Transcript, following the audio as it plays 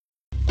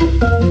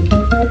Good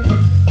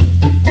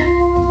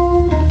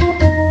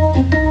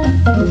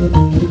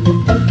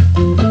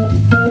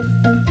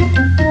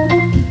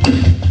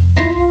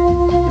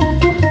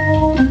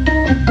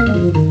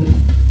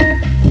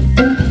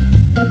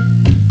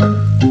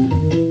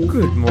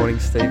morning,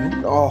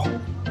 Stephen. Oh,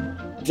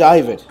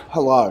 David,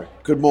 hello.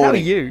 Good How are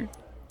morning. you?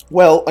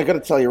 Well, I got to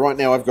tell you right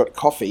now, I've got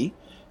coffee,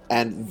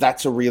 and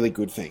that's a really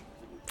good thing.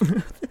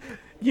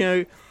 You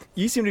know,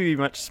 you seem to be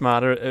much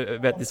smarter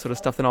about this sort of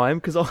stuff than I am,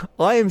 because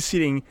I am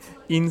sitting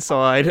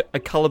inside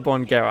a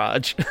Colorbond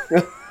garage.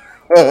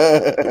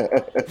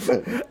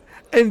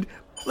 And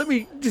let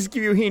me just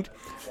give you a hint.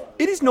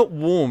 It is not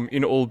warm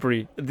in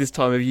Albury at this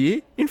time of year.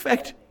 In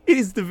fact, it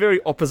is the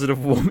very opposite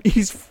of warm. It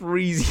is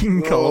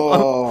freezing cold.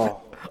 Oh,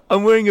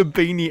 I'm wearing a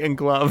beanie and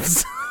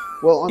gloves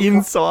well,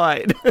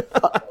 inside.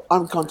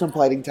 I'm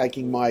contemplating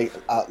taking my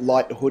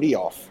light hoodie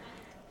off.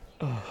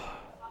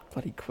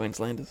 Bloody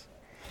Queenslanders.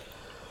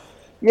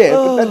 Yeah,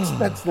 but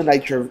that's the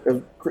nature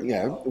of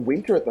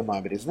winter at the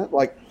moment, isn't it?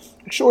 Like,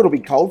 sure, it'll be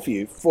cold for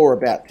you for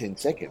about 10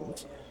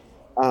 seconds,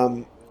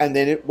 and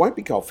then it won't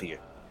be cold for you.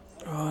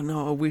 Oh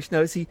no, I wish.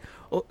 No, see,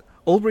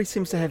 Albury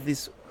seems to have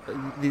this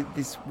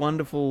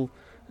wonderful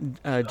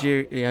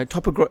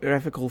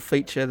topographical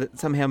feature that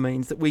somehow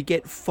means that we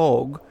get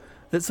fog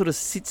that sort of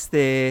sits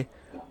there.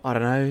 I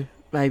don't know,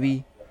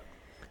 maybe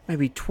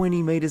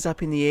 20 meters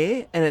up in the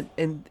air,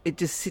 and it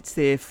just sits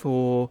there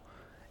for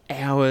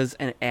hours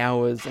and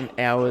hours and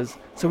hours.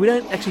 So we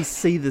don't actually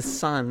see the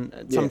sun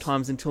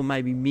sometimes until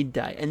maybe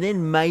midday, and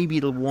then maybe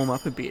it'll warm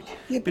up a bit.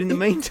 Yeah, but in the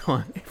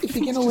meantime, if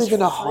you're going to live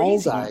in a hole,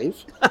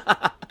 Dave.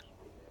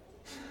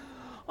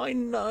 I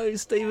know,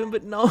 Stephen,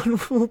 but no one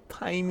will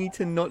pay me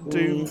to not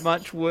do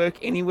much work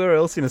anywhere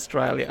else in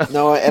Australia.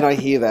 No, and I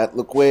hear that.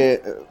 Look, we're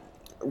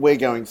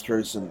going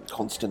through some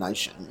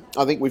consternation.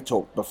 I think we've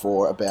talked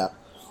before about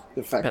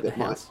the fact About that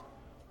the house.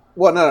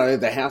 no,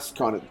 the house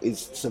kind of is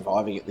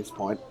surviving at this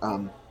point,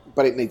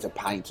 but it needs a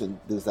paint and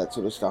there's that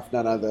sort of stuff.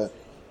 No, the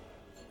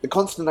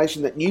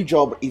consternation that new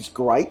job is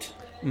great,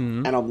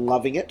 and I'm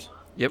loving it.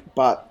 Yep.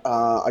 But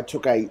I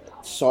took a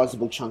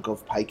sizable chunk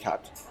of pay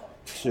cut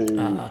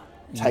to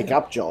take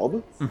up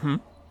job,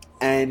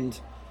 and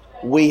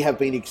we have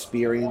been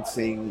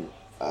experiencing.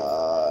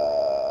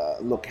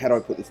 Look, how do I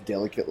put this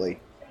delicately?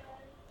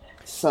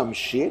 Some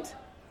shit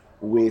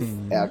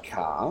with our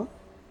car.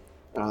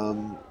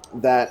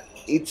 That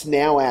it's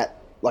now at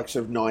like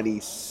sort of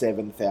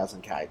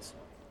 97,000 Ks.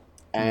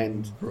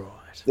 And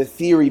the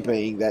theory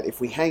being that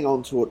if we hang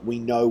on to it, we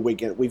know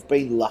we've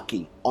been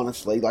lucky,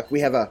 honestly. Like,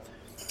 we have a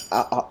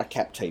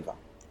Captiva,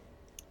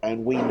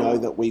 and we know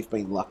that we've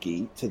been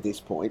lucky to this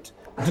point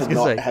to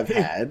not have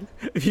had...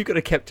 If you've got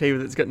a Captiva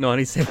that's got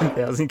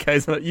 97,000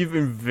 Ks on it, you've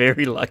been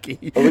very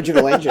lucky.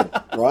 Original engine,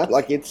 right?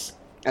 Like,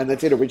 and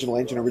that's it, original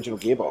engine, original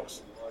gearbox.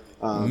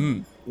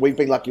 We've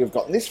been lucky to have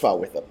gotten this far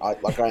with it. I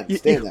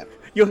understand that.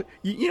 You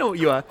know what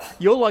you are?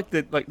 You're like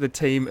the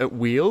team at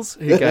Wheels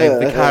who gave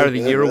the Car of the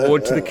Year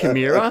award to the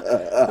Chimera.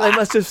 They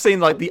must have seen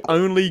like the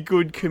only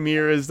good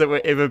Chimeras that were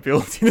ever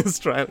built in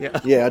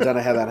Australia. Yeah, I don't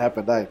know how that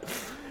happened,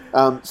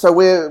 So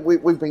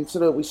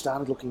we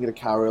started looking at a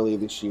car earlier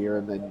this year,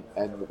 and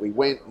we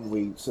went and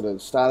we sort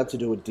of started to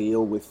do a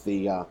deal with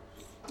the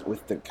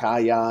car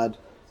yard,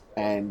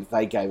 and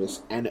they gave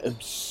us an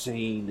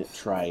obscene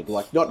trade,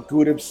 like not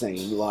good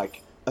obscene,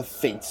 like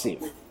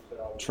offensive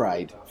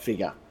trade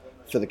figure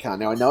for the car.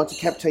 Now, I know it's a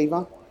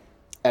Captiva,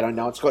 and I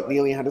know it's got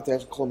nearly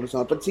 100,000 kilometres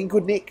on it, but it's in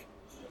good nick.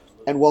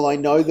 And while I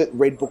know that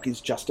Red Book is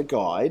just a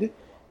guide,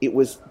 it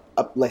was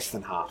less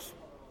than half.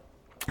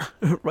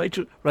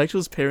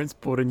 Rachel's parents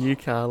bought a new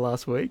car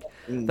last week.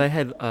 They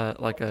had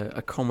like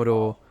a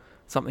Commodore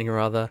something or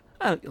other.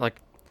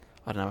 Like,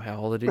 I don't know how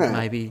old it is.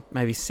 Yeah.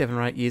 Maybe 7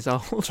 or 8 years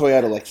old.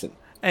 Toyota Lexan.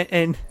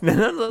 And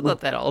no,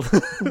 not that old.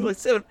 Like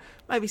 7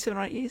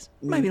 or 8 years.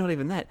 Maybe not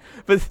even that.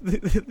 But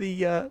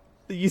the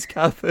used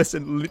car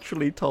person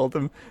literally told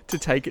them to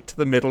take it to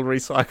the metal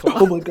recycler.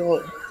 Oh my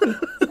god!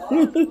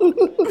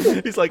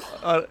 He's like,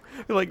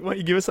 won't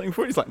you give us something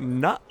for it? He's like,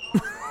 nah.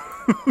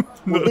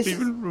 Not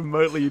even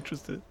remotely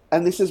interested.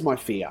 And this is my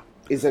fear: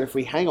 is that if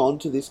we hang on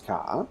to this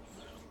car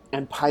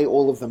and pay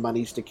all of the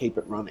monies to keep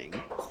it running,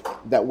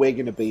 that we're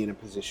going to be in a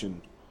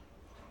position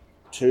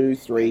 2,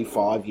 3,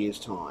 5 years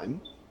time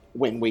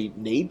when we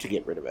need to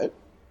get rid of it,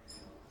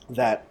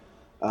 that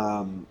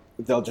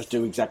they'll just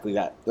do exactly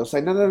that. They'll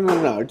say,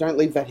 no, don't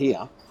leave that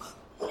here.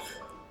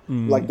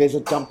 Like, there's a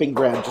dumping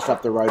ground just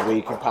up the road where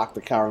you can park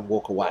the car and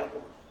walk away.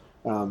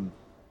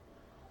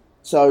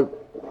 So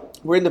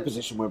we're in the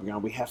position where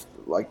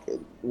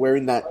we're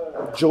in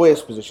that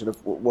joyous position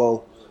of,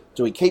 well,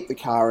 do we keep the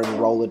car and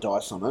roll the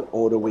dice on it,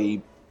 or do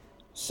we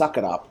suck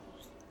it up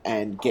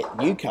and get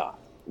a new car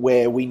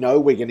where we know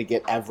we're going to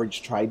get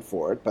average trade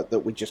for it, but that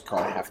we just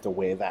kind of have to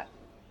wear that.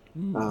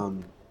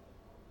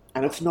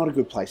 And it's not a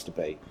good place to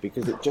be,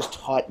 because it just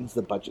tightens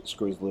the budget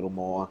screws a little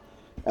more.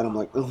 And I'm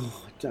like,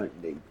 oh, I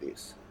don't need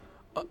this.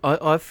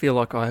 I feel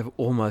like I have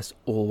almost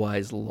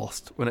always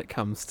lost when it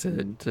comes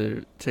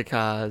to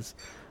cars.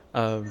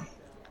 Well,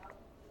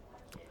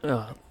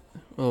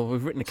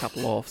 we've written a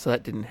couple off, so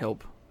that didn't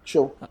help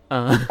Sure.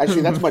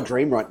 Actually, that's my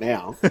dream right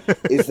now,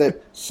 is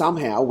that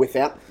somehow,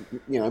 without,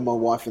 my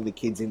wife and the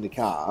kids in the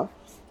car,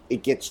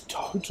 it gets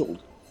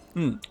totaled.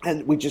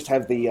 And we just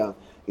have the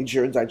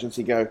insurance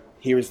agency go,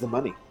 here is the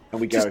money.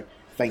 And we go,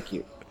 thank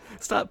you.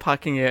 Start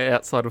parking it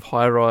outside of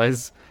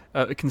high-rise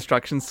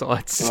construction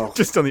sites,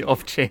 just on the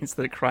off chance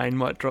that a crane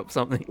might drop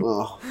something.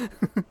 Oh.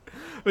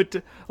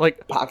 But,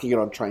 parking it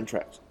on train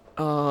tracks.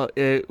 I've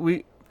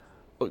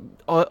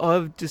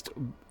just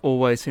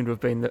always seemed to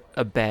have been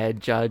a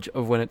bad judge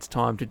of when it's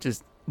time to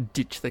just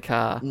ditch the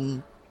car.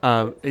 And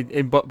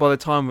by the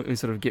time we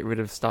sort of get rid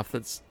of stuff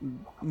that's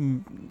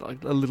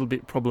like a little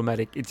bit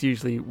problematic, it's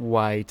usually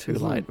way too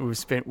late. We've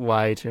spent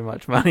way too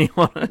much money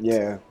on it.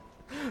 Yeah.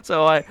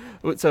 So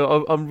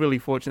I'm really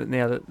fortunate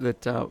now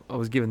that I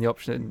was given the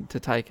option to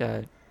take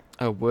a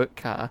work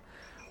car,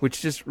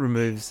 which just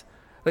removes.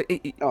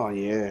 It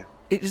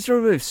just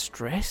removes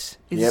stress.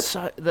 It's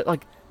so that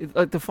like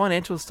the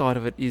financial side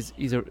of it is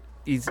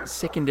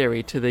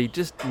secondary to the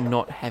just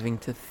not having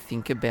to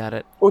think about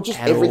it. Or just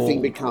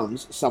everything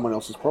becomes someone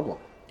else's problem.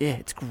 Yeah,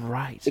 it's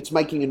great. It's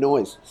making a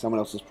noise, someone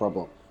else's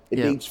problem. It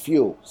needs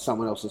fuel,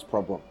 someone else's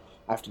problem.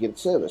 I have to get it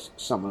serviced,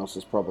 someone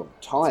else's problem.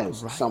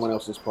 Tyres, someone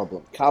else's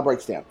problem. Car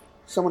breaks down,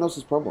 someone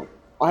else's problem.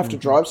 I have to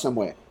drive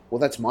somewhere. Well,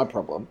 that's my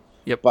problem.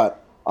 Yep.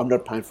 But I'm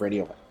not paying for any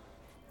of it.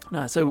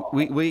 No, so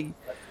we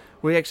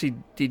actually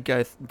did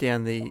go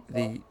down the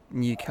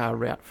new car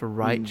route for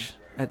Rach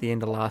at the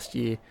end of last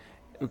year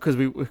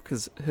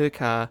because her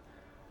car,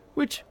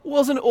 which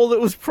wasn't all that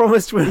was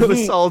promised when it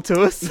was sold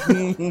to us,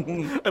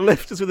 it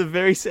left us with a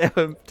very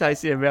sour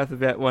taste in our mouth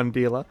about one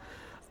dealer.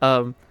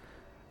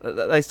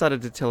 They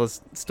started to tell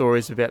us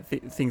stories about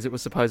things that were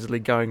supposedly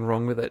going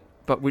wrong with it,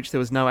 but which there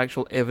was no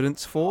actual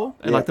evidence for.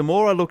 And the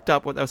more I looked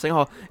up what they were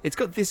saying, it's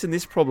got this and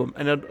this problem,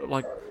 and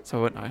so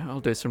I went, no,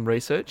 I'll do some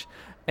research.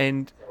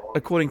 And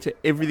according to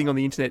everything on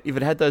the internet, if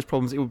it had those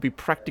problems, it would be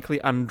practically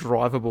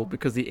undrivable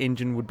because the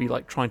engine would be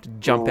like trying to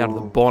jump out of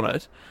the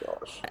bonnet.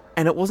 Gosh.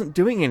 And it wasn't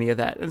doing any of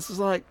that. And it's just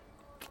like,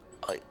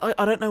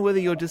 I don't know whether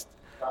you're just,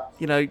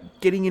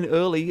 getting in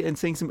early and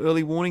seeing some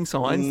early warning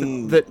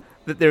signs that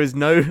there is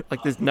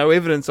there's no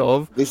evidence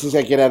of. This is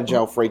a get out of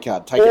jail free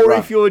card. Take it, or run.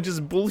 if you're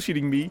just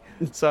bullshitting me.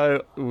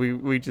 So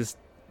we just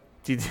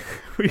did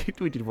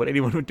we did what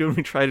anyone would do, and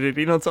we traded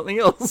it in on something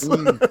else.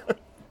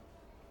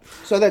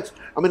 So that's,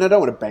 I don't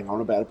want to bang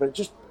on about it,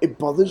 but it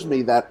bothers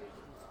me that,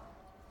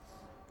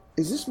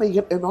 is this me,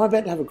 am I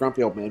about to have a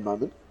grumpy old man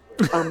moment?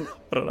 I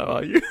don't know,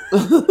 are you?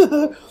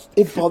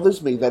 It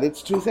bothers me that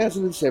it's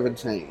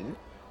 2017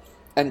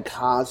 and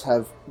cars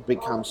have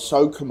become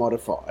so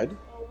commodified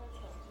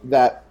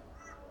that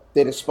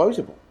they're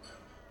disposable.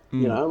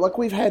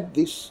 We've had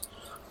the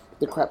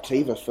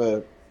Craptiva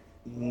for,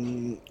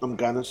 I'm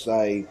going to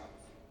say,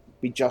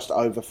 be just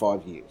over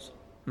 5 years.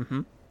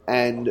 Mm-hmm.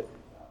 And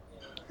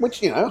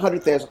which,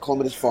 100,000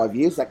 kilometres, 5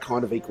 years, that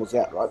kind of equals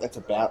out, right? That's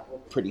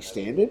about pretty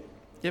standard.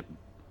 Yep.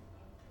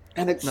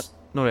 And it's...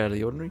 Not out of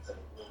the ordinary.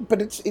 But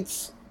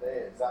it's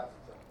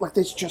like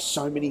there's just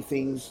so many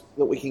things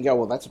that we can go,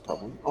 well, that's a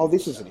problem. Oh,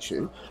 this is an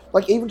issue.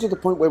 Like even to the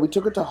point where we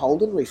took it to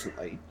Holden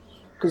recently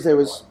because there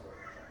was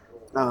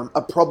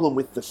a problem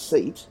with the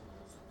seat.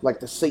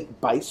 Like the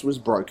seat base was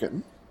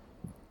broken.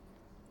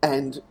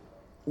 And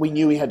we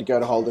knew we had to go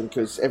to Holden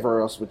because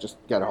everywhere else would just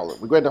go to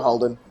Holden. We went to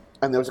Holden.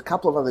 And there was a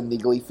couple of other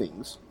niggly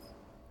things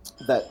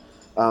that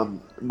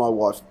my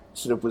wife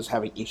sort of was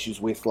having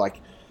issues with,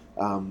 like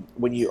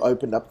when you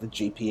opened up the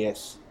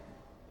GPS,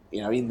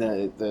 in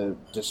the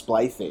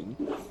display thing,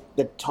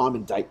 the time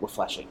and date were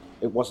flashing.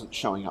 It wasn't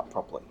showing up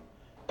properly.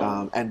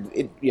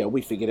 And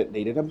we figured it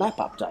needed a map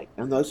update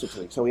and those sorts of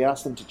things. So we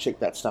asked them to check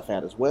that stuff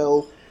out as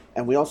well.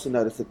 And we also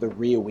noticed that the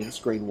rear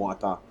windscreen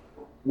wiper,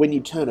 when you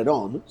turn it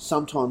on,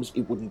 sometimes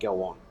it wouldn't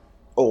go on.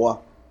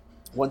 Or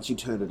once you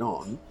turn it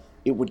on,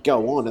 it would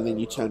go on and then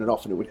you turn it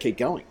off and it would keep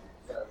going.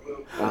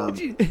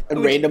 And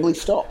randomly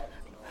stop.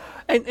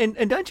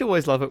 And don't you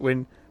always love it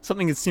when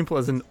something as simple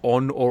as an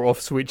on or off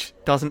switch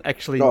doesn't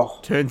actually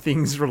turn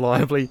things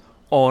reliably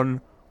on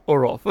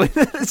or off?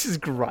 This is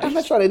great. And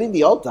that's right. And in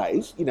the old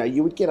days,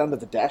 you would get under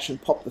the dash and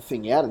pop the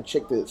thing out and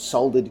check the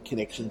soldered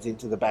connections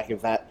into the back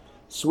of that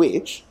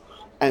switch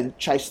and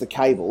chase the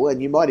cable.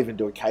 And you might even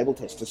do a cable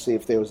test to see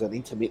if there was an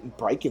intermittent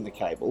break in the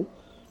cable.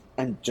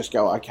 And just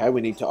go, okay,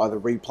 we need to either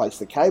replace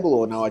the cable,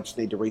 or no, I just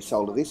need to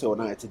resolder this, or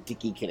no, it's a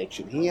dicky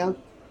connection here.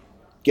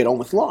 Get on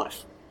with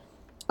life.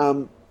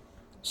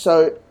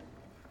 So,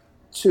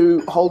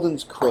 to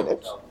Holden's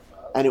credit,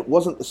 and it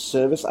wasn't the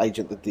service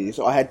agent that did this,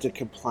 I had to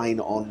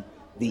complain on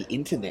the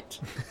internet.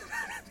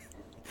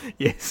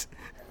 Yes.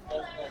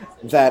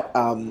 That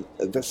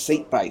the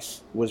seat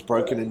base was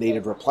broken and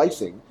needed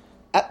replacing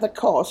at the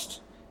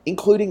cost,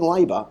 including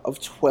labour, of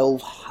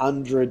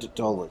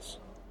 $1,200.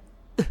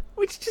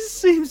 Which just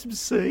seems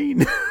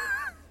obscene.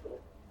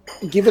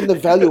 Given the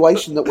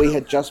valuation that we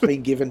had just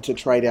been given to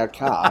trade our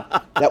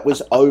car, that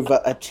was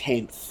over a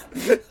tenth.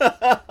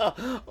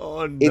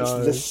 Oh, no. It's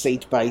the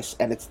seat base,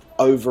 and it's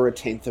over a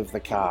tenth of the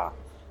car.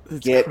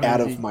 That's Get crazy. out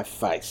of my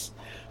face.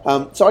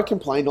 So I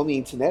complained on the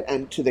internet,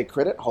 and to their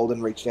credit,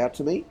 Holden reached out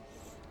to me.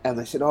 and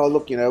they said, "Oh,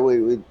 look,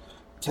 we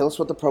tell us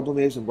what the problem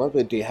is, and what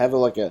do you have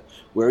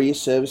where are you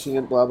servicing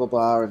it, blah blah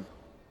blah." And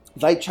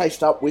they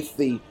chased up with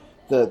the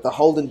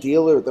Holden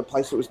dealer at the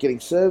place that was getting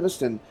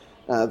serviced, and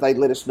they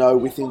let us know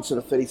within sort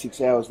of 36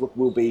 hours. Look,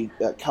 we'll be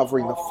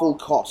covering the full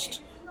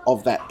cost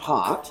of that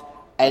part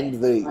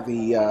and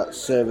the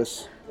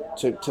service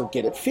to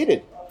get it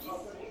fitted.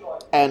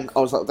 And I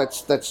was like,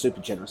 that's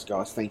super generous,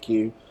 guys. Thank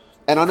you.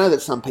 And I know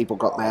that some people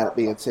got mad at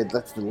me and said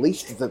that's the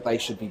least that they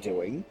should be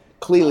doing.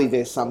 Clearly,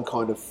 there's some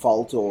kind of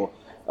fault or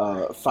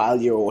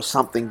failure or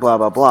something, blah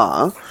blah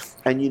blah,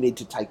 and you need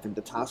to take them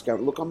to task.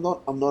 Look, I'm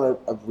not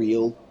a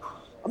real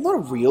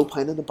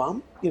pain in the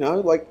bum.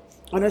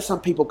 I know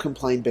some people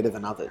complain better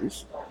than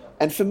others,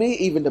 and for me,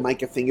 even to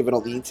make a thing of it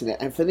on the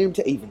internet, and for them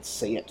to even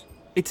see it,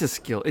 it's a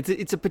skill.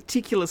 It's a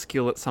particular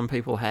skill that some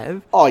people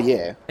have. Oh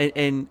yeah,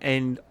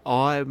 and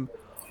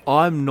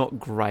I'm not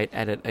great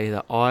at it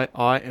either. I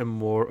am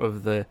more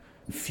of the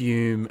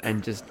fume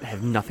and just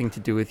have nothing to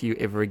do with you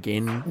ever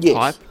again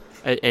type.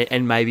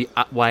 And maybe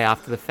way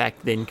after the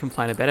fact then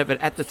complain about it.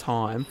 But at the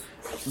time,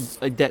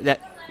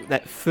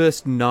 that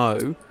first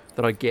no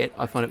that I get,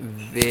 I find it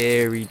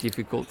very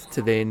difficult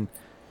to then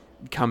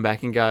come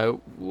back and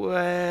go,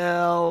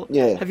 well,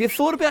 have you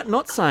thought about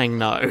not saying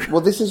no?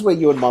 Well, this is where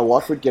you and my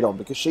wife would get on,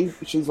 because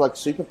she's like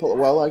super,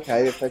 well,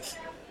 okay, if that's...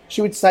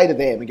 She would say to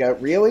them and go,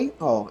 really?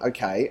 Oh,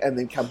 okay. And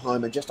then come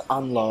home and just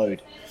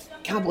unload.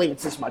 Can't believe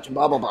it's this much, and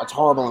blah, blah, blah. It's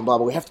horrible and blah,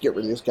 blah. We have to get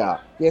rid of this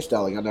car. Yes,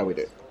 darling, I know we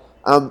do.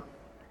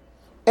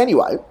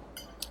 Anyway,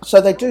 so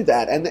they do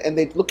that, and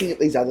they're looking at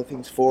these other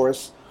things for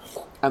us,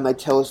 and they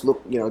tell us,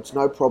 look, it's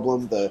no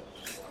problem. The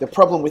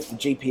problem with the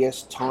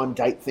GPS time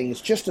date thing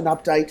is just an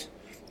update.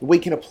 We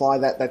can apply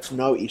that. That's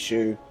no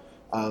issue.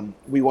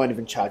 We won't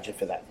even charge you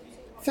for that.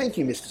 Thank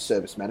you, Mr.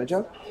 Service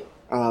Manager.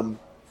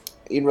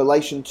 In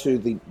relation to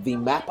the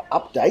map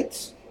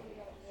updates,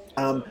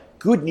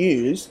 good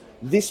news,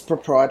 this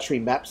proprietary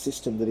map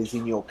system that is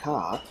in your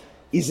car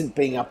isn't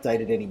being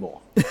updated anymore.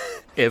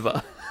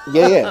 Ever.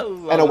 Yeah.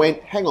 And I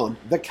went, hang on,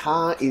 the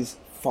car is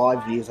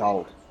 5 years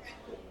old.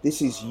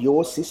 This is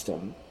your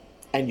system,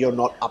 and you're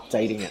not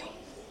updating it.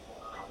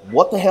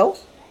 What the hell?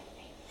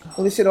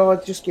 And they said,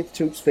 it just gets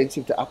too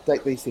expensive to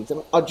update these things.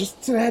 And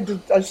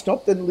I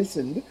stopped and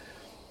listened,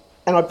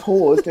 and I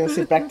paused, and I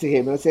said back to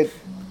him, and I said,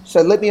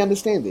 so let me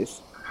understand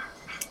this.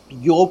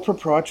 Your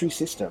proprietary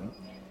system...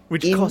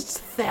 Which costs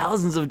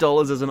thousands of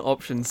dollars as an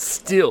option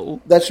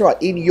still. That's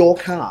right. In your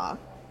car,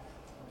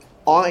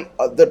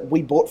 that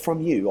we bought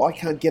from you, I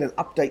can't get an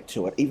update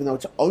to it, even though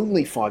it's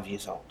only 5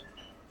 years old.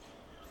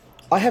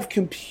 I have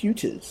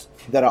computers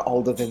that are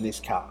older than this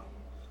car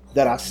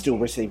that are still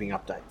receiving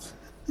updates.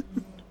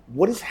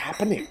 What is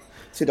happening?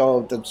 I said,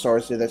 I'm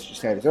sorry, sir, that's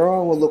just how it is.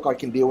 Oh, well, look, I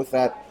can deal with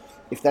that.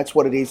 If that's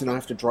what it is, and I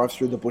have to drive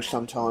through the bush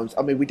sometimes.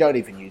 I mean, we don't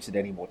even use it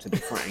anymore, to be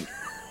frank.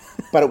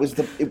 But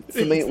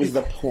for me, it was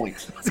the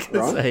point. I was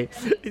going to say,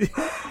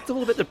 it's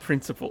all about the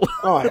principle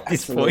at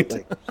this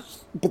absolutely. point.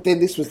 But then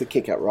this was the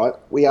kicker, right?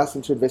 We asked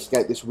them to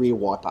investigate this rear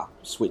wiper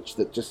switch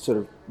that just sort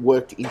of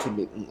worked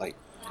intermittently.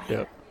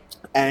 Yeah.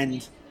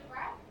 And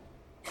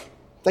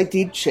they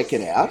did check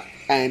it out,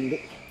 and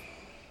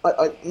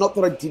I not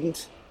that I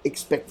didn't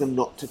expect them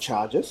not to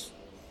charge us,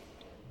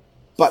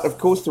 but of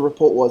course the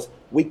report was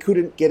we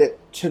couldn't get it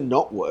to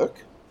not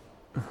work.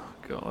 Oh,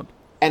 God.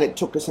 And it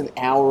took us an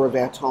hour of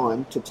our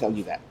time to tell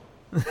you that.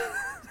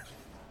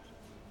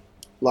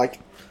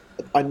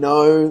 I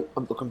know...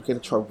 I'm going to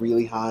try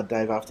really hard,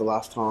 Dave, after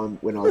last time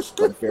when I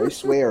got very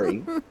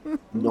sweary. I'm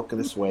not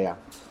going to swear.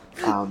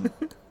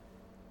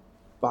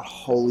 But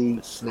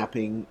holy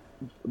snapping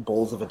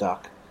balls of a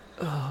duck.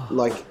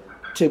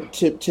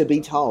 To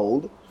be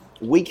told,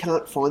 we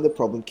can't find the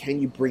problem.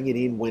 Can you bring it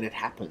in when it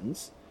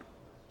happens?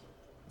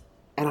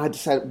 And I had to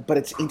say, but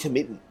it's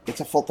intermittent. It's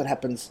a fault that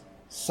happens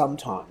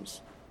sometimes.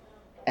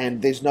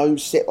 And there's no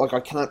set, I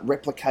can't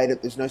replicate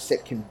it. There's no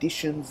set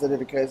conditions that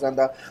it occurs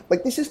under.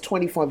 This is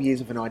 25 years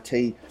of an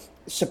IT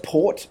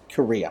support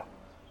career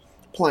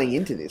playing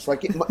into this.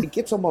 It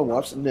gets on my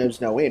wife's nerves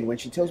no end. When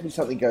she tells me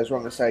something goes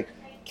wrong, I say,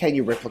 can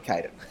you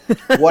replicate it?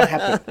 What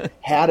happened?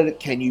 How did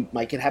it, can you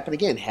make it happen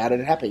again? How did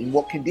it happen? In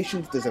what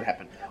conditions does it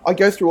happen? I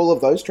go through all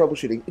of those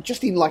troubleshooting,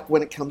 just in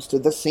when it comes to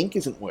the sink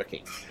isn't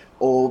working,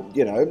 or,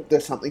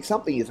 there's something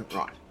isn't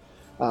right.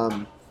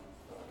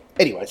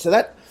 Anyway, so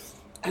that...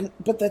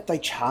 But that they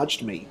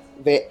charged me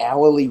their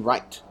hourly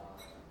rate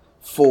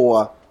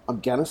for, I'm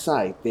going to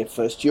say, their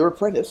first year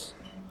apprentice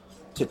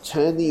to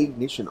turn the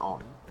ignition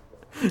on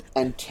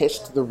and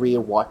test the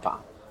rear wiper,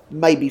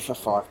 maybe for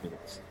 5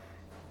 minutes.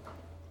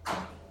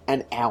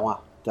 An hour,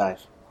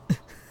 Dave.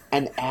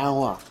 An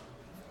hour.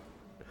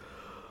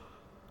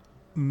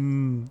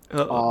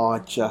 I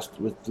just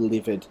was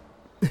livid.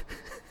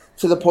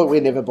 To the point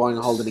we're never buying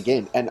a Holden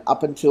again. And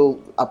up until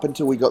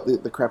we got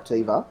the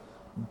Craptiva,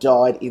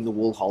 died in the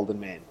wool Holden,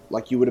 man.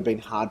 You would have been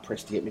hard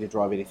pressed to get me to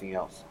drive anything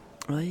else.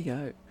 Well, there you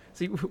go.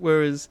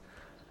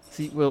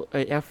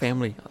 Our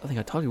family, I think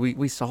I told you,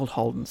 we sold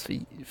Holdens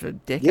for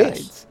decades.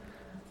 Yes.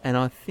 And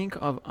I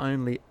think I've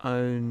only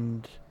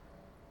owned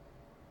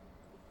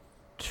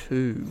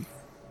 2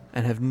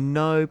 and have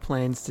no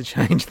plans to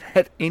change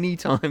that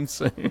anytime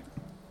soon.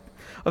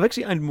 I've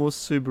actually owned more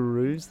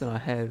Subarus than I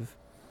have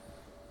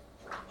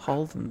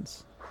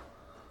Holdens,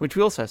 which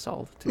we also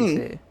sold, to be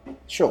fair.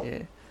 Sure.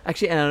 Yeah.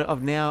 Actually, and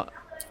I've now...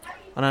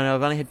 I don't know,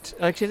 I've only had...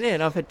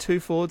 I've had 2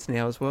 Fords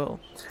now as well.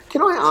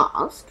 Can I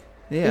ask,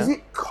 Yeah. is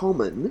it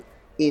common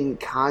in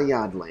car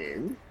yard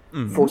land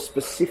for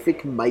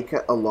specific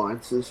maker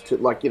alliances to,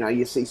 like,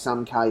 you see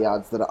some car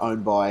yards that are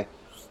owned by,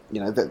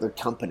 the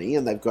company,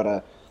 and they've got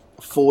a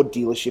Ford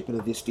dealership and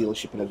a this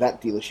dealership and a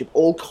that dealership,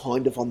 all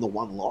kind of on the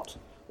one lot,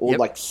 or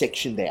like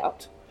sectioned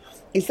out.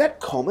 Is that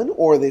common,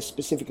 or are there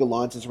specific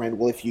alliances around,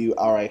 well, if you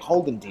are a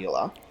Holden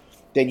dealer,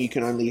 then you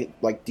can only,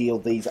 like, deal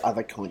these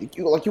other kind of...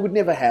 Like, you would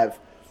never have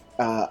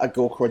a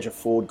Gorkrodger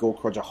Ford,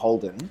 Gorkrodger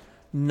Holden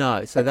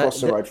No, so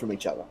across the road from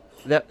each other.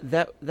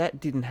 That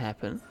didn't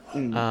happen.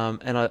 And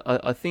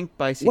I think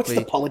basically... What's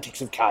the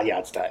politics of car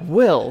yards, Dave?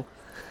 Well,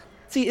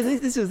 see,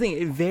 this is the thing.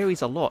 It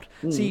varies a lot.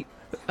 See,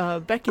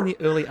 back in the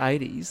early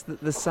 80s,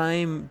 the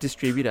same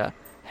distributor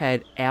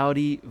had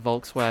Audi,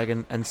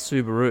 Volkswagen, and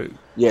Subaru.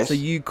 Yes. So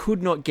you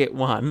could not get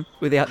one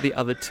without the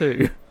other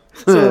two.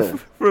 So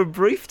for a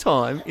brief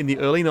time in the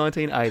early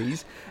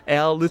 1980s,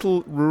 our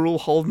little rural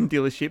Holden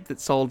dealership that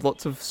sold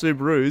lots of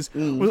Subarus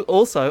was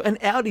also an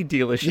Audi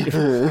dealership.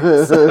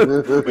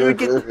 So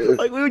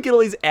we would get all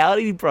these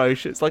Audi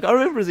brochures. Like, I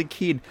remember as a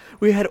kid,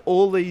 we had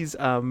all these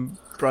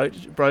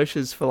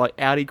brochures for like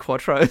Audi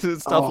Quattros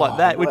and stuff like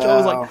that, which I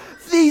was like,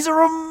 these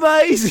are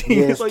amazing.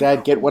 Yes, like,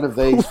 Dad, get one of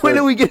these. When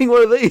are we getting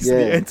one of these? Yeah.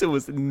 The answer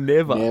was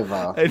never.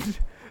 Never. And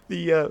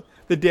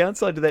the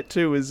downside to that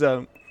too was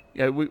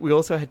we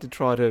also had to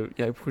try to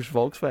push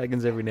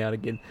Volkswagens every now and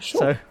again.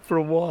 Sure. So for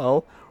a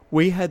while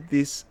we had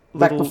this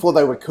Back little before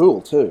they were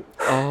cool too.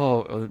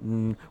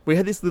 we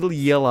had this little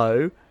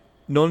yellow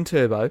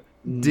non-turbo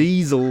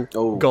diesel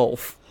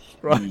Golf,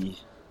 right?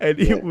 And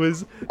it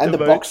was the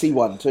boxy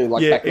one too,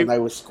 like back when they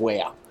were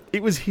square.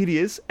 It was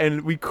hideous,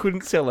 and we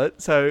couldn't sell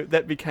it, so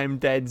that became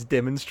Dad's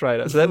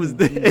demonstrator. So that was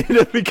ended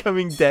up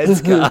becoming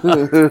Dad's car,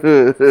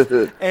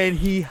 and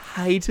he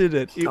hated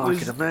it. I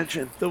can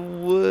imagine. The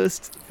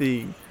worst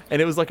thing,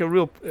 and it was like a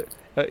real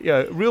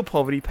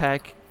poverty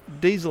pack,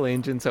 diesel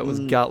engine, so it was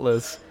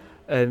gutless,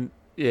 and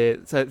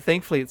so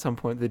thankfully at some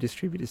point the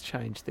distributors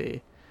changed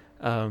there,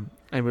 and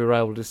we were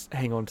able to just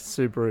hang on to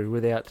Subaru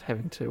without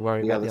having to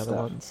worry about the other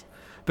ones.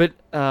 But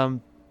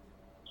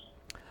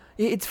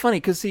it's funny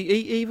because see,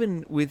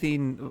 even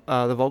within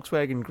the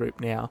Volkswagen group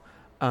now,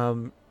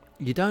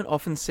 you don't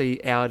often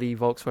see Audi,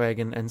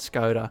 Volkswagen, and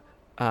Skoda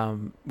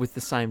with the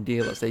same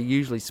dealers. They're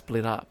usually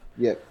split up.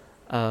 Yep.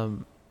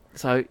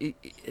 So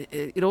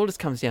it all just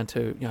comes down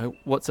to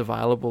what's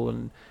available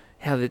and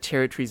how the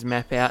territories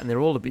map out, and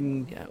they're all a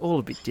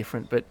bit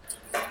different. But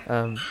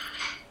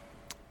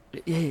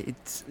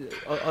it's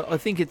I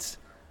think it's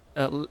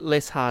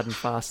less hard and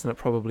fast than it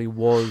probably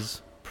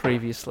was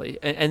previously,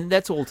 and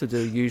that's all to do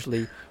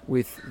usually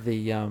with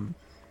the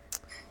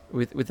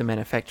with the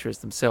manufacturers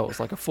themselves.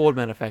 Like a Ford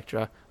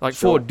manufacturer, like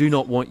Ford, do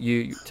not want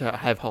you to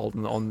have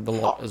Holden on the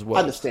lot as well.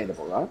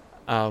 Understandable, right?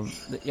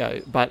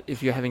 But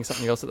if you're having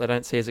something else that they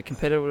don't see as a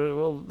competitor,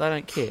 well, they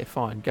don't care.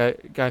 Fine, go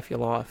for your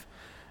life.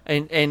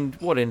 And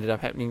what ended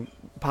up happening,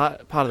 part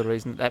of the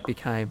reason that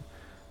became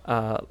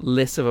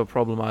less of a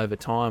problem over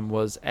time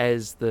was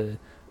as the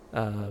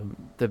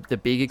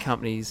bigger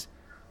companies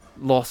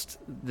lost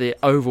their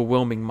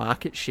overwhelming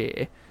market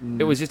share,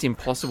 it was just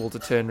impossible to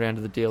turn around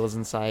to the dealers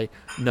and say,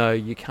 no,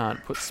 you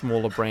can't put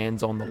smaller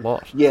brands on the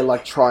lot. Yeah,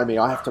 like, try me,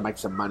 I have to make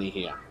some money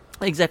here.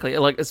 Exactly,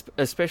 like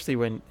especially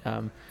when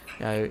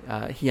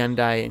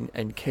Hyundai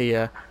and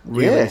Kia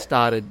really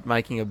started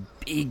making a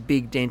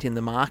big dent in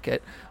the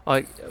market,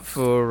 like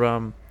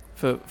for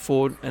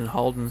Ford and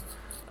Holden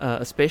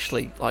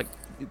especially, like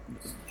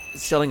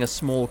selling a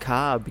small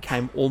car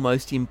became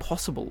almost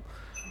impossible.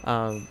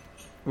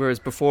 Whereas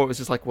before it was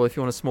just like, well, if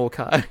you want a small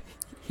car,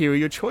 here are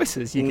your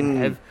choices. You can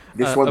have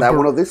this one, that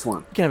one, or this one.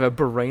 You can have a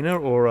Barina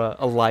or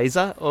a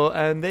Laser,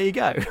 and there you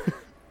go.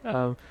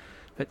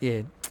 But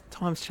yeah,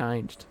 times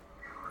changed.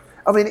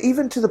 I mean,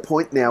 even to the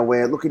point now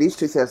where, look, it is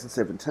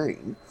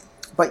 2017,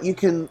 but you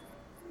can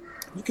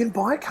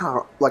buy a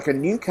car, like a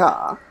new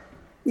car,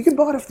 you can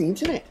buy it off the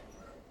internet.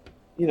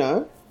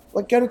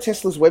 Like go to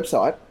Tesla's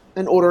website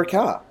and order a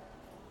car.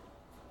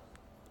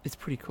 It's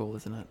pretty cool,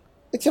 isn't it?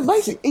 It's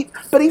amazing.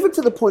 But even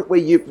to the point where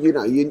your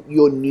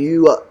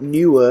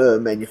newer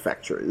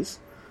manufacturers,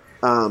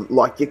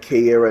 like your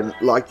Kia and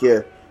like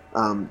your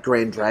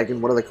Grand Dragon,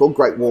 what are they called?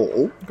 Great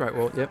Wall. Great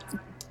Wall, yep.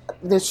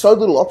 There's so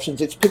little options.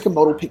 It's pick a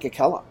model, pick a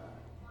colour.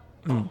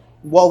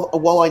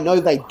 While I know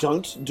they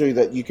don't do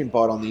that, you can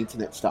buy it on the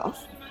internet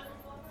stuff.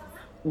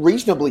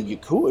 Reasonably, you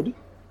could.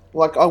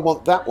 Like, I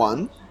want that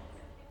one,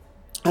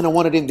 and I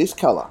want it in this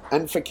colour.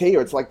 And for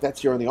Kia, it's like,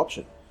 that's your only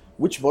option.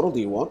 Which model do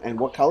you want, and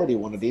what colour do you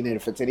want it in? And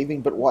if it's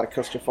anything but white, it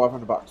costs you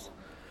 $500.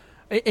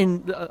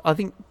 And I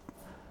think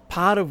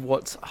part of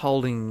what's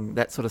holding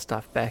that sort of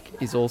stuff back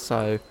is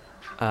also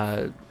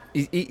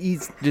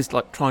is just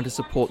like trying to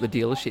support the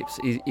dealerships.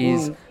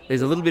 Is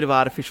there's a little bit of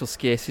artificial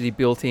scarcity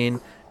built in,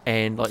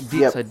 and like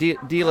Yep. so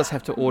dealers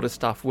have to order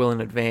stuff well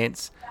in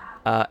advance.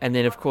 And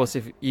then, of course,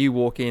 if you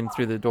walk in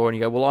through the door and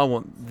you go, well, I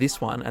want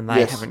this one, and they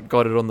Yes. haven't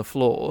got it on the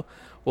floor,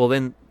 well,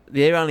 then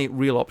their only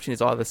real option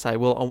is either say,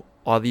 well,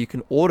 either you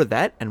can order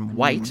that and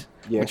wait,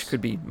 Yes. which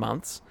could be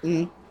months,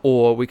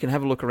 or we can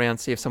have a look around,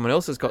 see if someone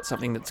else has got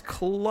something that's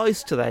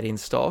close to that in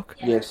stock,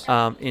 Yes.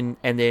 and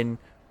then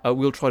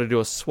we'll try to do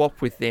a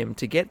swap with them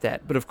to get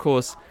that. But, of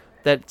course,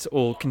 that's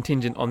all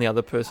contingent on the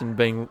other person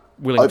being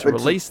willing to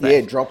release that.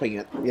 Yeah, dropping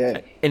it. Yeah.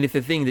 And if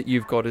the thing that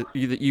you've got that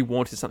you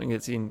want is something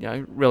that's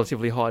in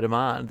relatively high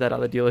demand, that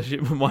other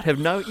dealership might have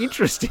no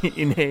interest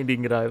in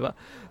handing it over.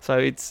 So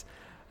it's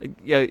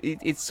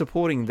it's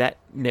supporting that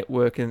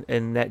network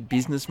and that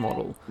business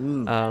model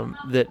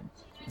that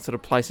sort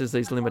of places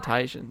these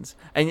limitations.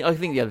 And I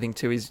think the other thing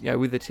too is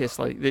with the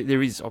Tesla,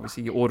 there is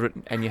obviously you order it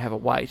and you have a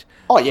wait.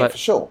 Oh yeah, for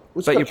sure.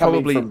 But you're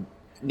probably from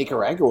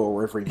Nicaragua or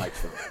wherever he makes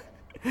them.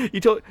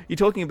 You're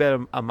talking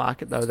about a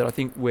market though that I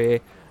think where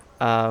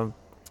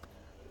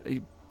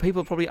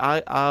people probably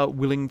are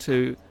willing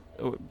to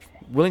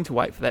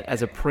wait for that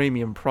as a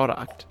premium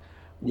product.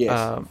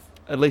 Yes.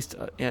 At least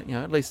a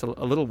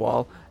little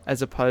while,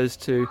 as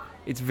opposed to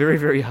it's very,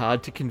 very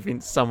hard to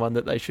convince someone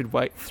that they should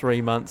wait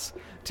 3 months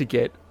to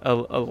get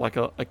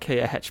a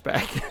Kia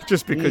hatchback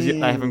just because they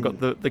haven't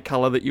got the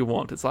colour that you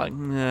want. It's like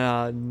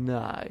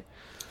no.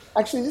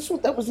 Actually,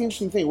 that was the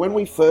interesting thing when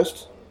we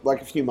first, like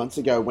a few months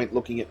ago, went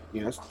looking at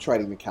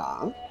trading the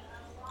car.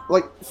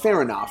 Like,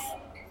 fair enough,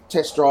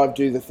 test drive,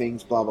 do the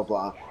things, blah blah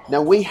blah.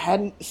 Now, we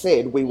hadn't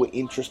said we were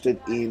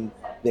interested in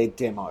their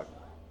demo.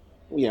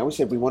 We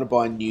said we want to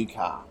buy a new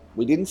car.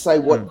 We didn't say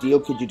what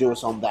deal could you do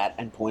us on that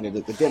and pointed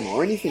at the demo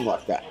or anything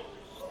like that.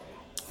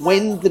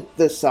 When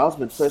the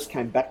salesman first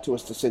came back to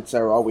us to said,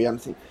 so we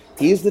understand,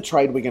 here's the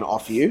trade we're going to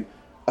offer you,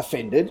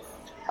 offended,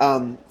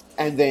 and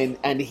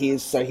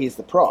here's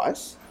the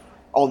price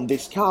on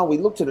this car. We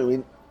looked at it and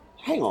went,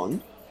 hang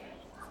on,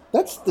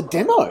 that's the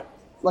demo.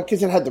 Like,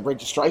 because it had the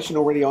registration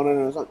already on it,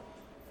 and I was like,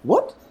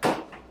 what?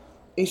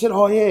 He said,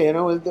 oh yeah,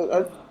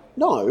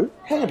 no,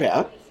 hang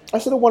about. I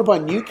said, I want to buy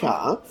a new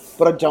car,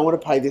 but I don't want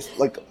to pay this,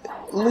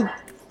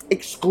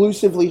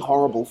 exclusively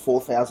horrible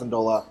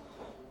 $4,000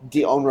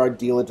 on-road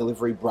dealer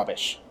delivery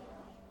rubbish.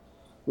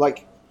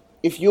 Like,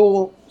 if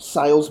your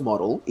sales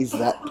model is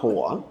that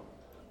poor,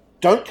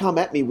 don't come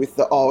at me with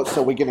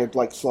so we're going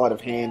to, sleight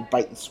of hand,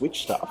 bait and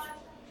switch stuff.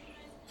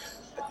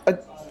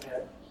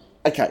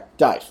 Okay,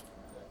 Dave.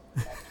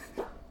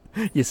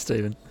 Yes,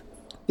 Stephen.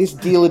 This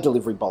dealer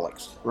delivery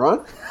bollocks, right?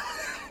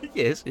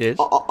 Yes.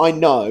 I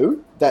know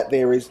that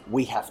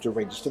we have to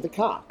register the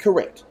car.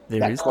 Correct.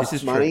 That costs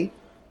this is money. True.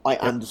 I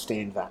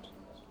understand that.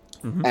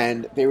 Mm-hmm.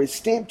 And there is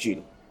stamp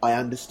duty. I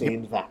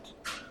understand that.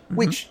 Mm-hmm.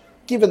 Which,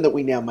 given that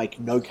we now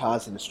make no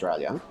cars in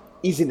Australia,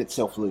 is in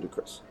itself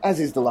ludicrous, as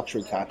is the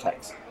luxury car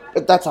tax.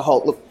 But that's a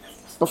whole... Look,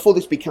 before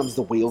this becomes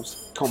the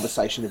wheels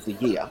conversation of the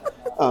year,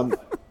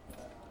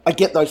 I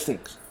get those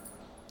things.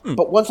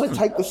 But once I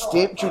take the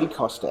stamp duty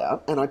cost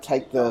out and I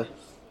take the,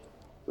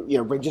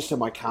 register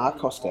my car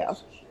cost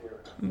out,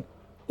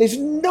 there is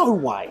no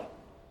way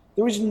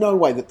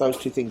that those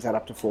two things add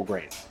up to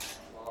 $4,000.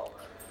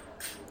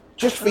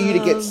 Just for you to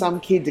get some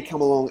kid to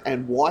come along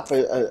and wipe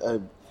a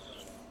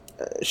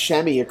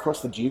chamois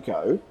across the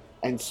Duco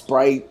and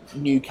spray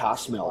new car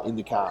smell in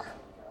the car.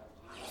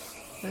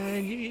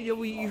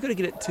 You've got to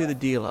get it to the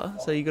dealer,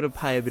 so you've got to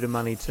pay a bit of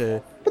money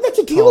to. But that's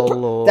a dealer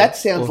problem. That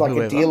sounds like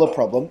whoever. A dealer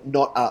problem,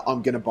 not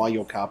I'm going to buy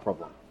your car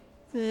problem.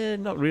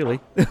 Not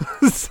really.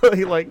 So,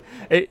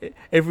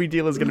 every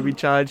dealer's going to be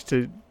charged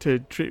to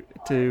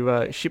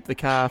ship the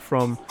car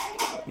from,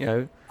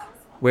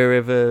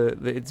 wherever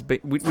it's been,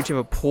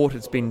 whichever port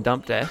it's been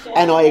dumped at.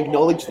 And I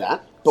acknowledge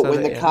that, but So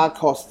when that, the car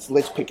costs,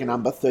 let's pick a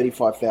number,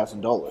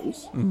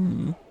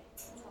 $35,000,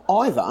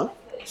 either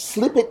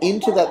slip it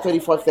into that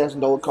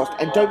 $35,000 cost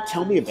and don't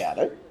tell me about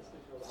it,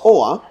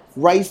 or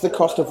raise the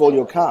cost of all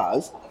your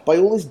cars by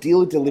all this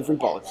dealer delivery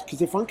bollocks.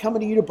 Because if I'm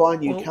coming to you to buy a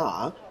new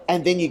car,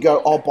 and then you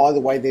go, oh, by the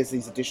way, there's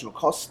these additional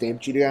costs,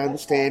 stamp duty I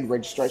understand,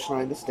 registration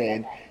I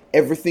understand,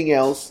 everything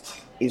else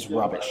is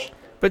rubbish.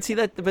 But see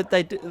that's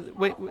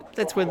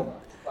when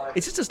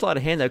it's just a sleight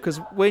of hand though, because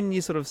when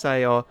you sort of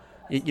say, oh,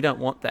 you don't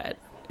want that,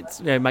 it's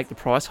make the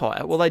price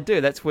higher. Well, they do.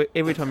 That's where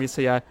every time you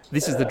see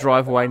this is the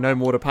drive away, no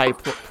more to pay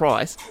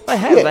price. They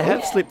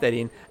have slipped that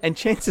in, and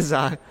chances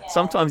are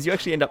sometimes you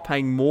actually end up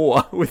paying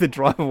more with a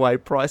drive away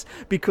price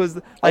because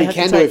you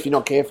can do if you're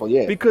not careful.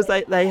 Yeah, because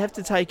they have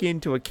to take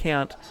into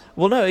account.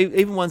 Well, no,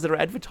 even ones that are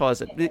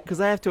advertised it, because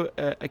they have to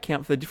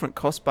account for the different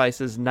cost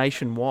bases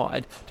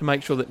nationwide to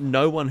make sure that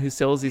no one who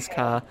sells this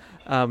car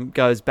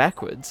goes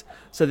backwards.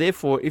 So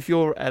therefore, if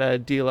you're at a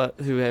dealer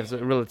who has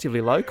a relatively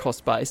low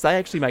cost base, they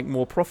actually make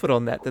more profit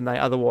on that than they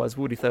otherwise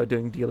would if they were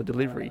doing dealer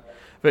delivery.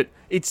 But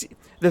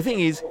the thing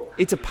is,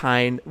 it's a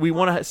pain. We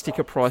want to stick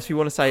a price. We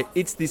want to say,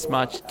 it's this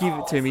much, give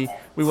it to me.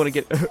 We want to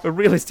get a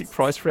realistic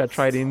price for our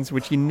trade-ins,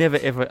 which you never,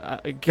 ever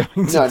are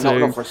going to do. No,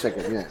 not for a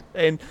second, yeah.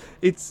 And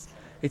it's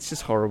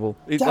just horrible.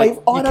 Dave,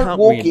 I don't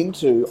walk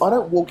into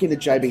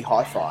JB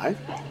Hi-Fi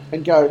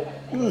and go,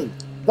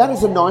 that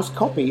is a nice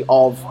copy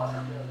of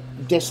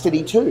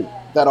Destiny 2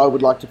 that I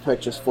would like to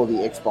purchase for the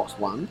Xbox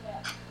One.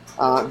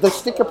 The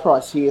sticker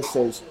price here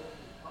says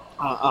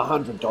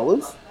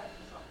 $100.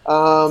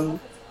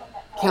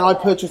 Can I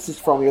purchase this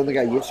from you? And they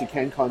go, yes, you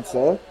can, kind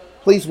sir.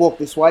 Please walk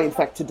this way. In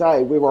fact,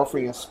 today we're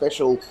offering a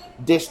special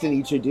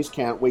Destiny 2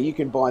 discount where you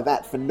can buy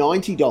that for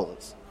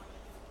 $90.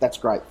 That's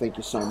great. Thank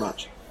you so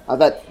much.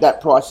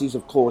 That price is,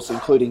 of course,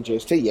 including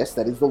GST. Yes,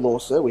 that is the law,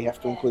 sir. We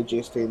have to include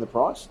GST in the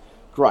price.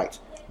 Great.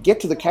 Get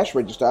to the cash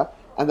register,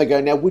 and they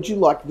go, now, would you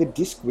like the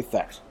disc with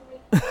that?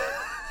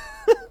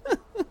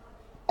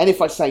 And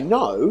if I say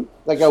no,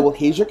 they go, well,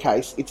 here's your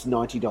case. It's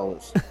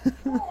 $90.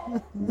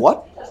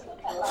 What?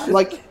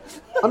 Like,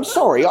 I'm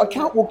sorry. I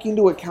can't walk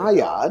into a car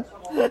yard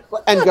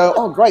and go,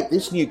 oh, great,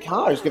 this new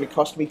car is going to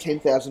cost me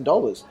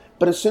 $10,000.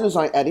 But as soon as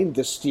I add in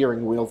the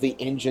steering wheel, the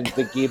engine,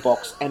 the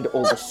gearbox, and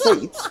all the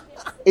seats,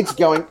 it's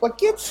going, like,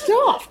 get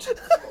stuffed.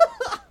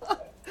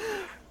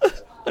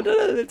 I don't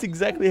know. That's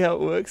exactly how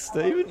it works,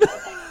 Stephen.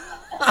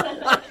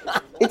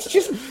 It's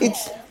just,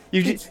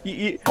 You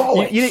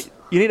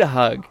need a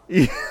hug.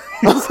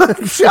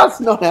 I'm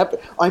just not happy.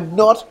 I'm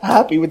not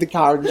happy with the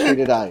car industry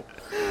today.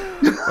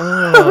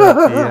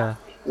 Oh, dear.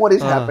 What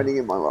is happening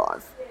in my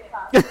life?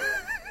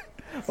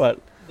 Right.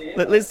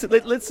 Let's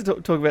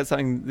talk about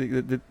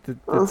something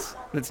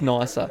that's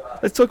nicer.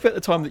 Let's talk about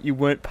the time that you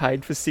weren't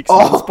paid for 6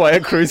 months by a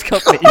cruise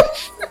company.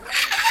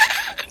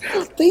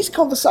 These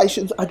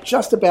conversations are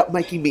just about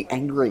making me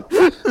angry.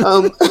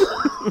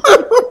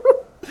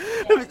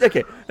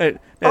 Okay.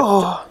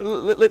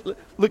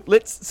 Look,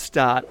 let's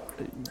start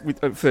with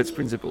first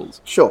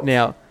principles. Sure.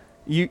 Now,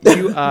 you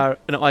are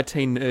an IT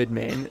nerd,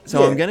 man.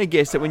 So I'm going to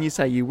guess that when you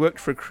say you worked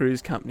for a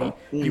cruise company,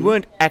 you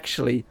weren't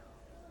actually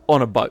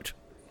on a boat.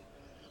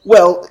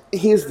 Well,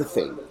 here's the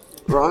thing,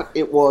 right?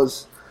 It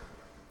was,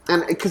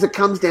 and because it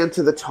comes down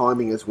to the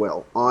timing as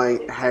well. I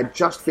had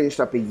just finished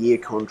up a year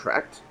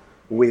contract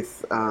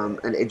with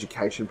an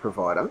education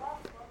provider.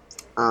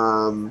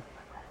 And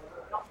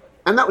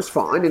that was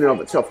fine in and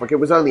of itself. Like, it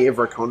was only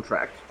ever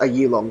a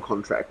year-long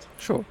contract.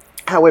 Sure.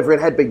 However,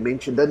 it had been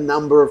mentioned a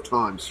number of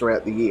times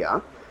throughout the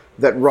year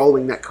that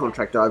rolling that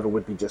contract over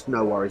would be just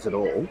no worries at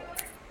all.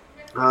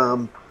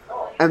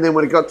 And then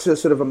when it got to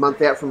sort of a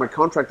month out from my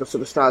contract, I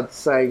sort of started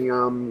saying,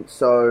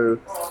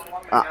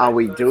 are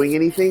we doing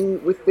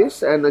anything with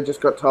this? And I just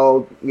got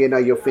told,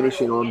 you're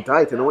finishing on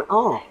date. And I went,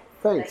 oh,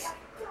 thanks.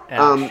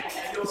 And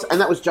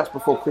that was just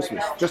before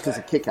Christmas, just as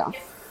a kicker.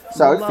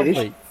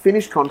 So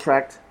finished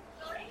contract,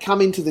 come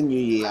into the new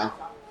year.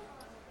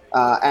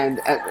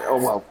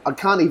 Well, I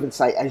can't even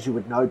say as you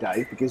would know,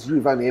 Dave, because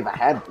you've only ever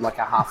had like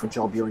a half a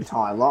job your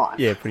entire life.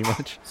 Yeah, pretty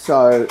much.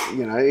 So,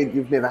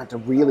 you've never had to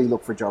really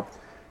look for a job.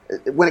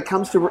 When it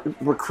comes to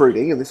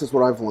recruiting, and this is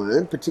what I've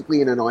learned,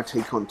 particularly in an IT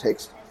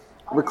context,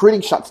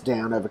 recruiting shuts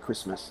down over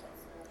Christmas.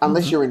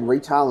 Unless you're in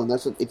retail, and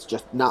it's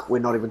just, we're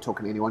not even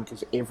talking to anyone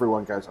because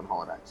everyone goes on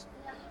holidays.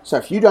 So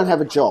if you don't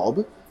have a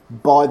job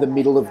by the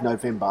middle of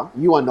November,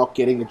 you are not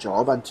getting a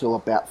job until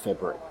about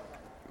February.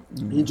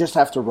 You just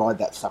have to ride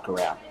that sucker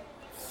out.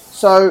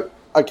 So,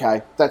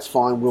 okay, that's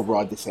fine, we'll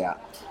ride this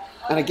out.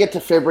 And I get to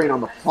February and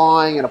I'm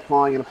applying, and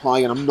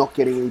I'm not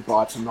getting any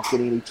bites, I'm not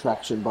getting any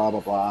traction, blah,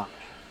 blah, blah.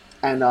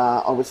 And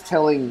I was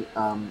telling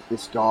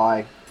this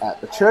guy at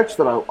the church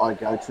that I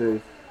go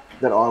to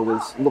that I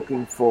was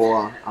looking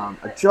for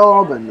a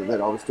job and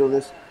that I was doing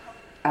this.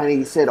 And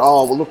he said,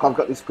 oh, well, look, I've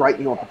got this great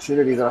new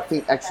opportunity that I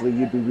think actually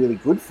you'd be really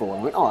good for.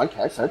 And I went, oh,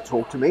 okay, so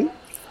talk to me.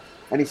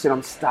 And he said,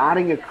 I'm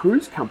starting a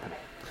cruise company.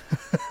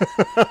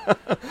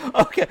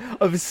 Okay,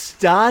 I'm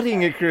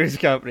starting a cruise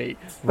company.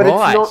 But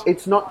right.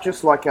 It's not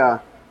just like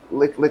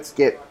let's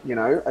get,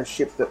 a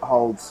ship that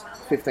holds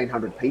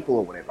 1,500 people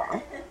or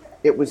whatever.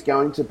 It was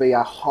going to be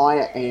a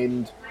higher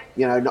end,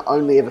 not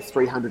only ever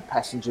 300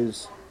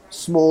 passengers,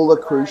 smaller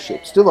cruise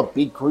ship, still a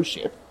big cruise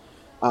ship,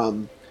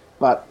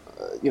 but,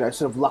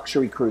 sort of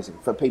luxury cruising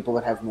for people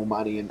that have more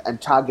money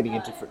and targeting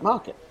a different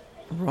market.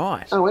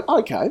 Right. And I went,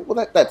 okay,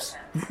 well, that's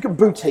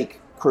boutique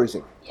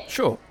cruising.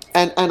 Sure.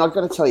 And I've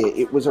got to tell you,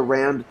 it was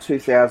around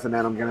 2000,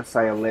 and I'm going to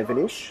say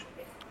 11-ish,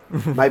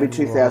 maybe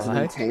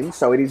 2010. Right.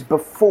 So it is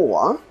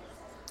before,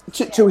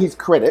 to his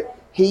credit,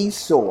 he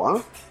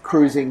saw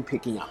cruising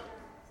picking up.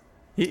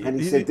 And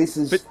he said, this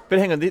is... But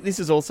hang on, this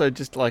is also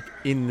just like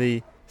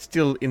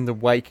still in the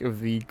wake of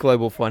the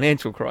global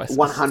financial crisis.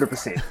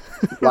 100%.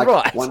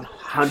 Right.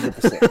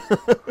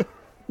 100%.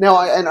 Now,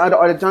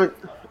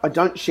 I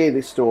don't share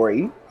this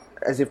story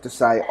as if to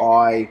say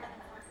I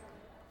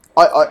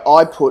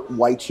put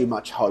way too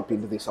much hope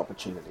into this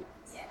opportunity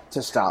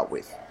to start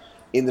with,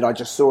 in that I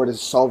just saw it as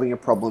solving a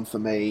problem for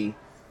me,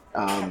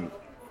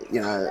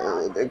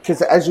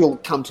 because as you'll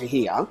come to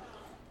hear,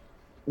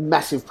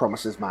 massive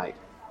promises made.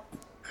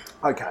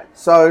 Okay,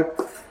 so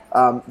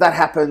that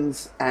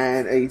happens,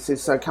 and he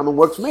says, so come and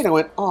work for me. And I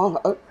went,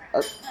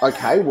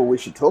 okay, well, we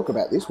should talk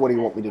about this. What do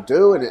you want me to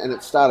do? And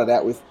it started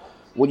out with,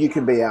 well, you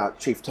can be our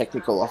chief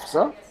technical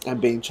officer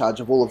and be in charge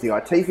of all of the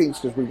IT things,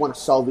 because we want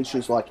to solve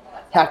issues like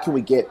how can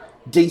we get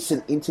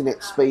decent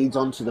internet speeds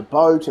onto the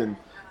boat, and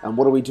And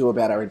what do we do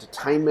about our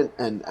entertainment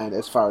and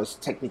as far as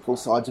technical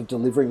sides of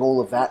delivering all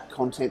of that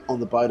content on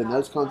the boat and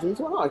those kinds of things?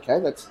 Well, okay,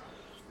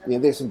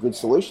 there's some good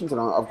solutions,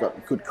 and I've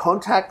got good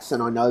contacts,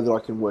 and I know that I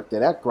can work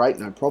that out. Great,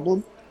 no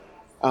problem.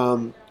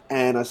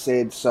 And I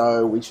said,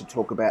 so we should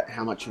talk about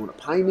how much you want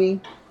to pay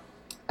me.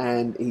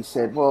 And he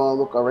said, well,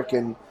 look, I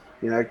reckon,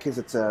 because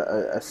it's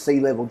a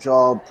C-level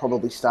job,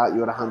 probably start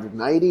you at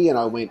 180. And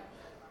I went,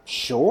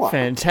 sure.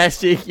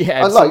 Fantastic.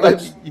 Yeah,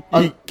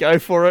 you go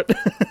for it.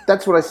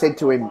 That's what I said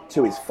to him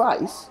to his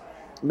face.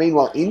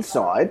 Meanwhile,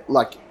 inside,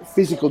 like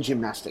physical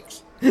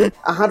gymnastics.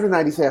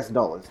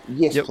 $180,000.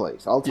 Yes,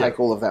 please. I'll take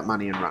all of that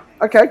money and run.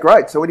 Okay,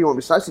 great. So what do you want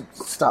me to say? I said,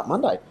 start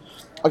Monday.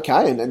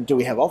 Okay, and do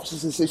we have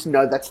offices? And he says,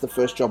 no, that's the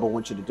first job I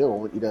want you to do. I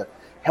want you to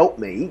help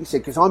me. He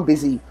said, because I'm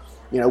busy,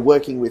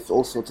 working with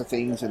all sorts of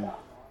things and,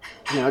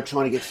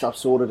 trying to get stuff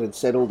sorted and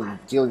settled and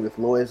dealing with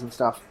lawyers and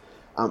stuff.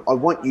 I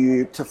want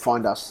you to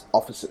find us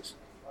offices.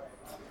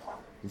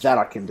 That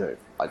I can do.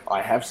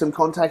 I have some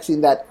contacts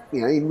in that,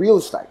 in real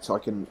estate, so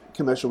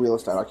commercial real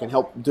estate, I can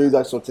help do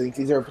those sorts of things.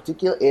 Is there a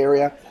particular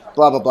area?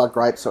 Blah, blah, blah,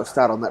 great. So I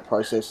start on that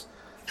process.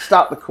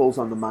 Start the calls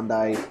on the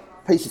Monday.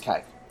 Piece of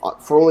cake.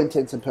 For all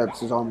intents and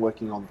purposes, I'm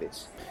working on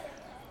this.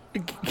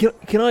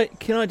 Can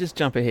I just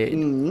jump ahead?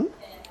 Mm-hmm.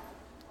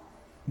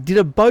 Did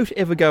a boat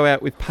ever go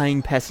out with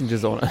paying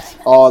passengers on it?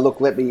 Oh, look,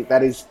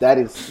 that is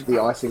the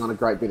icing on a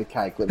great bit of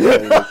cake. Let me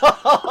tell you this.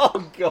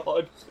 Oh,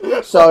 God.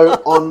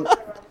 So on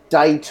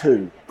day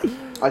 2,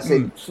 I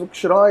said, look,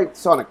 should I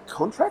sign a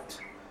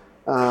contract?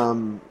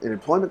 An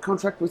employment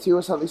contract with you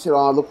or something? He said,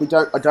 oh, look,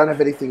 I don't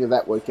have anything of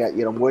that work out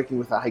yet. I'm working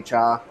with a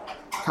HR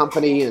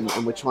company and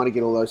we're trying to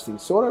get all those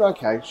things sorted.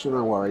 Okay, sure,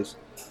 no worries.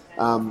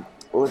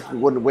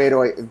 Where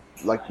do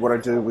what I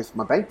do with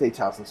my bank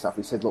details and stuff?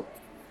 He said, look,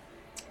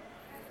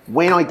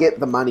 when I get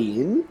the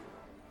money in,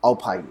 I'll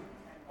pay you.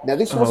 Now,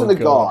 this wasn't a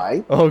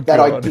guy that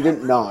I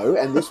didn't know,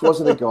 and this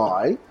wasn't a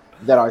guy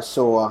that I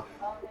saw,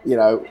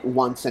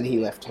 once and he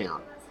left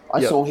town.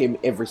 I saw him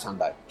every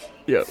Sunday.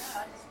 Yep.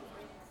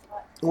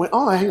 I went,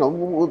 oh, hang on,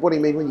 what do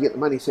you mean when you get the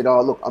money? He said,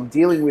 oh, look, I'm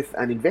dealing with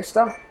an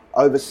investor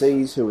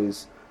overseas who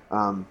is,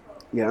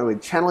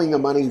 channeling the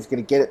money. He's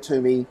going to get it to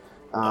me.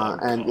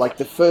 And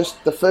the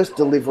first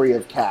delivery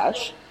of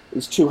cash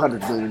is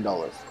 $200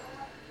 million.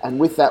 And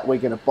with that, we're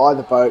going to buy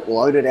the boat. We'll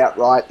own it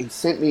outright. He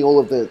sent me all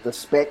of the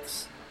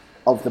specs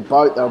of the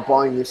boat. They were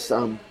buying this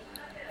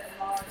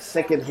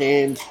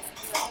second-hand,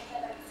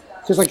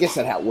 because I guess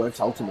that's how it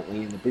works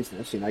ultimately in the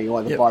business. You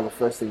either buy the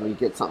first thing or you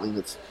get something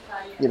that's,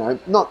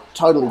 not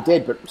totally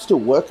dead, but still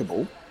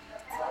workable.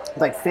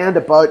 They found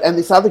a boat, and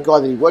this other guy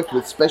that he worked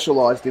with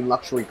specialised in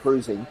luxury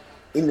cruising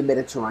in the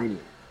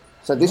Mediterranean.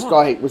 So this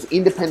guy was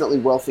independently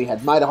wealthy,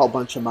 had made a whole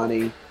bunch of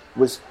money,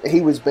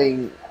 he was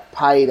being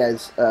paid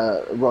as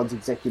Rod's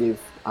executive,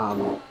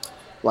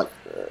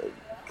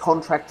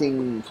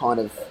 contracting kind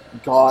of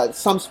guy,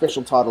 some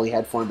special title he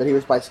had for him, but he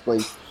was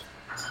basically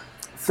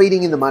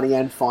feeding in the money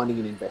and finding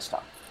an investor.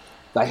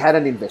 They had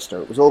an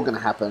investor. It was all going to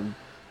happen.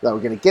 They were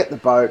going to get the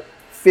boat,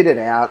 fit it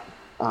out,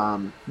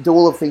 do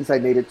all the things they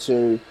needed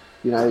to,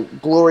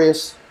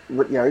 glorious,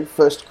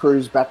 first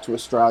cruise back to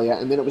Australia,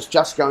 and then it was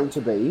just going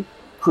to be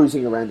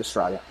cruising around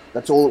Australia.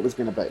 That's all it was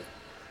going to be.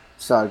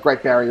 So,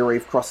 Great Barrier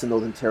Reef, cross the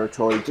Northern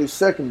Territory, do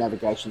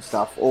circumnavigation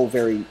stuff, all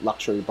very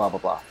luxury, blah, blah,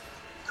 blah.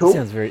 Cool?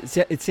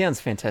 It sounds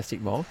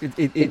fantastic, Mark.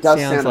 It does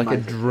sounds like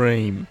amazing. A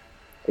dream.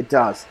 It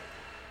does.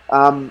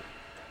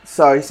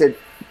 So he said,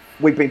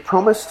 we've been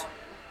promised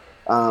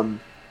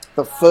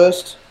the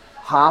first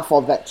half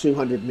of that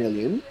 $200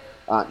 million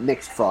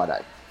next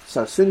Friday.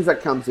 So as soon as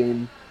that comes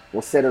in,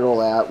 we'll set it all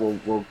out,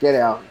 we'll get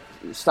our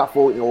stuff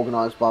all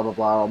organised, blah, blah,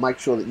 blah. I'll make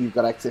sure that you've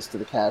got access to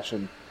the cash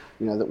and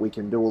that we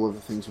can do all of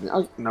the things.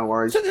 Oh, no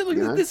worries. So,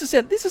 look, this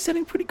is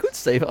sounding pretty good,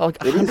 Steve. Like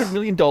 $100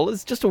 million,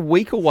 just a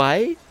week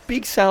away,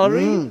 big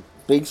salary.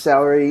 Big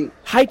salary.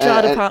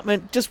 HR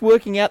department just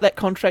working out that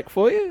contract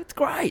for you. It's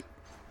great.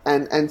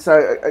 And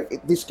so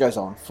this goes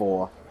on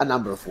for a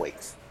number of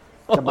weeks.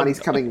 The money's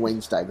coming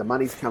Wednesday. The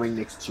money's coming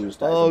next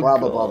Tuesday. Blah,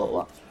 blah, blah, blah,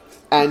 blah.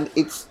 And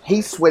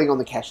he's sweating on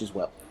the cash as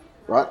well,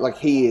 right? Like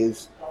he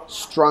is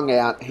strung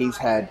out. He's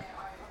had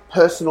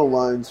personal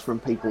loans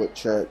from people at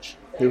church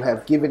who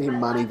have given him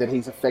money that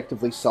he's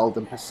effectively sold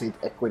them percent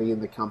equity in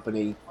the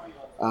company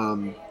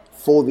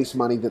for this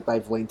money that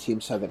they've lent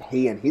him so that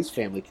he and his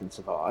family can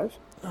survive.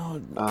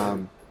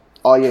 And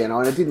I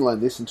didn't learn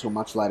this until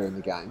much later in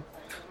the game.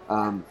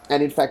 And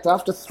in fact,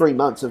 after 3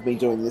 months of me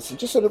doing this, and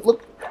just sort of,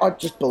 look, I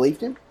just believed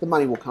him. The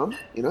money will come.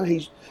 He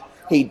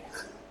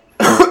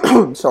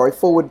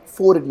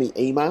forwarded me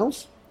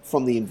emails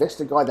from the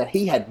investor guy that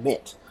he had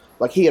met.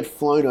 Like he had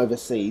flown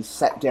overseas,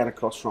 sat down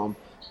across from,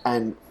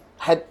 and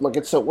had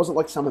so it wasn't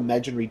like some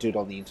imaginary dude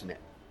on the internet.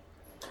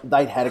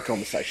 They'd had a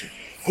conversation.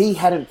 He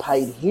hadn't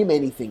paid him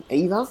anything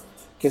either,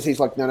 because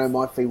he's like, no,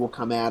 my fee will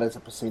come out as a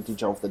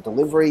percentage of the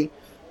delivery,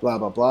 blah,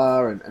 blah,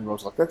 blah. And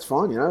Rob's like, that's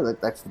fine,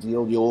 that's the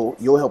deal.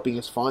 You're helping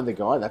us find the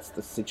guy. That's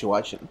the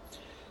situation.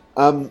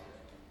 And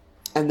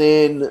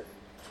then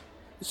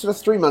sort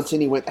of 3 months in,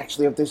 he went,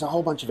 actually, there's a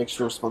whole bunch of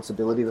extra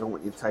responsibility that I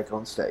want you to take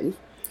on, Steve.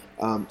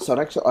 So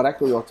I'd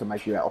actually like to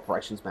make you our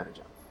operations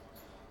manager.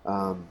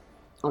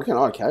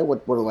 Okay,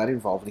 what will that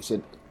involve? And he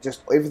said,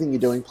 just everything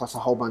you're doing plus a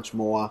whole bunch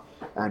more.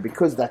 And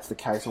because that's the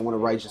case, I want to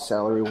raise your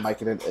salary. We'll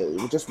make it,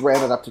 we'll just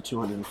round it up to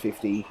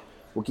 250.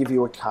 We'll give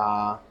you a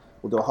car.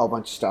 We'll do a whole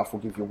bunch of stuff.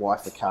 We'll give your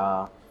wife a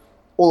car.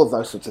 All of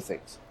those sorts of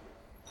things.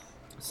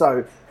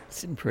 So,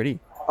 Sitting pretty.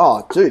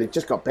 oh, dude, it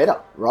just got better,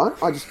 right?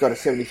 I just got a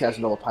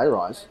 $70,000 pay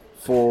rise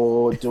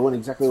for doing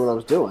exactly what I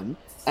was doing,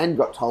 and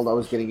got told I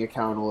was getting a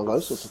car and all of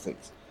those sorts of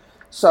things.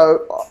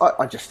 So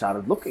I just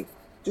started looking,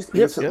 just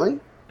instantly.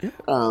 Yep.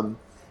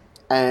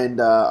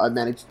 And I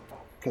managed,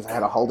 because I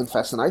had a Holden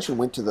fascination,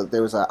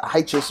 there was a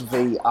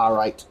HSV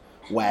R8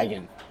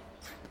 wagon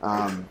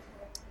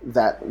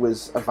that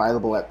was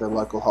available at the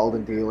local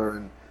Holden dealer,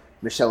 and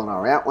Michelle and I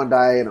were out one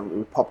day, and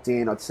we popped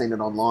in. I'd seen it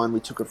online. We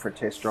took it for a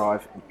test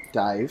drive.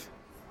 Dave,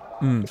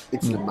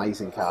 it's an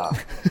amazing car.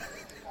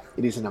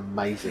 It is an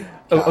amazing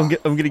car. I'm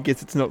going to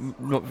guess it's not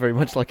very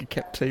much like a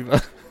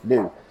Captiva.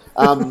 No.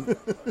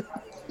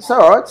 So,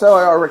 all right, so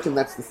I reckon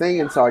that's the thing.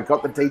 And so I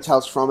got the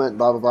details from it, and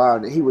blah, blah, blah.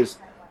 And he was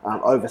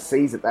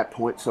overseas at that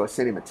point, so I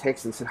sent him a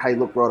text and said, hey,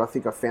 look, Rod, I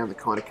think I found the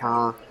kind of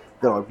car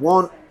that I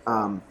want.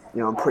 I'm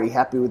pretty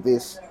happy with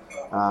this.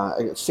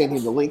 I sent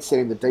him the link,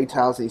 sent him the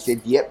details, and he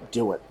said, yep,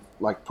 do it.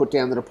 Like, put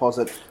down the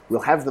deposit.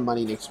 We'll have the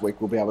money next week.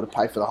 We'll be able to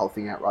pay for the whole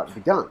thing outright and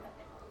be done.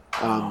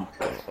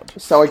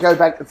 So I go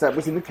back, that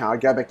was in the car, I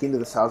go back into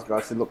the sales guy.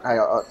 I said, look, hey,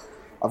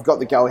 I've got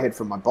the go-ahead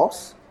from my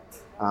boss.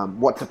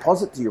 What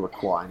deposit do you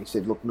require? And he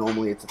said, look,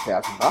 normally it's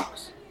 $1,000.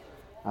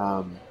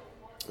 And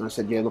I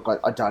said, yeah, look,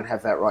 I don't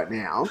have that right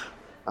now.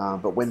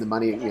 But when the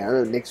money,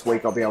 next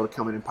week I'll be able to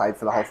come in and pay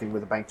for the whole thing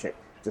with a bank check.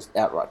 Just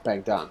outright,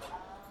 bang, done.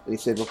 And he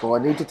said, look, well, I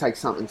need to take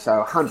something, so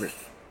 100.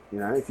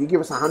 If you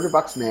give us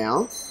 $100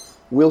 now,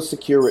 we'll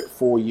secure it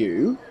for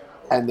you.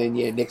 And then,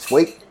 next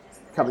week,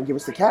 come and give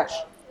us the cash.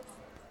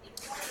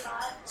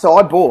 So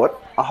I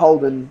bought a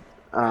Holden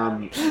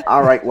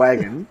R8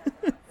 wagon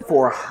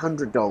for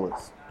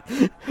 $100.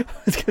 I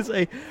was going to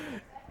say,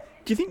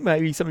 do you think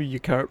maybe some of your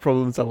current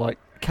problems are like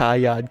car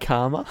yard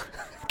karma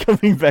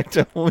coming back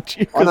to haunt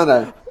you? Oh,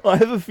 no. I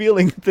have a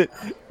feeling that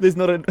there's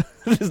not an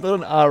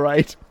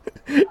R8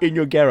 in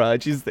your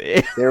garage, is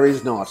there? There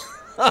is not.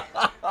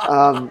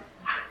 And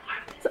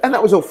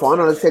that was all fine.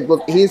 And I said,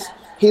 look,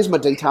 here's my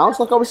details.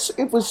 Like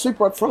it was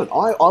super upfront.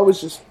 I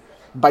was just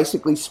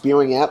basically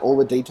spewing out all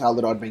the detail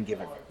that I'd been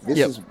given. This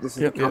is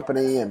the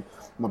company, and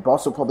my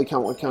boss will probably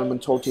come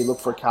and talk to you, look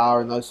for a car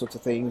and those sorts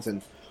of things.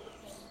 And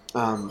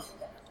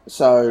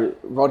so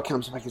Rod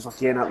comes back, he's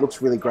like, yeah, no, it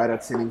looks really great.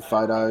 I'd send him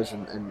photos,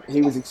 and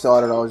he was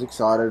excited, I was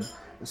excited.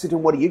 I said to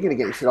him, what are you going to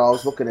get? He said, I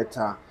was looking at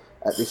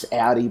this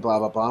Audi, blah,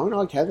 blah, blah. And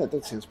okay,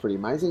 that sounds pretty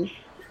amazing.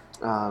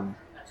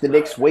 The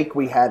next week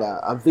we had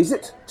a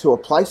visit to a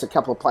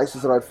couple of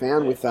places that I'd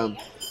found with a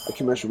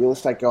commercial real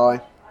estate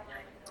guy.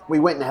 We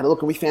went and had a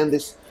look, and we found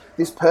this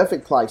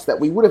perfect place that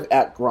we would have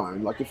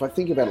outgrown. Like, if I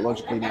think about it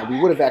logically now, we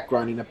would have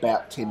outgrown in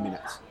about 10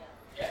 minutes.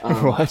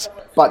 Right.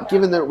 But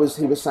given that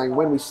he was saying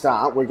when we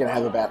start, we're going to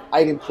have about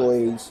 8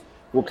 employees.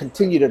 We'll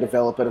continue to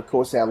develop it. Of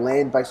course, our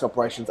land-based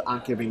operations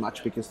aren't going to be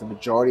much because the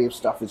majority of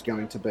stuff is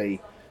going to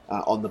be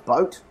on the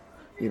boat,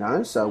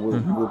 so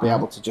we'll be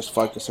able to just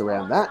focus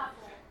around that.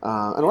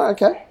 And I'm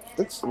like, okay,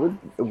 that's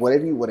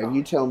whatever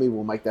you tell me,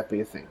 we'll make that be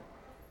a thing.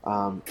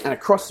 And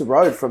across the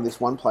road from this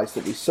one place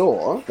that we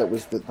saw, that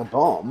was the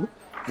bomb,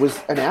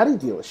 was an Audi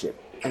dealership.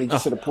 And he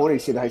just sort of pointed, he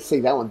said, hey, see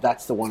that one?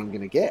 That's the one I'm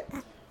going to get.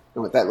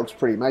 And that looks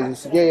pretty amazing. He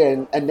said,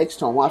 yeah, and next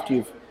time, after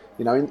you've,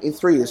 in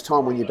 3 years'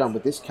 time, when you're done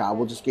with this car,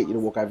 we'll just get you to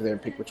walk over there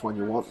and pick which one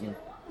you want, and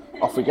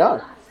off we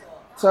go.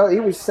 So he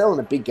was selling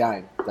a big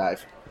game,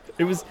 Dave.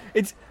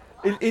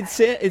 It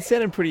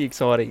sounded pretty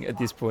exciting at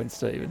this point,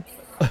 Stephen.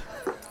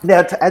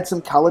 Now, to add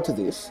some colour to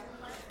this,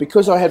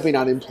 because I had been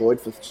unemployed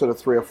for sort of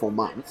 3 or 4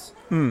 months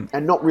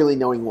and not really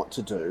knowing what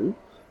to do,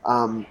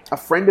 a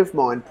friend of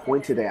mine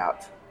pointed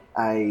out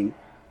I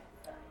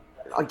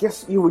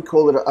guess you would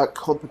call it a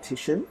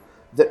competition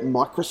that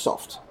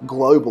Microsoft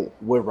Global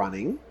were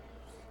running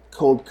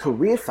called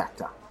Career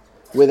Factor,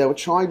 where they were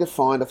trying to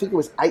find, I think it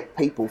was 8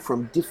 people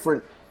from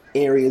different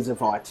areas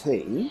of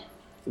IT,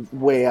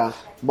 where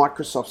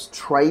Microsoft's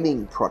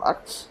training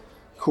products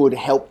could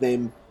help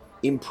them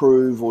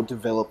improve or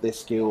develop their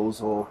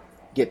skills or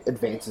get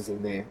advances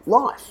in their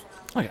life.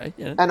 Okay,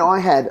 yeah. And I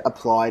had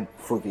applied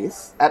for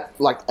this at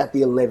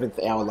the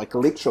 11th hour, like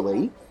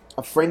literally.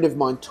 A friend of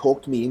mine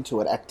talked me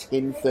into it at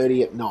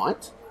 10:30 at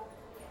night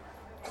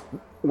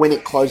when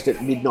it closed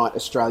at midnight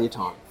Australia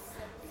time.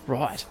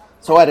 Right.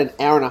 So I had an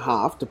hour and a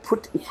half to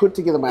put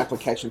together my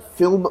application,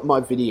 film my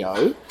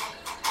video,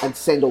 and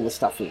send all the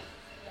stuff in.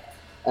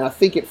 And I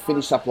think it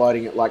finished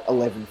uploading at like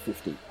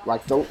 11:50,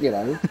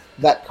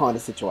 that kind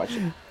of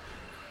situation.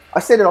 I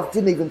sent it off,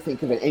 didn't even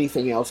think of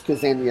anything else,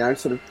 because then,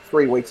 sort of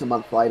 3 weeks, a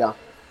month later,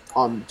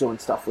 I'm doing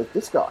stuff with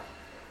this guy.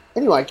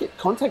 Anyway, I get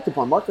contacted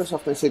by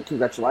Microsoft. They said,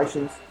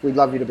 congratulations, we'd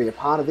love you to be a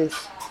part of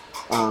this.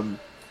 And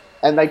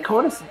they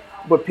kind of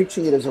were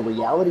pitching it as a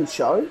reality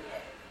show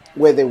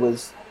where there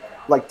was,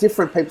 like,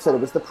 different people. So there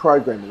was the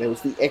programmer, there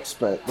was the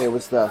expert, there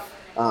was the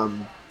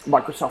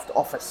Microsoft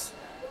Office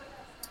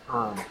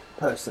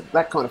person,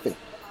 that kind of thing.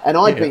 And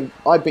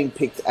I'd been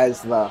picked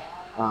as the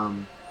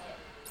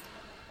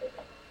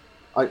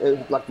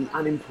like the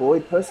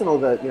unemployed person, or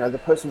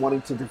the person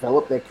wanting to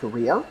develop their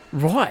career.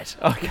 Right.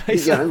 Okay.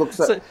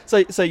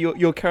 So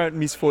your current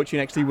misfortune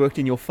actually worked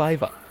in your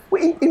favour.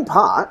 Well, in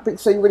part, but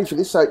so you ready for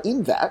this? So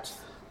in that,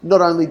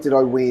 not only did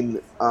I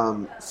win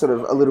sort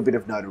of a little bit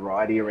of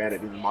notoriety around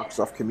it in the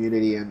Microsoft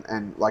community,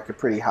 and like a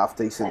pretty half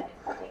decent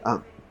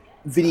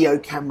video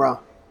camera,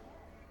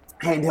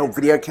 handheld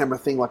video camera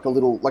thing, like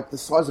the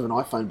size of an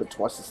iPhone but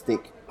twice as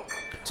thick,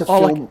 to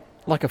film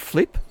like a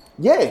flip.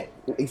 Yeah,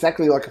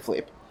 exactly like a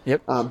flip.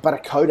 Yep. But a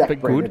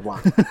Kodak branded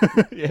one.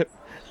 Yep.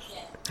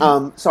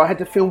 So I had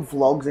to film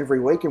vlogs every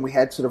week, and we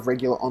had sort of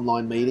regular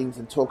online meetings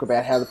and talk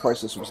about how the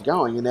process was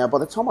going. And now, by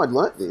the time I'd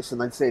learnt this, and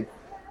they'd said,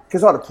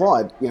 because I'd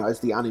applied, as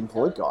the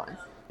unemployed guy,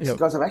 I said,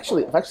 guys, I've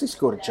actually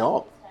scored a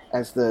job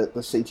as the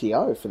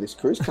CTO for this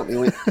cruise company.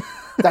 I went,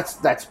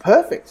 that's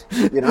perfect,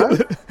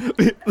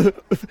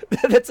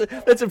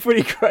 That's a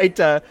pretty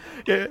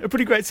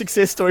great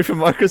success story from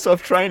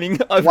Microsoft training.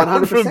 I've 100%.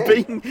 gone from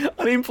being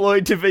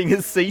unemployed to being a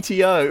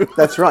CTO.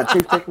 That's right,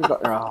 Chief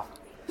Technical.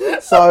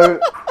 So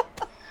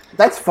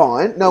that's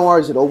fine, no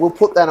worries at all. We'll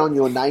put that on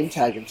your name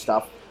tag and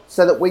stuff,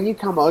 so that when you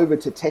come over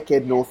to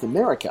TechEd North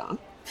America,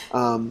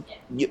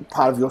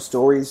 part of your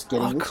story is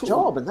getting this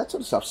job and that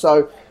sort of stuff.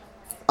 So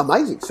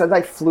amazing. So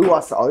they flew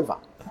us over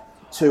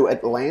to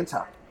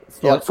Atlanta,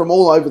 like from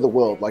all over the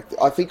world. Like,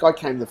 I think I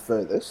came the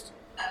furthest.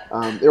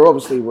 There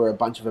obviously were a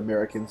bunch of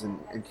Americans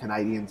and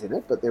Canadians in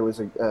it, but there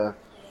was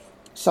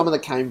someone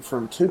that came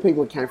from, two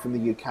people that came from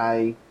the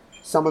UK,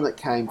 someone that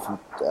came from,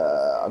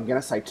 I'm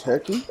going to say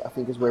Turkey, I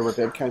think is where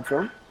Rebeb came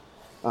from,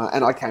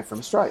 and I came from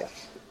Australia.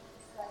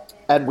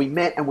 And we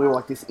met, and we were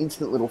like this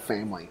instant little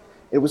family.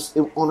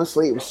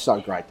 Honestly, it was so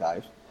great,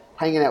 Dave.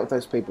 Hanging out with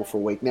those people for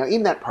a week. Now,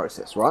 in that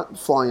process, right,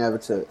 flying over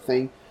to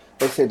Thing,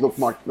 they said, look,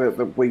 Mike,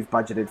 we've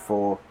budgeted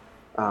for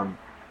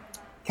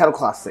cattle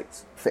class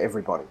seats for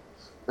everybody.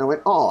 And I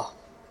went,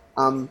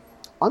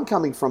 I'm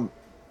coming from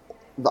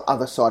the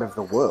other side of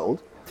the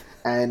world,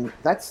 and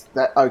that's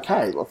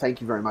okay. Well, thank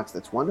you very much.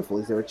 That's wonderful.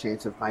 Is there a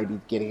chance of maybe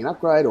getting an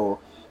upgrade, or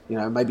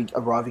maybe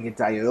arriving a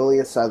day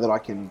earlier so that I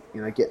can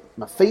get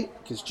my feet,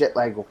 because jet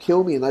lag will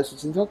kill me and those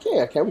sorts of things? Like,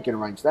 yeah, okay, we can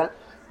arrange that.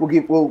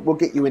 We'll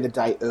get you in a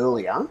day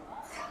earlier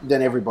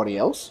than everybody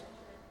else.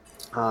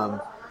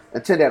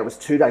 It turned out it was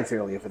 2 days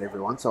earlier than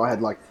everyone. So I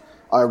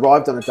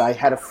arrived on a day,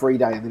 had a free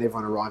day, and then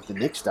everyone arrived the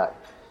next day.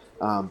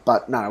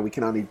 But no, we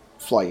can only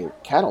fly your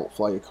cattle,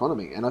 fly your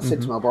economy. And I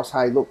said to my boss,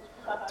 hey, look,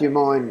 do you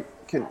mind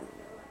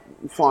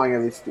flying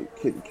over this?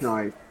 Can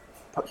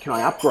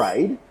I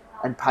upgrade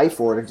and pay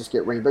for it and just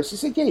get reimbursed? He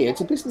said, yeah,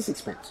 it's a business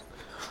expense.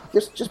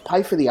 Just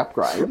pay for the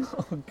upgrade.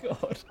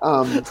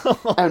 Oh,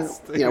 God.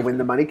 And when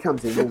the money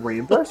comes in, we'll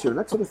reimburse you and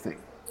that sort of thing.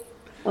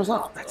 I was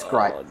like, that's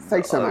great.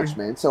 Thanks so much,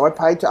 man. So I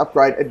paid to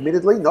upgrade,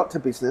 admittedly, not to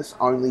business,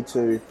 only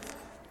to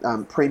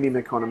premium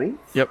economy.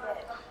 Yep.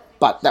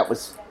 But that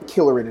was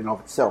killer in and of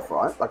itself,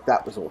 right? Like,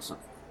 that was awesome.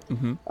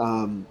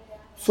 Mm-hmm.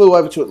 Flew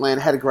over to Atlanta,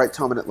 had a great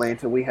time in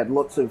Atlanta. We had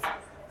lots of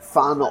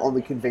fun on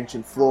the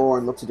convention floor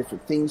and lots of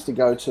different things to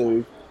go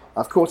to.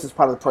 Of course, as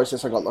part of the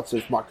process, I got lots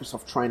of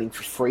Microsoft training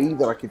for free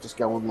that I could just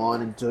go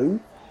online and do.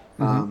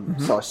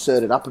 So I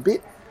certed up a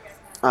bit.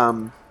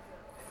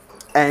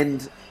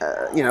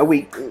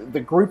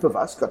 The group of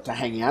us got to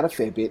hang out a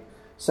fair bit.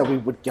 So we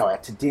would go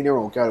out to dinner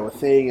or go to a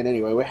thing. And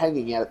anyway, we're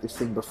hanging out at this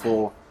thing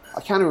before.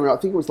 I can't remember. I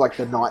think it was like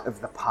the night of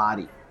the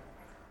party.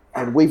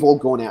 And we've all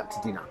gone out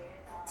to dinner.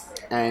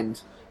 And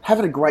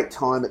having a great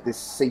time at this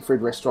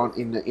seafood restaurant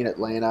in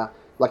Atlanta.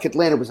 Like,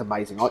 Atlanta was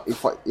amazing.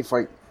 If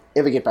I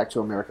ever get back to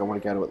America, I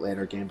want to go to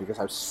Atlanta again, because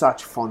I have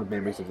such fond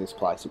memories of this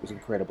place. It was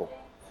incredible.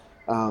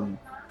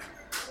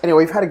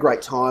 Anyway, we've had a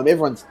great time.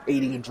 Everyone's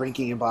eating and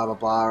drinking and blah, blah,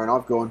 blah. And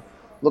I've gone,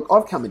 look,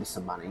 I've come into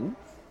some money.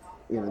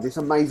 This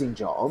amazing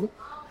job.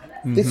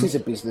 Mm-hmm. This is a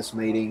business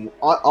meeting.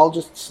 I'll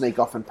just sneak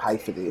off and pay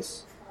for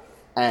this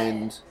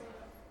and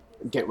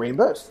get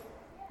reimbursed.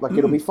 Like,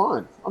 it'll be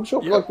fine. I'm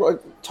sure. Yep. Like, I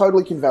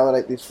totally can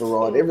validate this for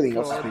ride. Everything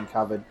else has been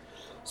covered.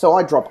 So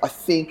I dropped,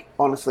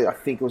 honestly, I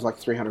think it was like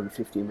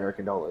 $350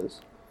 American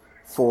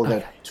for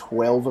the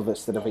 12 of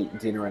us that have eaten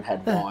dinner and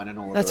had wine and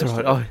all of that. That's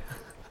all right.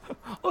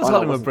 I was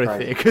holding my breath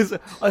there, because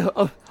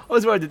I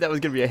was worried that was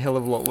going to be a hell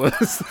of a lot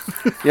worse.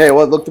 Yeah,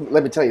 well, look,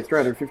 let me tell you,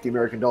 $350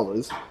 American,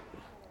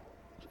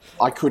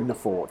 I couldn't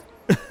afford,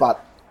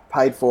 but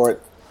paid for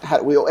it.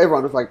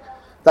 Everyone was like,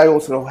 they all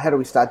said, how do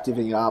we start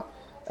divvying it up?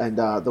 And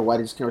the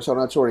waiter just came and said,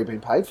 it's already been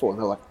paid for. And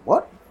they're like,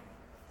 what?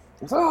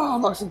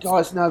 I said,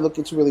 guys, no, look,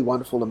 it's really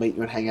wonderful to meet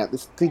you and hang out.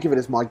 Think of it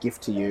as my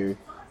gift to you.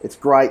 It's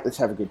great. Let's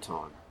have a good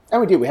time. And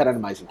we did. We had an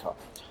amazing time.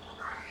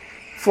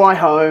 Fly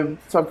home.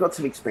 So I've got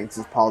some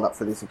expenses piled up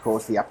for this, of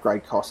course, the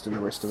upgrade cost and the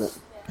rest of it.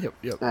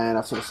 Yep. And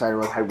I sort of say to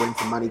her, hey, when's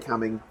the money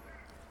coming?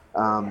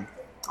 No,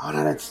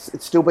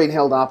 it's still being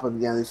held up, and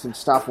there's some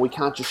stuff. We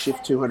can't just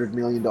shift $200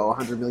 million,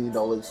 $100 million.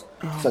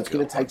 So it's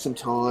going to take some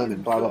time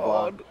and blah, blah,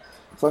 blah.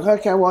 It's like,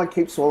 okay, well, I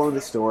keep swallowing the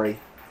story.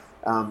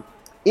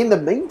 In the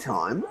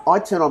meantime, I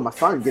turn on my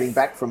phone getting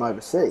back from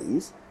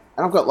overseas,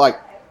 and I've got like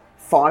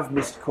 15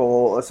 missed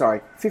calls,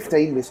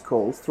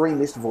 3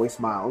 missed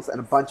voicemails, and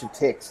a bunch of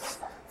texts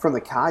from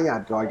the car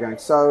yard guy going,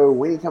 "So,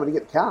 when are you coming to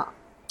get the car?"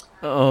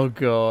 Oh,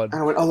 God.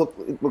 And I went, "Oh,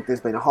 look, there's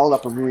been a hold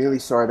up. I'm really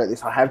sorry about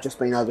this. I have just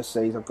been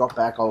overseas. I've got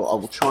back. I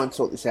will try and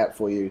sort this out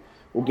for you.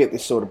 We'll get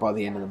this sorted by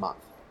the end of the month."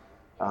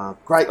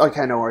 Great.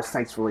 Okay, no worries.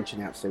 Thanks for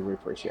reaching out, Steve. We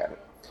appreciate it.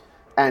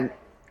 And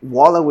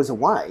while I was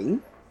away,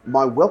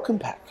 my welcome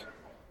pack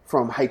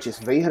from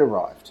HSV had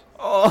arrived.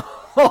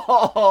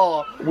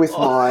 With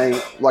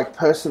my like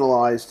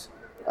personalised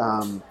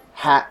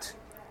hat,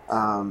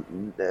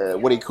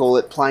 what do you call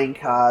it? Playing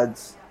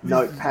cards,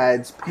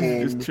 notepads,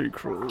 pen,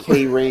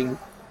 key ring.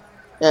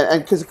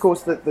 And because, of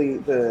course, the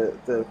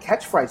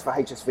catchphrase for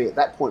HSV at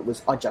that point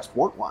was, "I just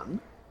want one."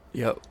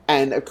 Yep.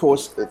 And, of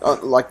course,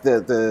 like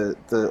the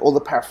all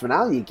the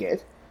paraphernalia you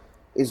get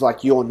is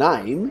like your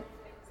name.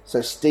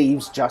 So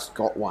Steve's just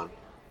got one.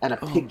 And a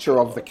picture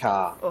of the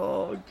car.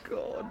 Oh,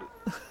 God.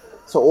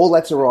 So all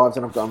that's arrived,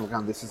 and I've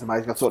gone, this is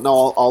amazing. I thought,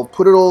 no, I'll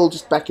put it all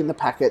just back in the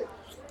packet,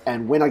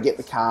 and when I get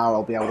the car,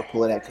 I'll be able to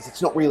pull it out, because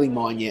it's not really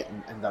mine yet,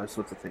 and those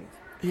sorts of things.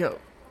 Yeah.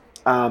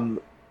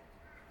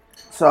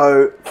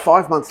 So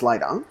 5 months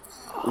later,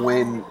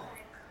 when...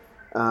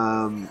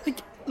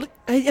 Look,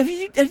 have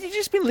you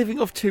just been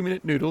living off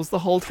 2-minute noodles the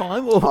whole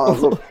time? Or?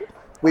 Look,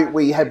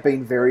 we have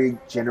been very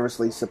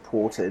generously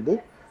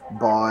supported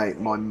by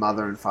my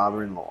mother and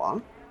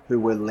father-in-law, who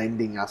were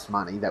lending us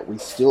money that we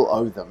still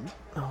owe them.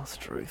 Oh, it's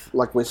truth.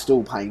 Like, we're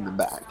still paying them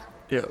back.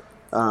 Yeah.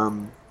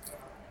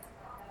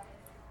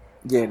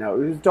 Yeah, no,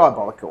 it was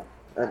diabolical.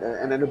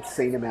 And an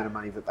obscene amount of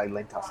money that they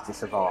lent us to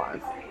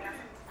survive.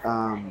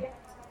 And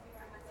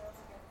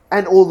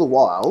all the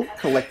while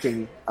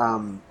collecting,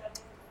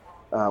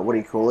 what do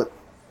you call it?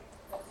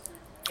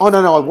 Oh,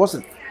 no, I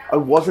wasn't. I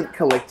wasn't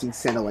collecting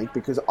Centrelink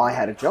because I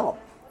had a job.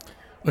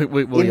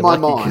 Well, in my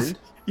mind,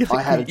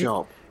 I had a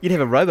job. You'd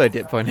have a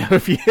robo-debt by now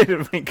if you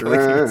had been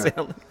collecting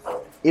Centrelink.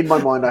 In my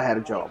mind, I had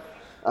a job,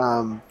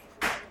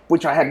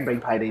 which I hadn't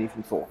been paid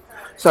anything for.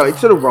 So it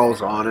sort of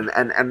rolls on,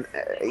 and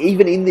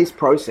even in this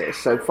process,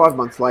 so 5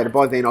 months later,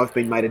 by then I've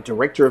been made a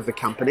director of the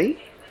company,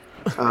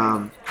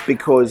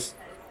 because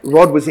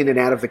Rod was in and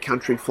out of the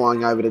country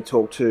flying over to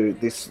talk to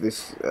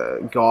this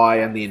guy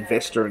and the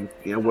investor, and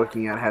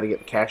working out how to get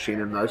the cash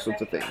in and those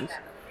sorts of things.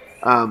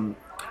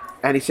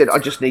 And he said, "I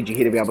just need you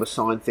here to be able to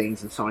sign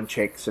things and sign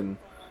checks and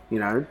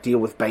deal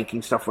with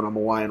banking stuff when I'm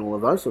away and all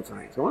of those sorts of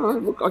things." Well,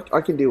 look,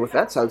 I can deal with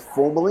that. So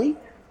formally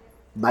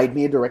made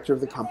me a director of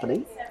the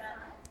company.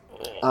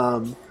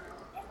 And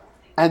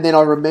then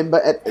I remember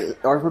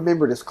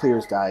it as clear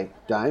as day,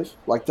 Dave.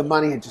 Like, the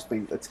money had just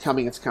been, it's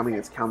coming.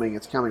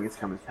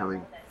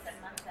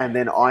 And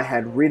then I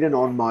had ridden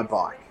on my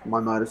bike, my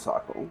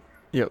motorcycle,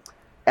 yep,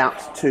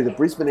 out to the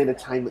Brisbane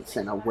Entertainment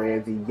Centre where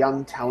the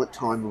Young Talent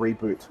Time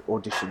reboot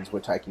auditions were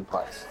taking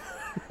place,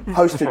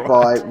 hosted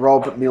by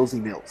Rob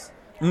Millsy Mills.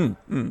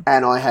 And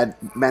I had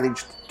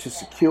managed to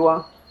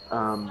secure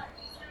an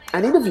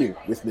interview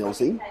with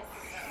Millsy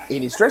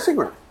in his dressing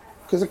room.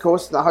 Because, of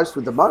course, the host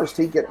with the most,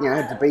 he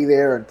had to be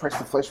there and press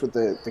the flesh with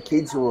the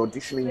kids who were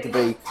auditioning to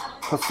be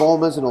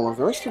performers and all of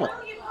the rest of it.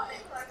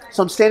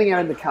 So I'm standing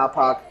out in the car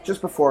park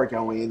just before I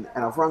go in,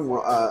 and I've rung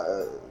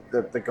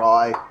the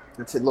guy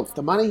and said, "Look,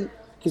 the money,"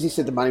 because he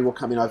said the money will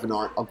come in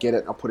overnight, "I'll get it,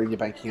 and I'll put it in your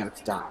bank account,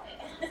 it's done."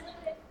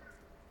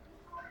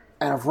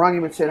 And I've rung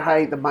him and said,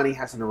 "Hey, the money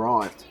hasn't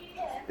arrived."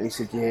 And he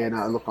said, "Yeah,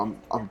 no, look,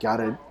 I'm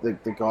gutted.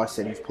 The guy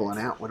said he's pulling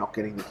out. We're not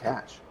getting the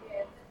cash."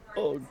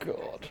 Oh,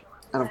 God.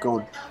 And I've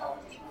gone,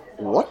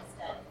 "What?"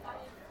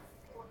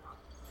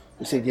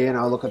 He said, "Yeah,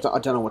 no, look, I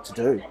don't know what to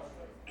do."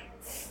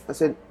 I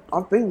said,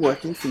 "I've been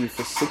working for you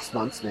for 6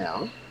 months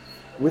now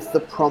with the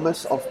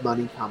promise of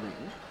money coming.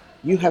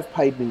 You have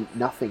paid me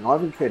nothing.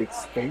 I've incurred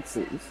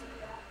expenses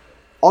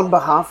on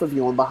behalf of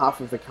you, on behalf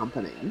of the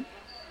company.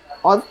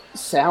 I've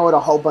soured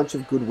a whole bunch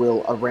of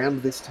goodwill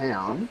around this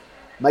town,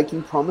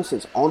 making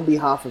promises on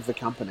behalf of the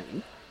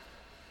company,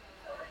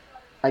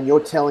 and you're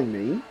telling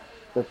me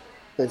that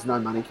there's no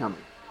money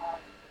coming."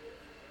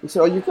 He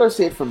said, "Oh, you've got to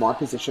see it from my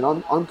position.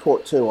 I'm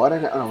caught too. I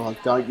don't know." And I'm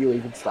like, "Don't you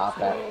even start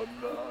that. Oh,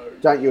 no.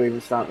 Don't you even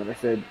start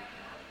that."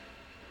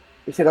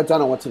 He said, "I don't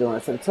know what to do." And I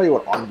said, "I'll tell you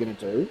what I'm going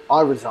to do.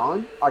 I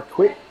resign. I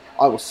quit.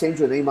 I will send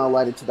you an email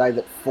later today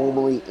that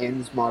formally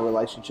ends my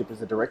relationship as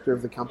the director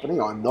of the company.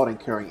 I'm not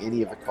incurring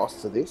any of the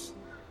costs of this."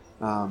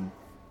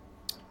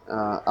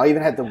 I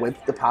even had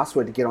the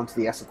password to get onto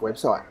the ASIC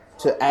website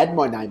to add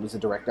my name as a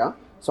director.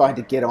 So I had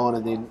to get on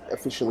and then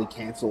officially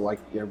cancel,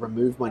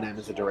 remove my name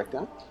as a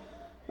director.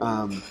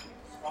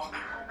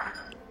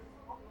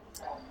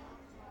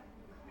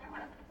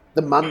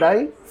 The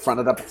Monday,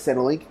 fronted up at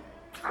Centrelink,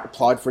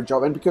 applied for a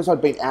job, and because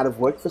I'd been out of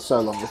work for so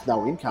long with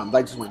no income,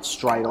 they just went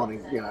straight on,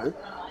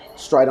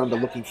 straight on to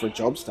looking for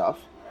job stuff.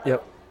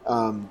 Yep.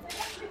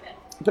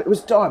 But it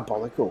was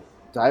diabolical,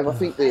 Dave. I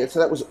think so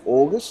that was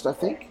August,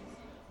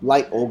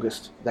 late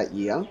August that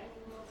year.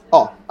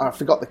 Oh, I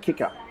forgot the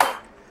kicker.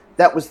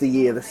 That was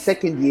the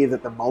second year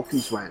that the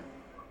Mulkeys ran.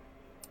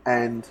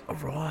 And Oh,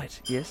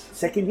 right. Yes.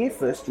 second year,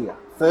 first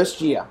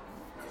year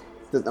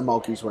that the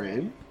Mulkeys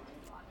ran,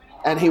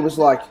 and he was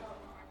like,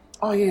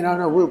 "Oh yeah,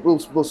 no,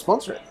 we'll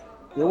sponsor it.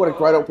 You know, what a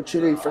great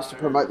opportunity for us to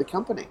promote the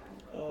company."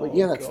 Like,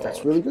 yeah,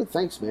 that's really good.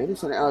 Thanks, man. He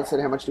said, I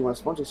said, "How much do you want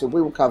to sponsor?" He said,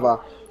 "We will cover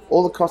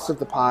all the costs of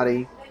the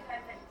party.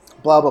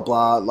 Blah blah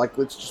blah. Like,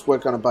 let's just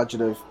work on a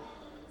budget of."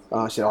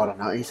 I said, "I don't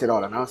know." He said,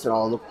 "I don't know." I said,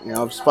 "Oh, look, you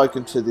know, I've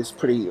spoken to this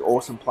pretty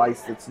awesome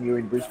place that's new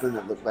in Brisbane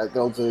that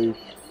they'll do.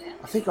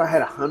 I think I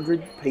had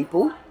 100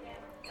 people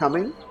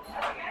coming,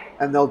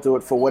 and they'll do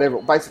it for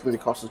whatever. Basically, the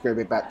cost is going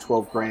to be about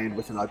 12 grand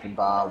with an open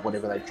bar,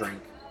 whatever they drink,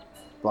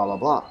 blah blah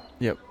blah."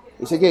 Yep.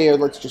 He said, "Yeah,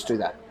 let's just do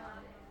that."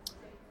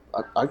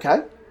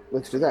 Okay,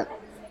 let's do that.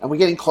 And we're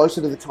getting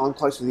closer to the time,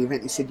 closer to the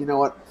event. He said, "You know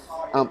what?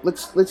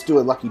 Let's do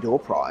a lucky door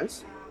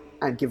prize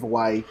and give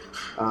away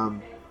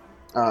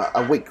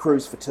a week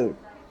cruise for two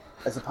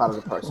as a part of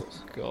the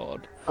process."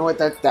 God. I went,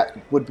 that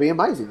would be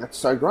amazing. That's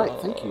so great.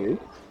 Thank you.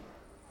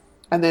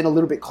 And then a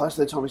little bit closer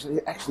to the time, he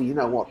said, "Actually, you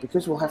know what?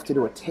 Because we'll have to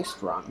do a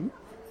test run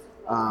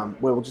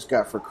where we'll just go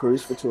out for a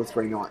cruise for 2 or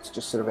 3 nights,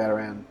 just sort of out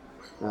around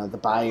the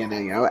bay and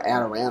out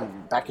around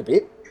and back a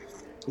bit."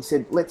 He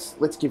said,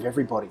 "Let's give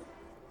everybody,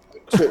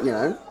 a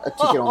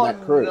ticket on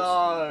that cruise."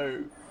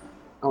 No.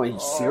 I went, "Are you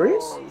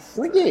serious?"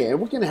 He went, "Yeah,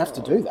 we're going to have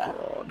to do that.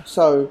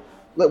 So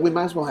we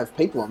may as well have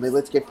people on there.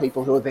 Let's get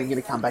people who are then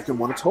going to come back and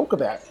want to talk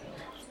about it."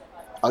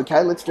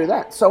 Okay, let's do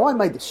that. So I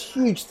made this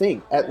huge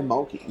thing at the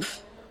Mulkeys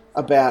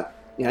about,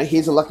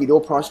 here's a lucky door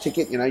prize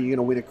ticket. You're going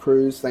to win a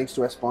cruise thanks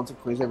to our sponsor,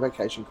 Queensland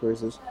Vacation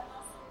Cruises,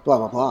 blah,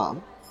 blah, blah.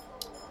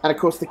 And of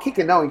course, the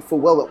kicker, knowing full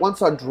well that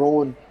once I'd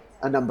drawn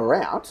a number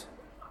out,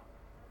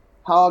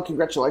 "Oh,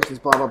 congratulations,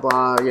 blah, blah,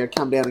 blah,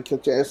 come down and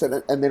kill you."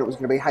 And then it was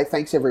going to be, "Hey,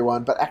 thanks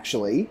everyone." But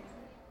actually,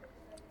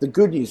 the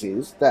good news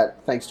is that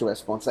thanks to our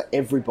sponsor,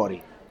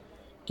 everybody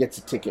gets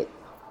a ticket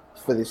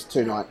for this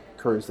 2-night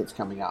cruise that's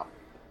coming up.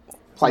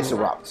 Place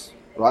erupts,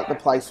 right? The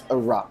place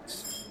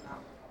erupts.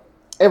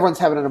 Everyone's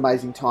having an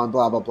amazing time,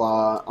 blah, blah,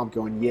 blah. I'm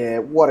going, yeah,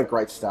 what a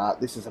great start.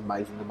 This is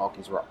amazing. The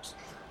Mulkeys rocks.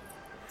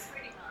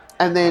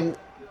 And then,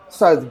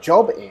 so the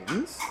job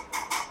ends.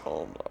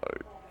 Oh, no.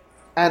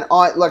 And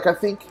I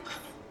think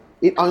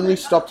it only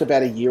stopped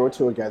about a year or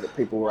two ago that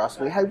people were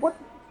asking me, "Hey, what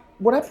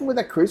happened with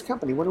that cruise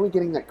company? When are we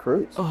getting that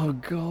cruise?" Oh,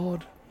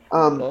 God.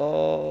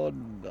 Oh,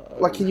 no.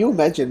 Like, can you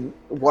imagine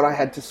what I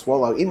had to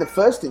swallow? In the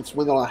first instance,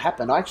 when that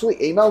happened, I actually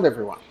emailed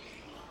everyone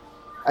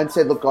and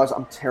said, "Look, guys,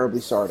 I'm terribly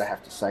sorry to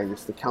have to say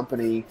this. The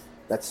company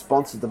that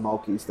sponsored the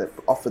Mulkeys, that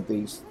offered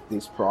this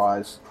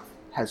prize,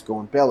 has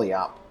gone belly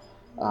up.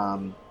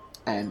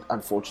 And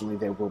unfortunately,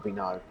 there will be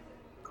no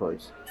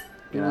cruise.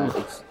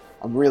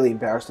 I'm really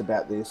embarrassed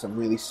about this. I'm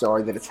really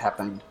sorry that it's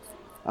happened."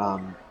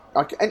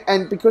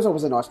 And because I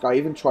was a nice guy, I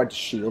even tried to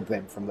shield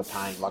them from the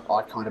pain. Like,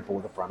 I kind of bore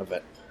the brunt of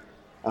it.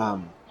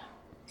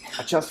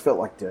 I just felt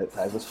like dirt,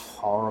 Dave. It was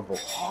horrible.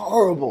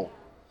 Horrible.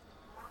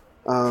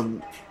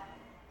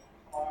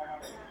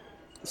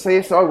 So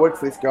I worked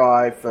for this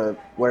guy for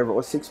whatever it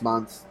was, 6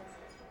 months,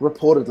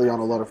 reportedly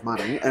on a lot of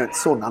money, and it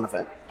saw none of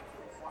it.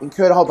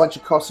 Incurred a whole bunch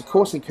of costs. Of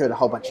course, incurred a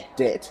whole bunch of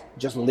debt,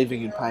 just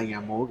living and paying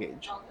our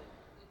mortgage,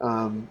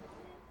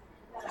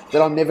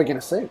 that I'm never going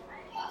to see.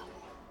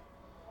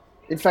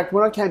 In fact,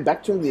 when I came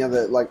back to him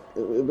it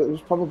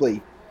was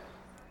probably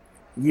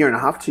a year and a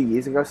half, 2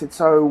 years ago, I said,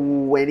 "So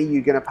when are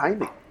you going to pay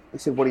me?" He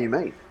said, "What do you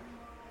mean?"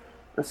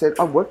 I said,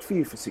 "I worked for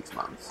you for 6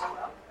 months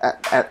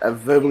at a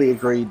verbally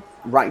agreed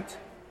rate.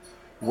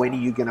 When are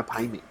you going to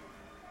pay me?"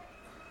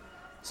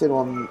 He said,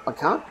 "Well, I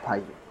can't pay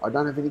you. I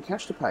don't have any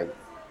cash to pay you."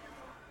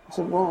 I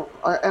said, "Well,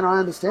 I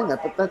understand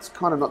that, but that's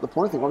kind of not the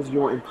point of the thing. I was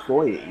your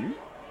employee.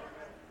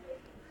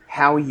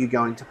 How are you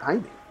going to pay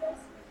me?"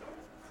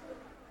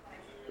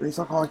 And he's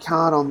like, "Oh, I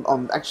can't.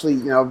 I'm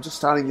actually, I'm just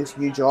starting this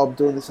new job,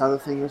 doing this other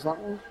thing." I was like,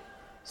 "Well,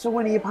 so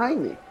when are you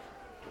paying me?"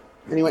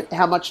 And he went,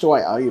 "How much do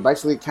I owe you?"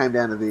 Basically, it came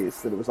down to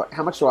this, that it was like,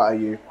 "How much do I owe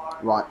you?"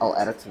 Right, I'll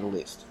add it to the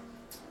list.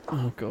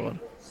 Oh, God.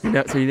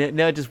 So you're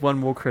now just one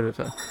more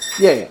creditor.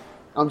 Yeah.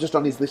 I'm just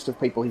on his list of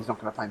people he's not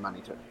going to pay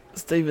money to.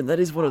 Stephen, that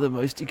is one of the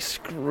most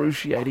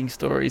excruciating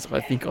stories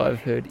I think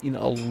I've heard in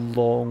a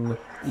long,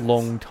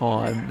 long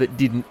time that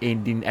didn't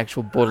end in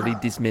actual bodily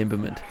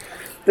dismemberment.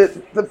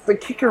 The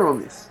kicker on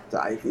this,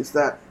 Dave, is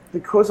that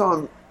because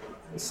I'm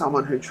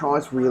someone who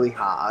tries really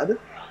hard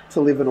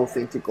to live an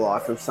authentic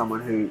life of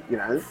someone who,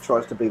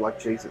 tries to be like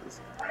Jesus,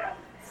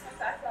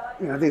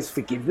 there's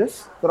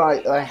forgiveness that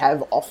I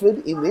have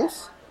offered in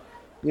this.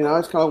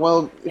 It's kind of,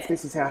 well, if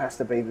this is how it has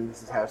to be, then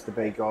this is how it has to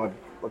be, God.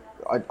 Look,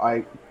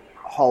 I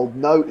hold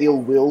no ill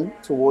will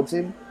towards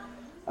him.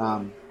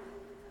 Blah,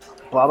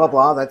 blah,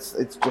 blah. That's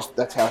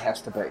how it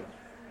has to be.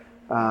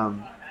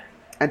 And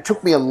it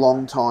took me a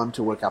long time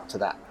to work up to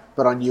that,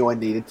 but I knew I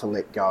needed to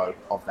let go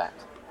of that.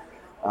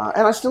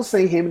 And I still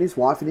see him and his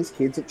wife and his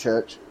kids at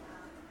church.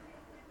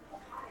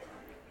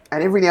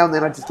 And every now and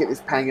then I just get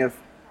this pang of,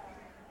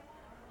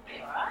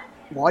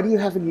 why do you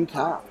have a new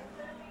car?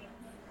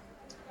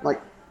 Like,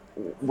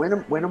 when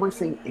am I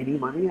seeing any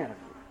money out of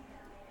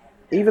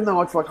it? Even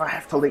though it's like I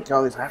have to let go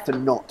of this, I have to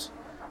not.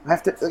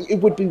 It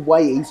would be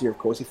way easier, of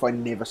course, if I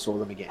never saw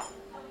them again.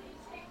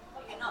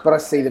 but I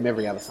see them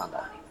every other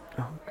Sunday.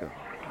 Oh, God.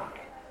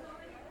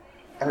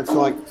 And it's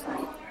like,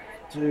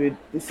 dude,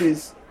 this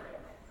is...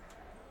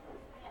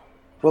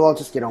 Well, I'll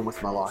just get on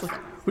with my life.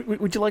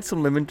 Would you like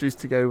some lemon juice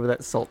to go with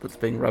that salt that's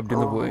being rubbed in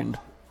the wound?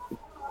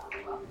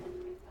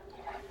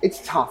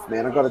 It's tough,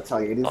 man. I've got to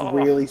tell you. It is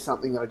really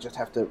something that I just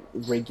have to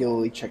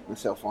regularly check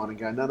myself on and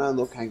go, no,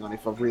 look, hang on.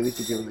 If I've really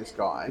forgiven this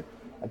guy,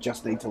 I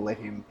just need to let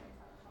him...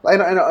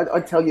 And I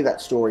tell you that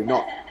story,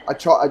 I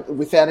try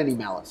without any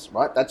malice,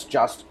 right? That's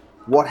just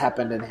what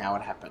happened and how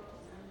it happened.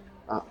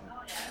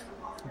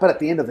 But at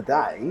the end of the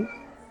day,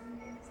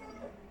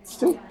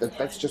 still,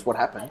 that's just what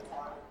happened.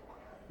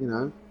 You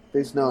know,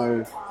 there's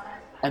no...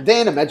 And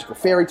then a magical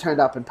fairy turned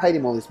up and paid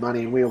him all his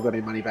money, and we all got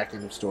our money back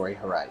in the story.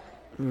 Hooray!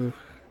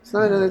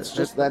 So no, it's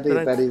just that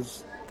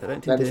is They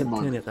don't that tend is to a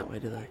moment. turn out that way,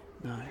 do they?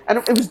 No. And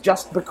it was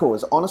just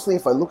because, honestly,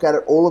 if I look at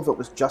it, all of it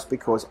was just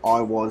because I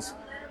was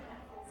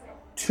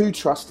too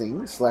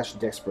trusting /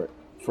 desperate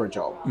for a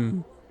job,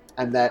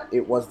 and that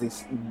it was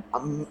this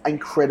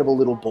incredible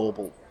little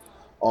bauble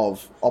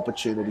of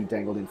opportunity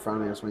dangled in front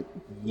of me. I just went,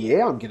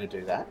 yeah, I'm going to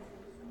do that.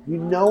 You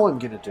know, I'm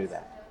going to do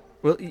that.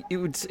 Well, it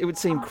would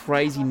seem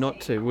crazy not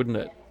to, wouldn't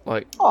it?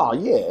 Like, Oh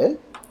yeah.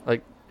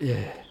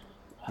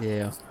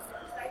 Yeah.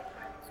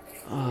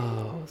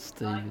 Oh,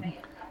 Stephen.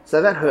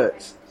 So that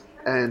hurts,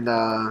 and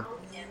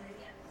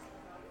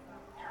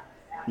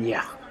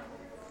yeah.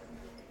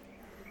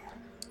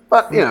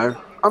 But you know,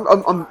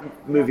 I'm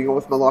moving on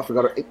with my life.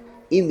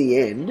 In the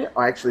end,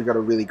 I actually got a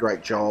really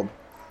great job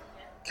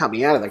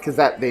coming out of that, because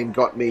that then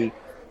got me.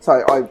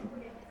 So I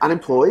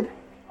unemployed,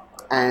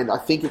 and I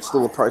think it's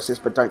still a process,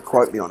 but don't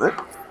quote me on it.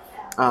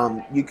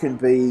 You can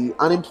be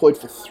unemployed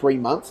for 3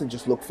 months and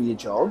just look for your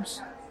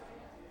jobs,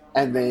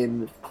 and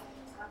then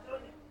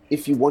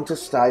if you want to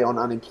stay on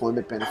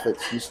unemployment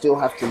benefits, you still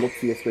have to look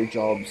for your 3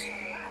 jobs,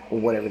 or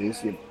whatever it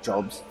is, your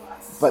jobs.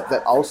 But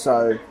that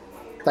also,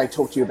 they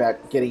talk to you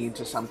about getting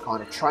into some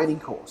kind of training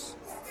course,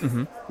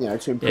 you know,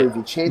 to improve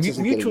your chances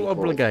of getting mutual employed.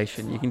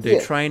 obligation. You can do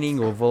training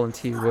or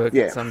volunteer work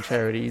Yeah. at some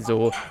charities,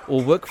 or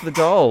work for the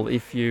dole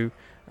if you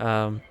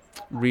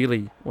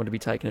really want to be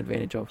taken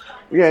advantage of.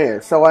 Yeah.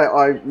 So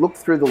I looked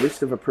through the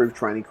list of approved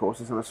training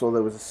courses, and I saw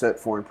there was a Cert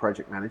 4 in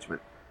project management.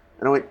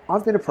 And I went,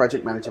 I've been a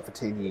project manager for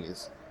 10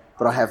 years,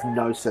 but I have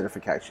no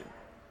certification.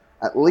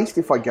 At least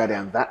if I go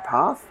down that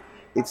path,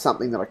 it's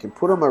something that I can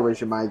put on my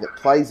resume that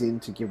plays in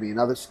to give me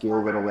another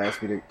skill that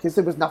allows me to... Because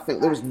there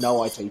was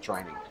no IT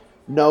training.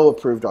 No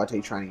approved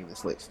IT training in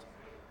this list.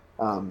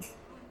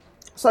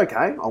 So,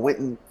 okay, I went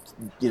and,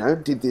 you know,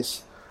 did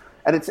this.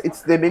 And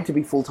they're meant to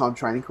be full-time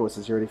training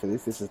courses. You ready for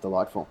this? This is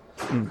delightful.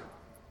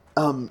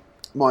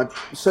 My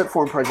Cert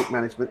 4 in project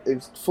management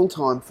is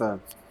full-time for...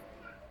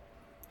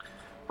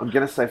 I'm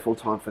going to say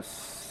full-time for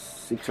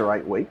 6 or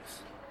 8 weeks.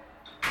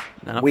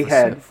 No, not We for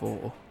had- a Cert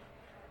 4.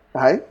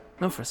 Hey?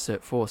 Not for a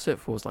Cert 4. Cert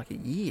 4 is like a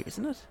year,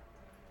 isn't it?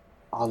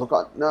 Oh,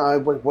 look, no,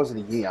 it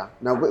wasn't a year.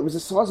 No, it was a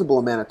sizable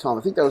amount of time.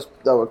 I think they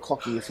were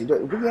clocking us into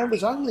it. But yeah, it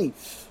was only...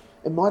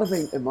 It might have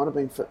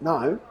been for...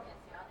 No.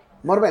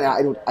 It might have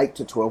been 8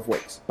 to 12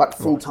 weeks, but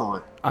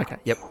full-time. Okay,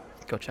 yep.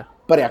 Gotcha.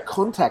 But our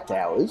contact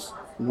hours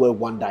were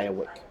 1 day a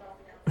week.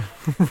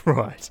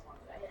 Right.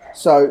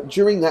 So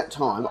during that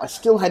time, I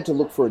still had to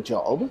look for a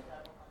job.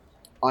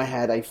 I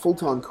had a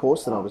full-time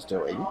course that I was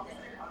doing,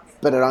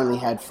 but it only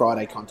had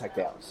Friday contact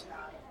hours.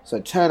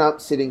 So turn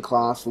up, sit in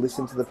class,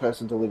 listen to the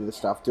person deliver the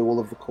stuff, do all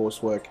of the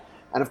coursework.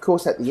 And of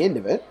course, at the end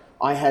of it,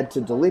 I had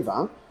to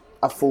deliver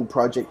a full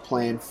project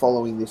plan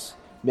following this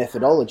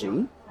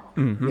methodology,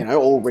 you know,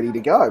 all ready to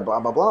go, blah,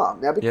 blah, blah.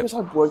 Now, because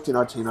I'd worked in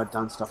IT and I'd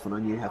done stuff and I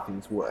knew how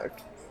things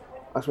worked,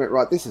 I just went,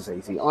 right, this is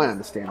easy. I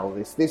understand all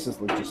this. This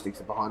is logistics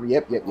behind me.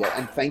 Yep.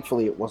 And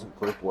thankfully, it wasn't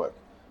group work.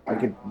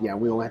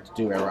 We all had to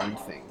do our own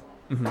thing.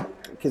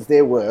 Because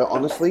there were,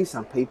 honestly,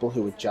 some people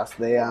who were just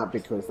there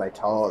because they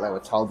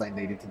were told they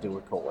needed to do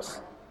a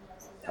course.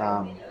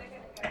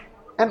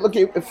 And look,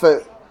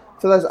 for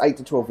those 8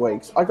 to 12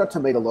 weeks, I got to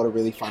meet a lot of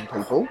really fun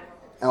people.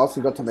 I also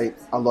got to meet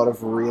a lot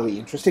of really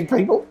interesting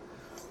people.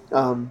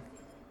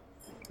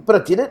 But I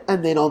did it,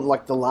 and then on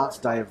like the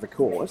last day of the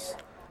course,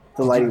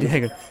 the lady...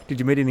 Hang on. Did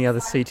you meet any other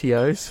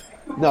CTOs?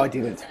 No, I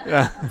didn't.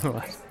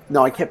 Right.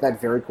 No, I kept that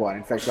very quiet.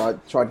 In fact, I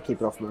tried to keep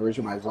it off my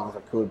resume as long as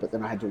I could, but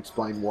then I had to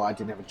explain why I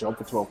didn't have a job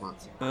for 12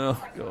 months.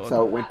 Oh, God.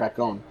 So it went back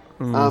on.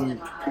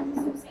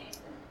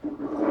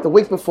 The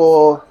week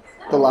before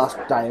the last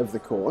day of the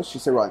course, she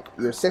said, right,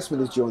 your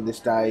assessment is due on this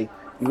day.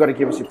 You've got to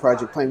give us your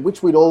project plan,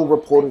 which we'd all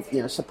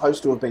reported,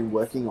 supposed to have been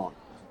working on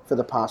for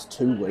the past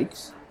 2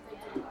 weeks.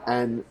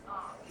 And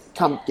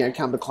come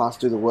to class,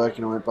 do the work,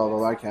 and I went, blah, blah,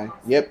 blah, okay,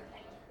 yep.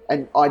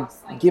 And I'd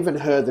given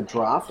her the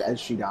draft, as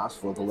she'd asked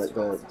for, the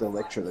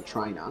lecturer, the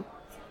trainer,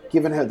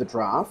 given her the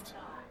draft,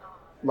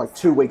 like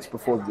 2 weeks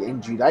before the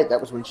end due date. That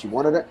was when she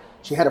wanted it.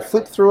 She had to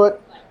flip through it.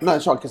 No,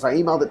 sorry, because I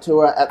emailed it to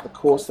her at the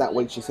course that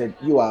week. She said,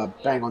 you are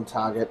bang on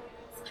target.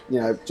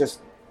 Just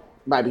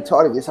maybe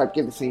tidy this up,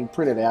 get this thing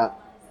printed out,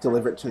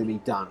 deliver it to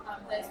me, done.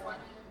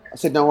 I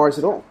said, no worries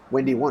at all.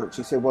 When do you want it?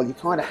 She said, well, you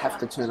kind of have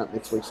to turn up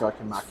next week so I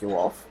can mark you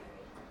off.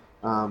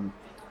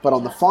 But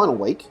on the final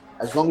week,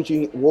 As long as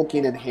you walk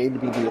in and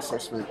hand me the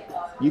assessment,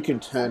 you can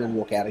turn and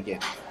walk out again.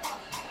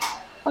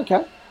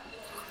 Okay.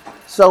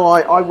 So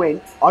I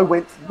went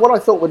what I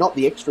thought were not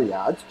the extra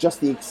yards,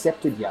 just the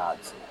accepted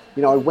yards.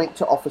 You know, I went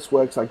to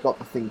Officeworks, I got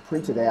the thing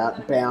printed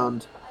out,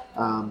 bound,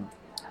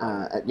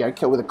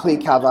 with a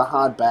clear cover,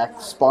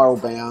 hardback, spiral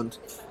bound.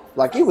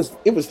 Like, it was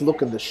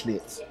looking the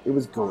schnitz. It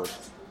was good.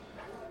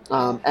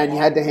 And you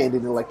had to hand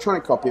in an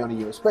electronic copy on a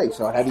USB.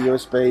 So I had a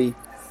USB.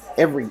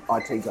 Every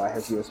IT guy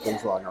has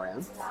USBs lying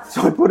around.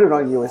 So I put it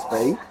on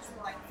USB,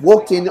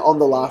 walked in on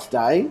the last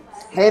day,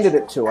 handed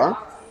it to her.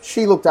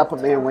 She looked up at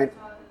me and went,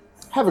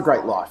 "Have a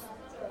great life.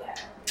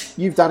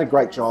 You've done a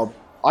great job.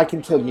 I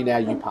can tell you now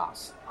you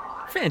pass."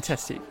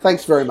 Fantastic.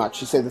 "Thanks very much."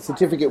 She said, "The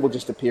certificate will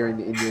just appear in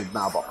your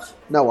mailbox."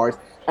 No worries.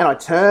 And I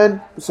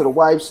turned, sort of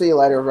waved, "See you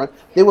later, everyone."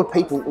 There were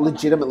people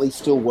legitimately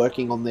still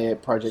working on their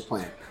project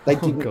plan. They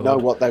didn't know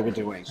what they were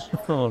doing.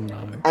 Oh, no.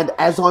 And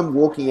as I'm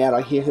walking out,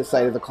 I hear her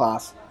say to the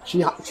class,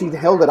 she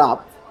held it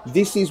up,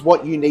 "This is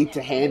what you need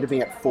to hand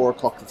me at 4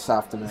 o'clock this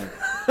afternoon."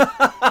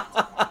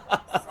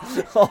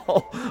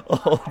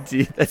 oh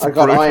dear, that's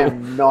I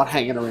am not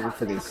hanging around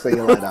for this. See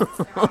you later.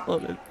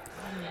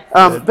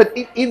 But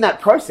in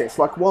that process,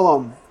 like, while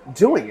I'm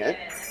doing it,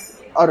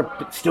 I'd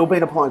have still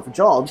been applying for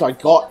jobs. I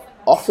got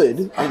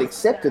offered and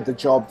accepted the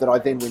job that I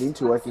then went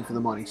into working for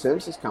the mining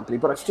services company,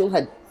 but I still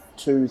had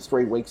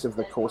 2-3 weeks of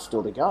the course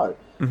still to go.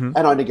 Mm-hmm.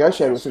 And I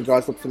negotiated with some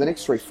guys, "Look, for the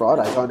next 3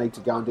 Fridays, I need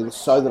to go and do this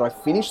so that I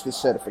finish this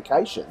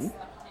certification,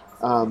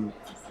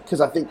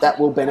 because I think that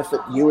will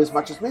benefit you as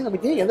much as me." And I'm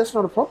like, yeah, that's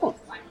not a problem.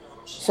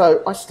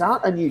 So I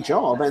start a new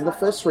job, and the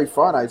first 3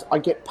 Fridays, I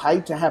get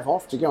paid to have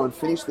off to go and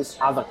finish this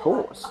other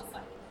course.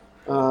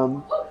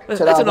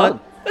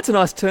 That's a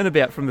nice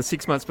turnabout from the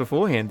 6 months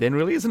beforehand then,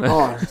 really, isn't it?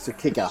 Oh, it's a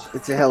kicker.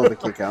 It's a hell of a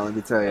kicker, let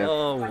me tell you.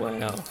 Oh,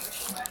 wow.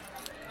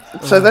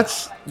 So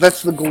that's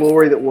the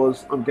glory that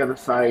was, I'm going to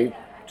say,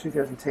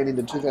 2010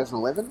 into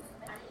 2011.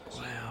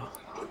 Wow.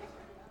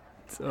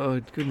 Oh,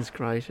 goodness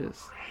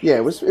gracious. Yeah,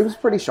 it was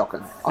pretty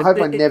shocking. I hope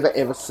I never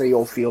ever see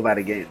or feel that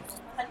again.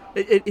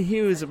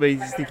 Here was me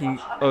thinking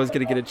I was going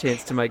to get a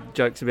chance to make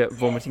jokes about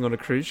vomiting on a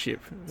cruise ship.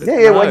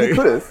 Well, you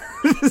could have.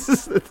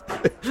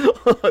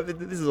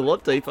 This is a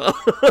lot deeper.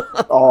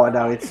 Oh,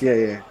 no, it's,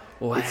 yeah.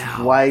 Wow. It's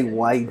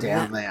way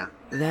down there.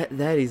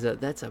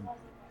 That's a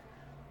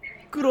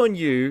good on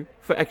you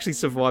for actually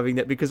surviving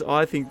that, because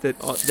I think that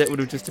would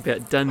have just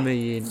about done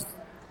me in.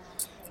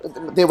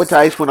 There were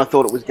days when I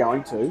thought it was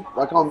going to.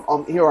 Like,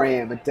 here I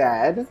am, a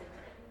dad,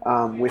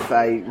 with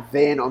a,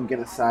 then I'm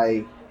going to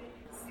say,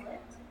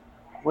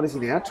 what is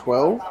he now,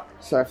 12?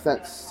 So if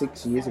that's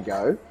 6 years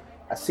ago,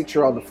 a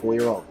 6-year-old and a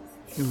 4-year-old.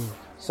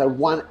 So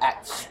one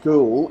at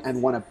school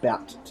and one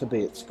about to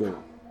be at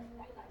school.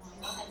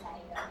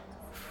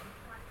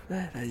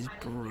 That is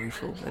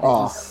brutal. That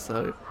is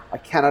so... I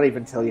cannot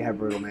even tell you how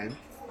brutal, man.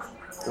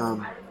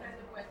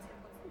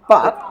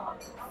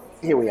 But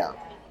here we are.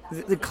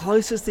 The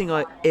closest thing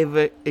I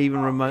ever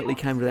even remotely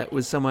came to that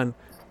was someone,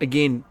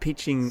 again,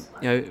 pitching,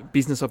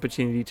 business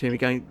opportunity to me,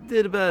 going,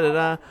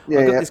 da-da-da-da-da.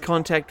 I've got this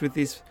contact with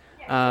this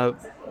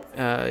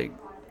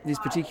this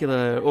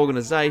particular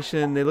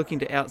organisation. They're looking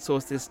to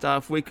outsource their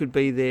stuff. We could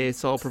be their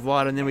sole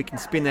provider, and then we can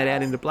spin that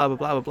out into blah, blah,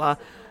 blah, blah, blah.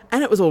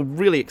 And it was all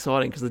really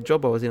exciting because the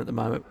job I was in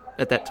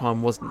at that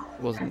time wasn't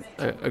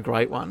a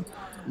great one.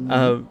 And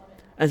so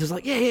it was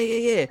like,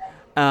 yeah.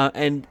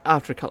 And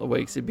after a couple of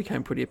weeks, it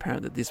became pretty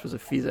apparent that this was a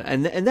fizzer.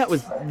 And that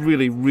was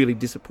really, really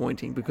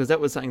disappointing, because that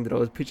was something that I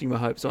was pitching my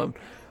hopes on.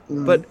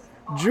 But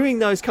during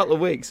those couple of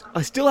weeks,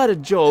 I still had a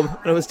job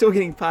and I was still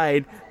getting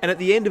paid. And at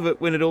the end of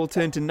it, when it all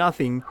turned to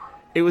nothing,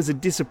 it was a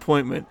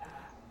disappointment.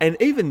 And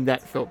even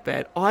that felt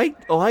bad. I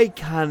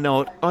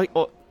cannot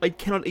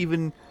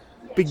even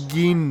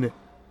begin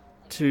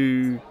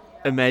to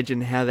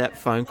imagine how that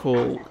phone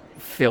call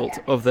felt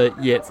of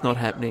it's not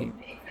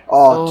happening.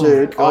 Oh,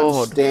 dude, God.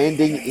 I'm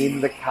standing in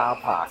the car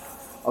park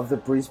of the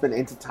Brisbane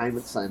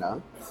Entertainment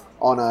Centre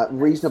on a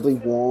reasonably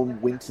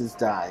warm winter's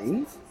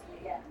day.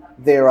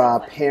 There are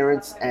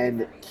parents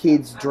and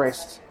kids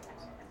dressed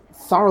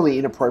thoroughly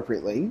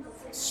inappropriately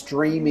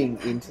streaming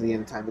into the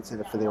entertainment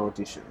centre for their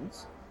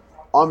auditions.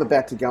 I'm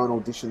about to go and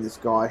audition this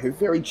guy who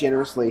very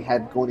generously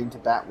had gone into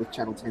bat with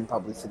Channel 10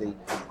 publicity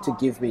to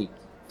give me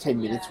 10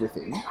 minutes with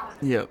him.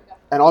 Yep.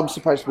 And I'm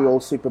supposed to be all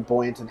super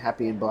buoyant and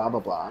happy and blah, blah,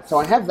 blah. So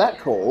I have that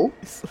call.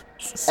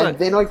 And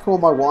then I call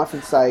my wife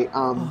and say,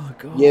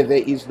 yeah,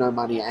 there is no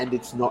money and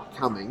it's not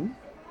coming.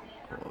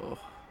 Oh.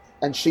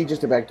 And she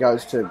just about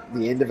goes to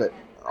the end of it,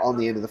 on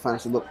the end of the phone. I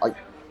said, look,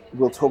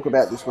 we'll talk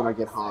about this when I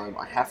get home.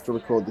 I have to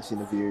record this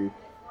interview.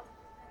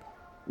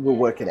 We'll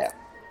work it out.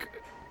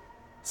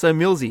 So,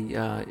 Millsy,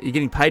 you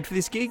getting paid for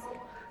this gig?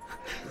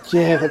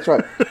 Yeah, that's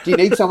right. Do you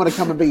need someone to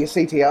come and be your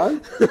CTO?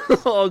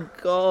 Oh,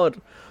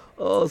 God.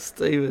 Oh,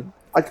 Stephen.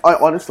 I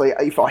honestly,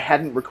 if I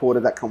hadn't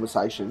recorded that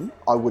conversation,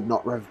 I would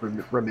not have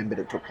remembered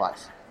it took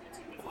place.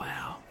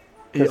 Wow.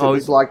 Because it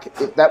was like,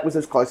 that was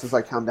as close as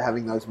I come to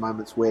having those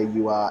moments where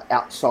you are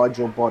outside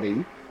your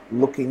body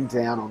looking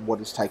down on what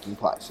is taking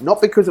place.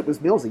 Not because it was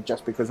Millsy,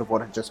 just because of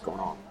what had just gone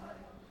on.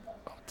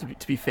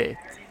 to be fair,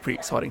 pretty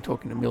exciting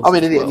talking to Mills. I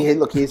mean, as well.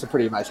 look, he's a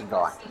pretty amazing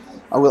guy.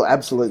 I will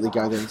absolutely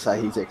go there and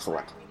say he's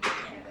excellent.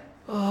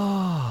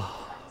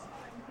 Oh,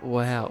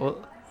 wow.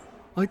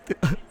 Well, I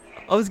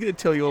was going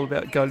to tell you all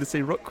about going to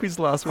see Rock Quiz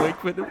last week,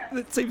 but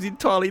it seems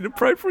entirely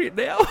inappropriate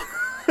now.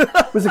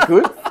 Was it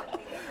good?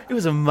 It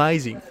was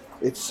amazing.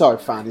 It's so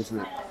fun, isn't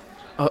it?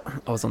 I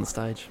was on the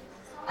stage.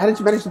 How did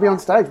you manage to be on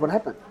stage? What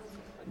happened?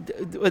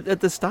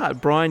 At the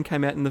start, Brian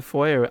came out in the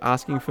foyer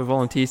asking for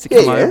volunteers to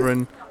come over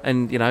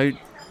and do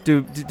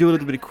a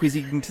little bit of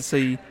quizzing to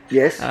see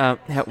how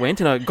it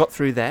went, and I got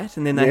through that,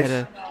 and then they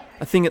had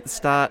a thing at the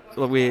start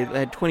where they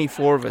had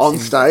 24 of us on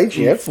stage,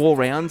 in 4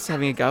 rounds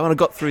having a go, and I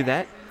got through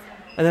that,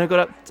 and then I got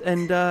up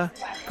and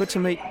got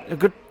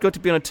to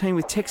be on a team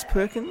with Tex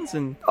Perkins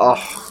and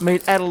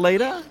meet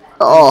Adelita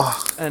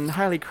and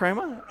Hayley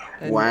Kramer,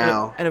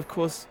 and of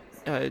course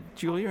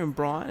Julia and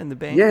Brian and the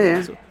band.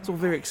 It's all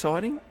very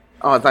exciting.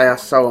 Oh, they are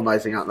so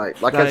amazing, aren't they?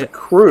 Like, as a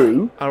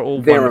crew, are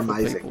all they're wonderful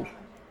amazing. People.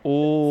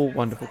 All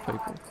wonderful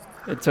people.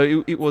 And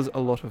so it was a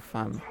lot of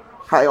fun.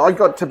 Hey, I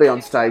got to be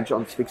on stage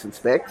on Spicks and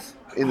Specs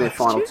in their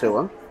final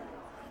tour.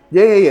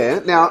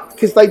 Yeah. Now,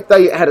 because they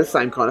had the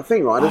same kind of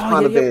thing, right? As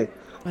part of their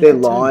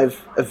live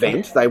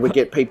event, they would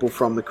get people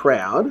from the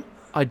crowd.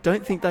 I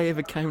don't think they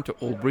ever came to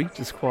Albury,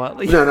 just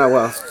quietly. No,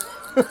 well.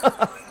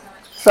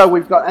 So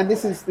we've got, and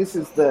this is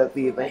the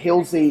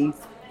Hillsey,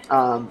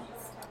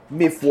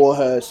 Miff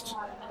Warhurst,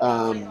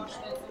 Mr.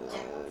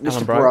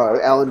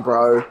 Alan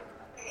Bro,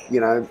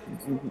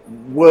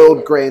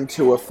 World Grand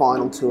Tour,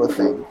 Final Tour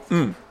thing.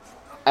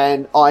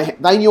 And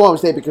they knew I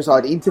was there because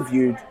I'd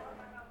interviewed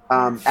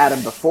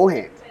Adam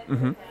beforehand.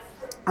 Mm-hmm.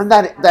 And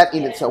that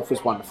in itself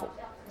was wonderful.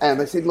 And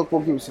they said, look,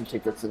 we'll give you some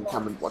tickets and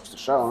come and watch the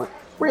show. I went,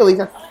 really?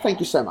 Thank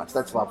you so much.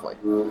 That's lovely.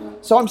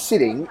 So I'm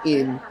sitting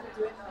in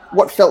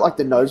what felt like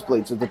the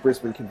nosebleeds of the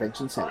Brisbane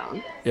Convention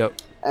Centre. Yep.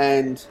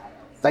 And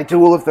they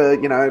do all of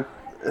the,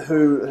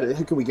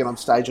 who can we get on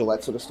stage, all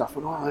that sort of stuff.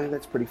 And,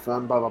 that's pretty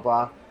fun, blah, blah,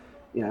 blah.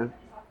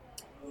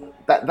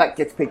 That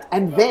gets picked.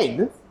 And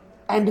then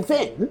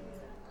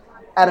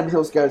Adam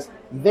Hills goes,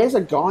 there's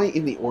a guy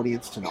in the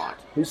audience tonight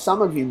who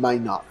some of you may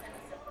know.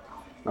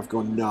 I've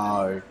gone,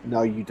 no,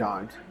 you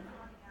don't.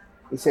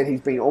 He said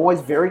he's been always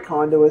very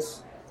kind to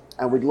us,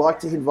 and we'd like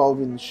to involve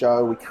in the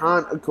show. We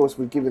can't, of course,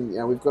 we've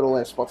got all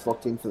our spots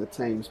locked in for the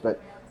teams, but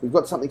we've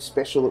got something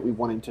special that we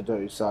want him to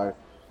do. So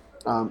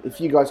if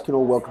you guys can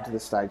all welcome to the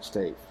stage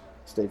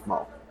Steve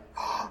Moll.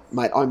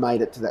 Mate, I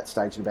made it to that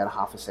stage in about a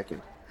half a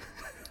second.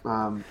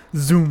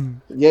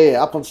 Zoom.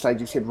 Yeah, up on stage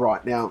he said,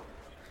 right, now,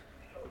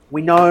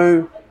 we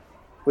know,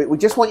 we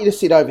just want you to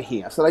sit over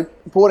here. So they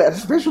brought out a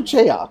special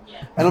chair,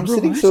 and I'm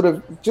sitting sort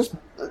of just,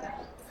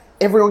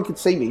 everyone could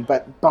see me,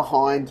 but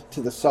behind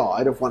to the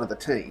side of one of the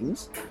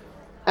teams.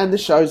 And the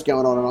show's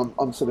going on, and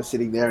I'm sort of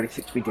sitting there, and he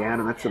sits me down,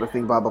 and that sort of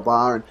thing, blah, blah,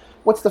 blah. And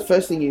what's the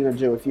first thing you're going to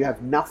do if you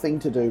have nothing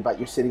to do but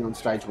you're sitting on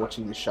stage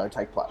watching this show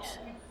take place?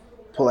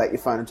 Pull out your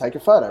phone and take a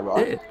photo,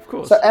 right? Yeah, of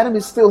course. So Adam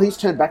he's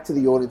turned back to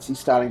the audience. He's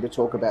starting to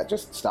talk about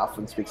just stuff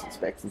and Spicks and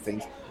Specs and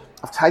things.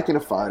 I've taken a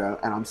photo,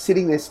 and I'm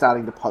sitting there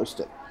starting to post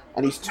it.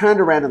 And he's turned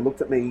around and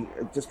looked at me,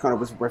 just kind of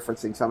was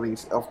referencing something.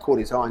 I've caught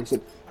his eye, and he said,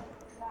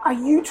 are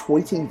you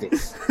tweeting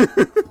this?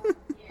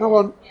 I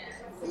went,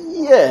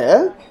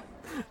 yeah.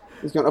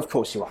 He's going, of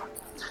course you are.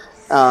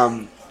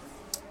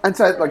 And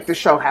so, the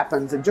show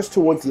happens, and just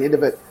towards the end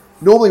of it,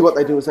 normally what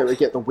they do is they would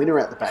get the winner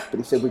out the back, but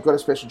he said, we've got a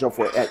special job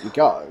for it, out you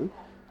go.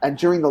 And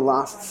during the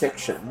last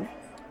section,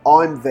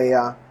 I'm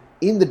there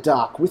in the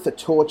dark with a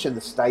torch and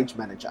the stage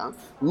manager,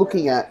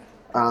 looking at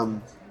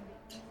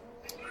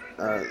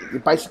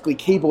basically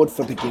keyboard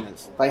for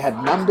beginners. They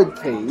had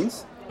numbered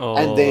keys,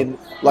 and then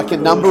a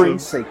numbering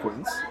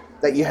sequence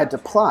that you had to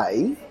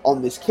play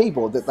on this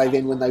keyboard that they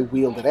then, when they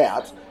wheeled it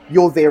out,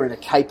 you're there in a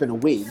cape and a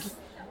wig,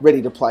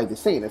 ready to play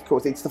this thing. And of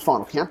course, it's the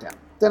final countdown.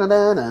 But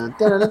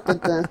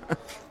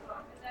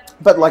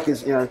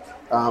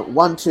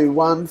 1, 2,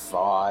 1,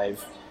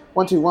 5,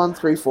 1, 2, 1,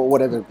 3, 4,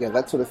 whatever,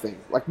 that sort of thing.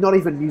 Not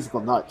even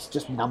musical notes,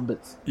 just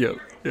numbers. Yep.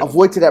 I've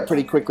worked it out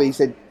pretty quickly. He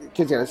said,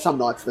 because some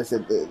nights they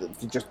said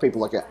just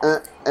people you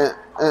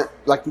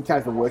can't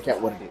even work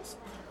out what it is.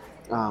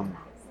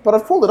 But I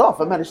pulled it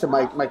off. I managed to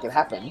make it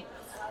happen.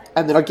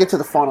 And then I get to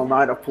the final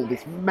note. I pull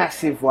this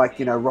massive rock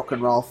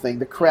and roll thing.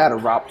 The crowd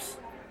erupts.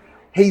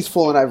 He's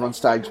fallen over on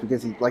stage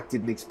because he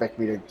didn't expect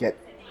me to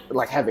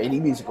have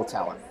any musical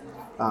talent.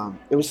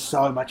 It was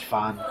so much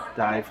fun,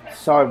 Dave.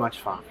 So much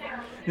fun.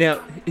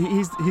 Now,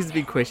 here's the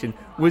big question.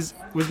 Was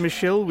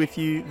Michelle with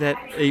you that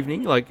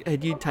evening?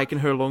 Had you taken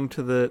her along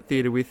to the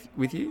theatre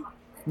with you?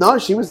 No,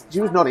 she was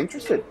not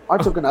interested. I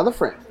took another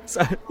friend.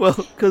 So,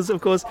 because,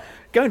 of course,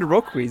 going to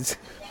Rock Quiz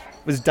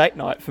was date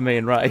night for me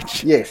and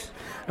Rach. Yes.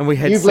 And we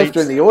had You've left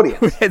her in the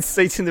audience. We had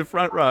seats in the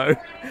front row.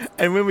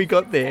 And when we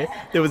got there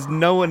was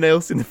no one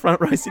else in the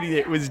front row sitting there.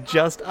 It was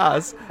just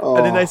us. Oh.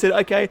 And then they said,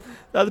 okay,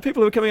 the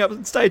people who are coming up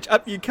on stage,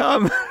 up you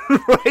come.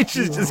 Rach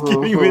is just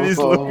giving me this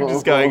look,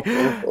 just going,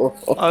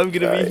 I'm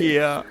going to be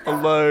here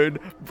alone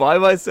by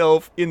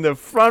myself in the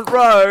front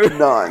row.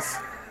 Nice.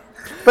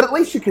 But at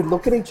least you could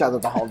look at each other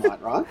the whole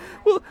night, right?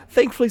 Well,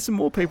 thankfully, some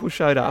more people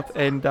showed up,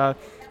 and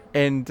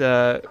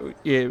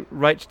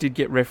Rach did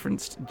get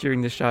referenced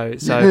during the show.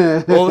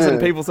 So all of a sudden,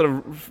 people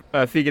sort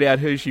of figured out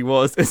who she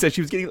was, and so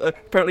she was getting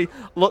apparently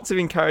lots of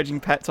encouraging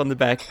pats on the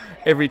back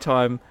every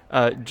time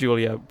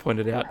Julia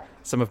pointed out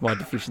some of my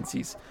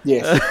deficiencies.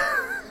 Yes.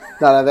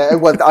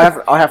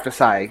 I have to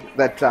say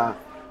that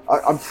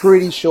I'm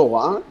pretty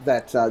sure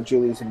that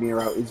Julia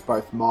Zamiro is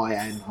both my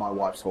and my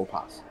wife's hall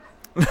pass.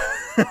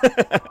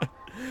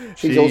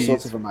 She's all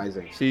sorts of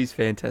amazing. She's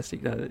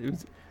fantastic. No,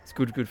 it's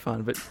good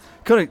fun, but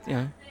kind of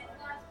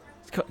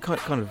it's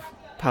kind of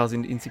pales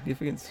in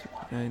insignificance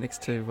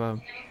next to.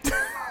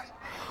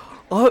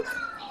 I'm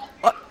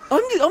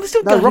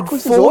still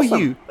gutted for awesome.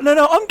 you.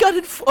 No, I'm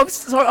gutted. I'm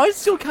sorry, I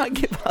still can't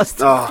get past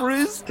the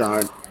cruise.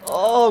 Don't.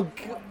 Oh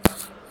God.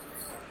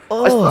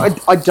 Oh.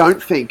 I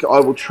don't think I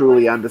will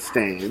truly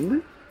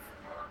understand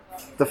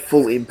the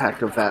full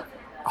impact of that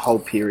whole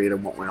period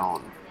and what went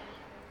on.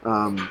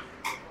 I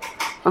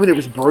mean, it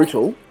was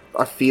brutal.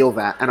 I feel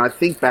that, and I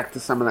think back to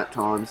some of those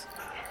times.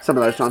 And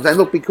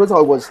look, because I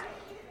was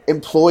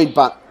employed,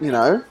 but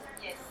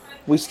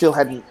we still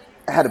hadn't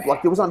had it.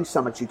 Like, there was only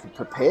so much you could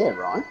prepare,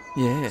 right?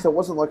 Yeah. So it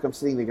wasn't like I'm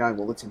sitting there going,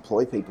 "Well, let's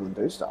employ people and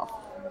do stuff."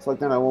 It's like,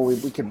 no. Well,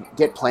 we can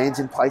get plans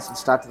in place and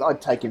start.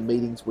 I'd taken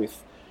meetings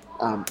with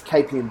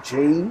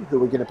KPMG, who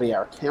were going to be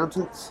our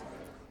accountants,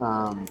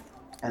 and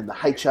the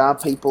HR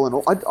people, and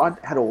all. I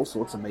had all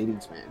sorts of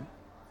meetings, man,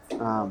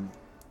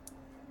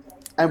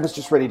 and was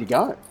just ready to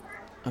go.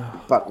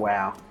 But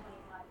wow,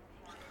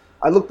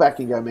 I look back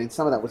and go, man,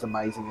 some of that was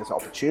amazing as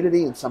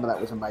opportunity, and some of that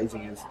was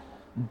amazing as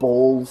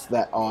balls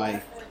that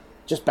I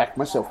just backed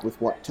myself with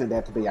what turned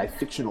out to be a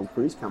fictional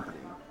cruise company.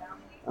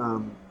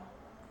 And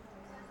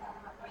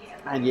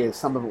yeah,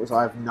 some of it was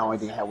I have no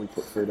idea how we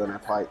put food on our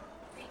plate.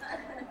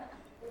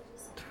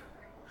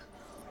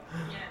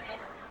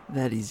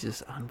 That is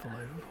just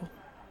unbelievable.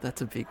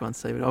 That's a big one,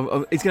 Stephen.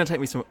 It's going to take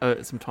me some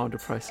time to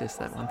process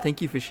that one.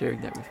 Thank you for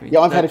sharing that with me.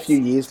 Yeah, I've had a few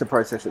years to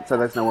process it, so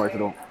that's no worries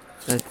at all.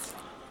 That's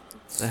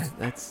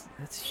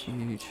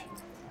huge.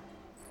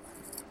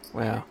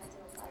 Wow.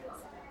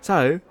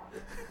 So,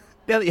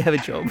 now that you have a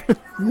job,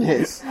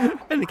 yes,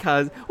 and the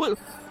cars. Well,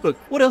 look,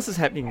 what else is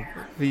happening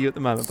for you at the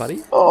moment,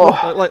 buddy?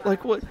 Oh,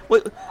 like what?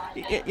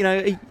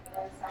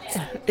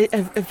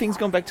 Have things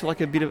gone back to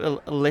like a bit of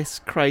a less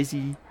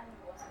crazy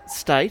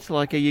state?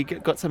 Like, have you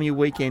got some of your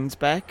weekends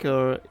back,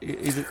 or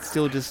is it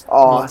still just?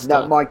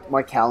 No,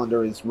 my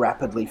calendar is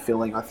rapidly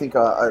filling. I think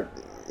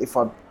if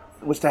I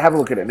was to have a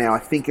look at it now, I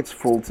think it's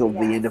full till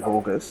the end of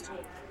August,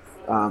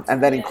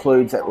 and that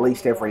includes at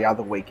least every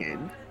other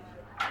weekend,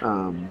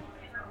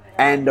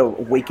 and a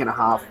week and a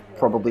half,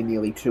 probably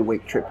nearly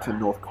 2-week trip to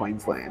North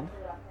Queensland.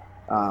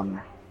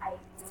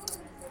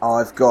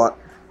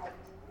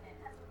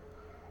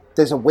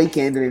 There's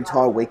an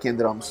entire weekend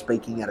that I'm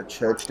speaking at a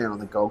church down on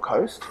the Gold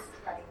Coast.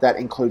 That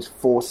includes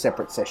 4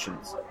 separate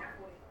sessions.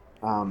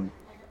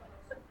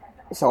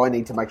 So I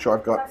need to make sure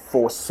I've got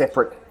 4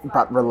 separate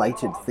but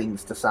related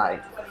things to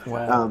say.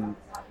 Wow.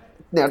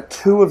 Now,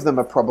 2 of them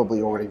are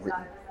probably already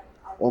written,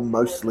 or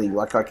mostly,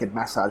 like I could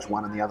massage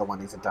one and the other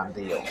one is a done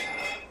deal.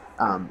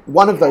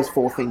 One of those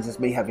 4 things is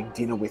me having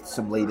dinner with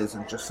some leaders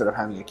and just sort of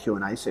having a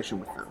Q&A session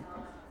with them.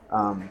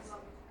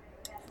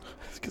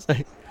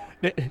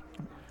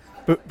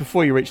 But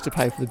before you reach to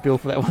pay for the bill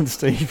for that one,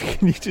 Steve,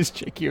 can you just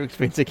check your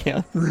expense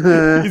account?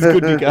 It's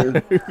good to go,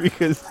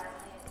 because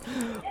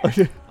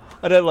I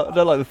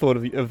don't like the thought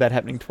of that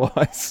happening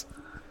twice.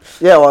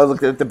 Yeah, well,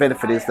 look, the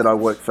benefit is that I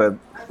work for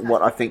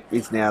what I think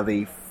is now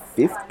the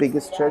 5th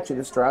biggest church in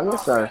Australia,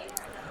 so...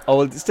 Oh,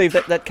 well, Steve,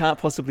 that can't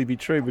possibly be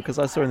true, because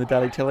I saw in the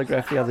Daily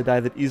Telegraph the other day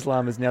that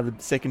Islam is now the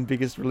 2nd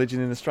biggest religion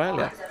in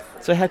Australia.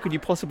 So how could you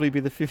possibly be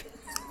the 5th?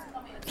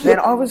 Man,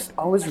 I was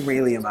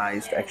really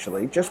amazed,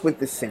 actually, just with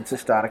this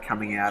census data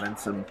coming out and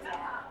some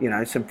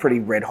pretty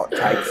red hot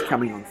takes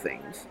coming on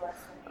things.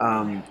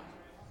 I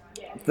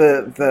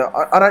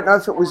don't know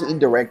if it was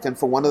indirect, and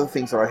for one of the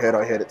things that I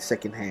heard it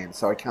secondhand,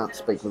 so I can't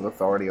speak with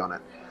authority on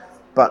it.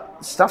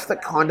 But stuff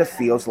that kind of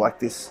feels like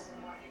this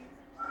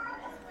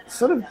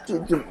sort of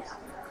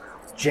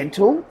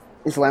gentle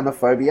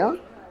Islamophobia.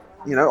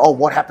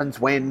 What happens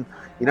when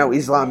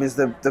Islam is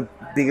the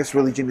biggest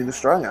religion in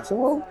Australia? So,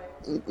 well,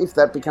 if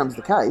that becomes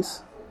the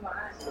case,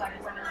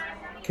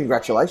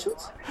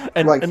 congratulations.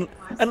 And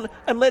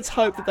let's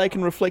hope that they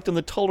can reflect on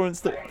the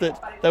tolerance that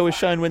they were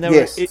shown when they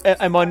were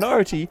a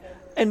minority,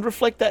 and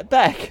reflect that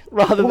back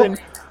rather than,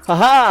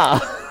 haha.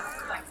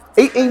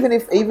 Even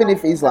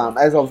if Islam,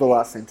 as of the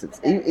last sentence,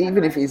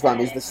 even if Islam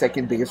is the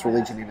 2nd biggest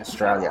religion in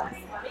Australia,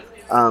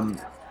 and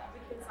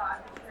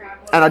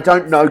I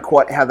don't know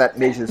quite how that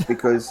measures,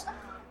 because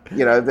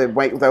they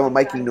were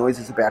making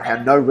noises about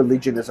how no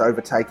religion has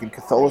overtaken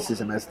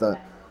Catholicism as the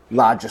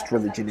largest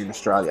religion in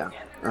Australia,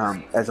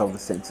 as of the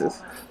census,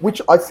 which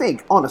I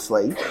think,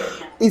 honestly,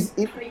 is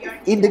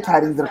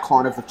indicating the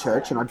decline of the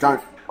church, and I'm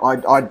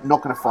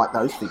not going to fight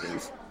those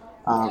figures.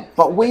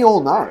 But we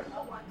all know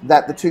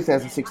that the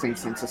 2016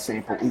 census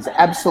sample is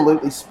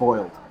absolutely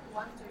spoiled,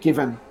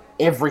 given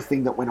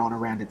everything that went on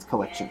around its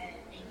collection.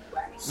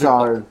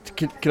 So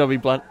Can I be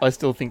blunt? I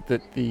still think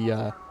that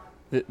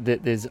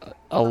that there's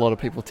a lot of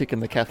people ticking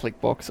the Catholic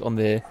box on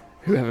there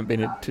who haven't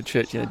been to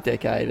church in a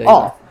decade. Either.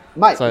 Oh,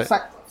 mate, So-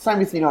 same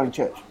with the Uniting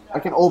Church. I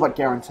can all but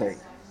guarantee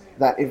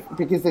that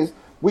because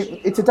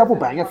it's a double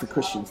banger for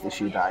Christians this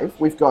year, Dave.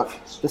 We've got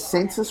the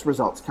census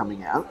results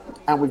coming out,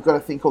 and we've got a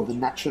thing called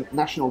the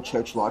National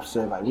Church Life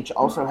Survey, which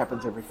also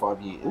happens every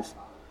 5 years.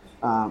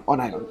 No,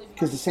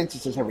 because the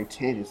census is every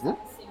 10, isn't it?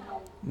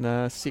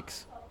 No,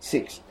 6.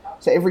 6.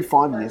 So every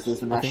 5 years there's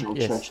the I think, National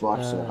yes. Church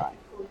Life Survey,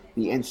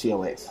 the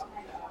NCLS.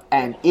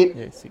 And it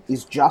Yeah, 6.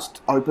 is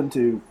just open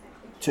to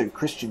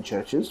Christian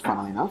churches,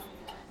 funnily enough.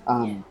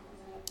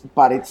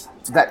 But it's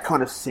that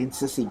kind of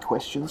census-y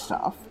question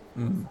stuff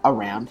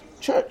around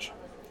church.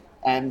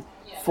 And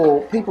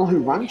for people who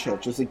run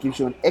churches, it gives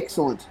you an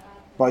excellent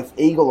both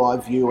eagle-eye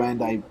view and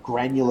a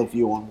granular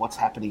view on what's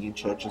happening in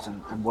churches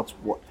and what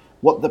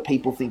the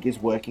people think is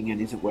working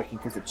and isn't working,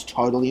 because it's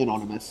totally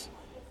anonymous.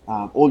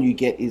 All you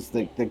get is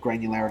the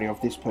granularity of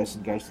this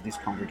person goes to this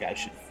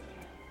congregation.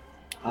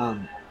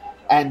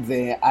 And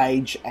their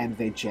age and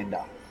their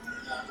gender.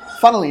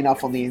 Funnily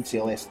enough, on the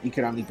NCLS, you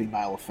could only be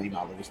male or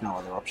female. There was no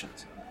other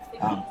options.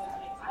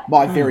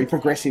 My very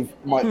progressive...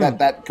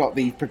 That got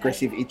the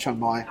progressive itch on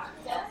my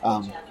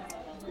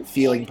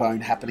feeling bone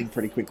happening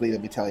pretty quickly,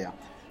 let me tell you.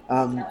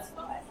 I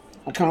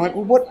kind of went,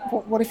 well,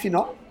 what if you're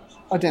not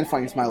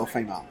identifying as male or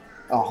female?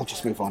 Oh, I'll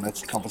just move on.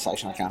 It's a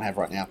conversation I can't have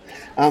right now.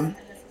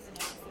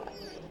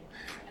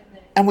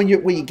 And when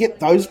you get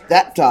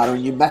that data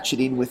and you match it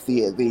in with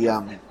the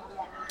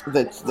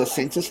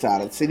census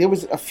data, see, there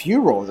was a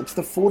furore. It's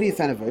the 40th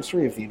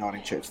anniversary of the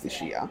Uniting Church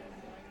this year.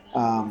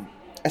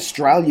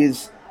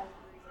 Australia's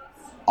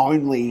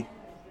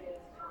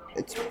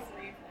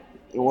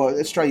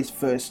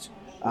first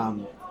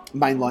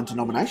mainline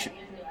denomination.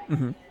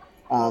 Mm-hmm.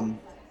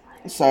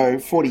 So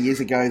 40 years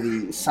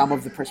ago, some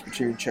of the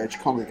Presbyterian Church,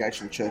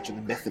 Congregational Church, and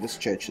the Methodist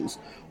churches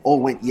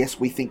all went, yes,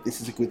 we think this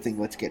is a good thing,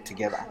 let's get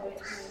together.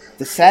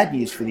 The sad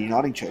news for the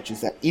Uniting Church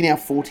is that in our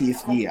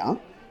 40th year,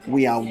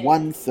 we are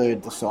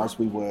 1/3 the size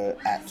we were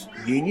at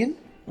Union.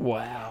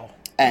 Wow.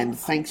 And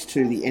thanks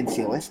to the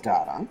NCLS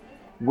data,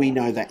 we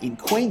know that in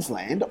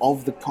Queensland,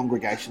 of the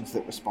congregations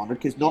that responded,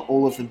 because not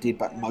all of them did,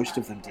 but most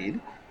of them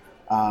did,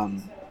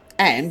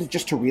 and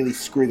just to really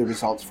screw the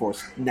results for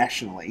us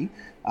nationally,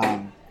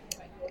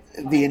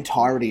 the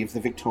entirety of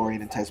the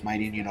Victorian and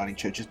Tasmanian Uniting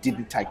Churches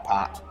didn't take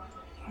part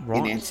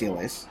in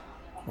NCLS.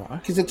 Right.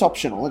 Because it's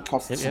optional, it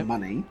costs some Yep.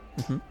 money.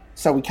 Mm-hmm.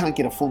 So we can't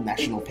get a full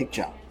national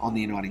picture on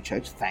the Uniting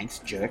Church. Thanks,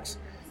 jerks.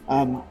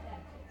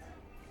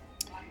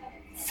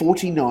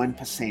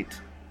 49%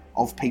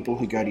 of people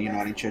who go to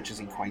Uniting Churches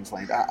in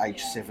Queensland are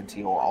aged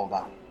 70 or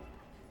older.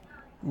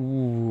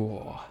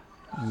 Ooh.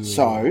 Yeah.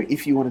 So,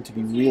 if you wanted to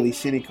be really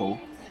cynical,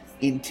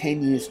 in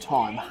 10 years'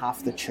 time,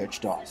 half the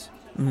church dies.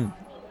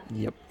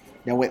 Yep.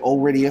 Now, we're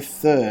already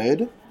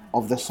 1/3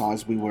 of the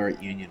size we were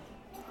at Union.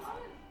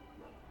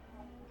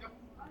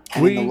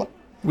 And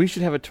We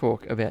should have a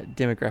talk about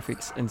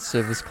demographics and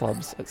service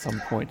clubs at some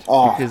point,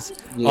 Oh, because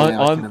yeah, I can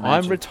I'm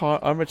imagine.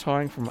 I'm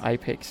retiring from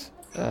Apex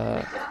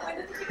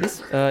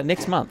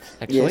next month.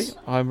 Actually, Yes.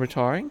 I'm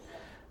retiring,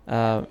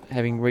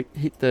 having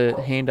hit the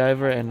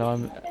handover, and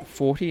I'm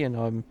 40, and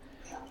I'm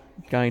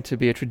going to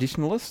be a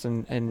traditionalist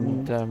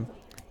and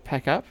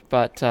pack up.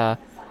 But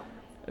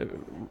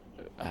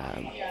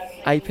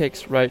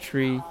Apex,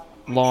 Rotary,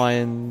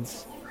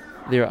 Lions.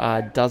 There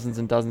are dozens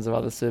and dozens of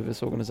other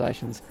service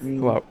organisations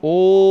who are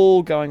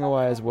all going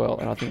away as well,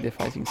 and I think they're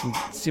facing some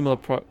similar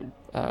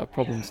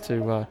problems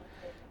to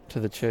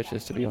the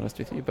churches, to be honest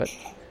with you. But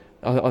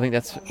I think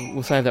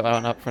we'll save that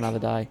one up for another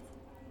day.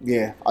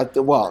 Yeah.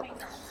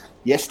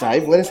 Yes,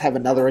 Dave, let us have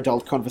another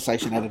adult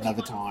conversation at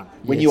another time,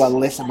 when you Yes. are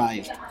less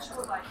amazed.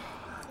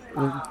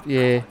 Well,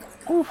 yeah,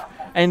 Oof.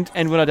 And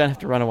when I don't have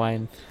to run away.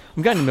 And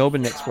I'm going to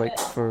Melbourne next week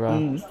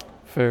for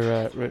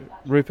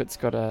Rupert's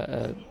got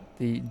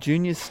the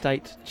Junior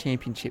State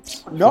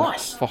Championships.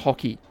 Nice. for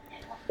hockey.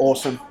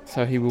 Awesome.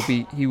 So he will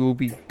be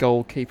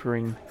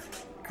goalkeepering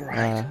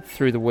Great.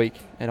 through the week,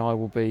 and I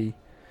will be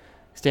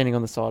standing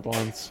on the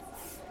sidelines,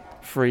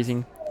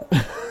 freezing.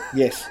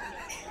 Yes.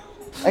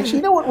 Actually,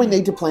 you know what we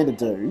need to plan to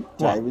do,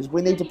 What? Dave, is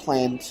we need to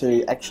plan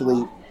to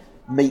actually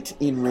meet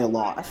in real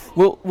life.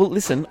 Well,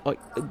 listen,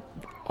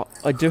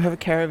 I do have a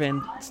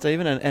caravan,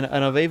 Stephen,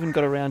 and I've even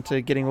got around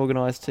to getting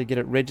organised to get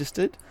it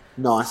registered.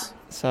 Nice.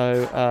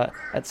 So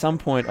at some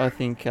point, I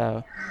think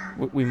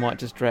we might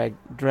just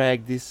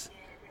drag this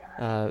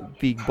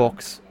big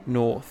box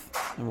north,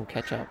 and we'll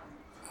catch up.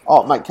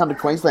 Oh, mate, come to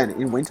Queensland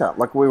in winter,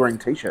 like we're wearing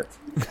T-shirts.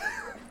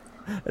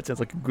 That sounds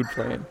like a good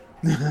plan.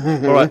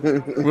 All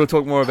right, we'll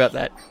talk more about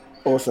that.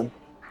 Awesome.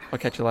 I'll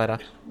catch you later.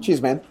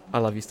 Cheers, man. I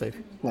love you,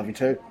 Steve. Love you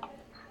too.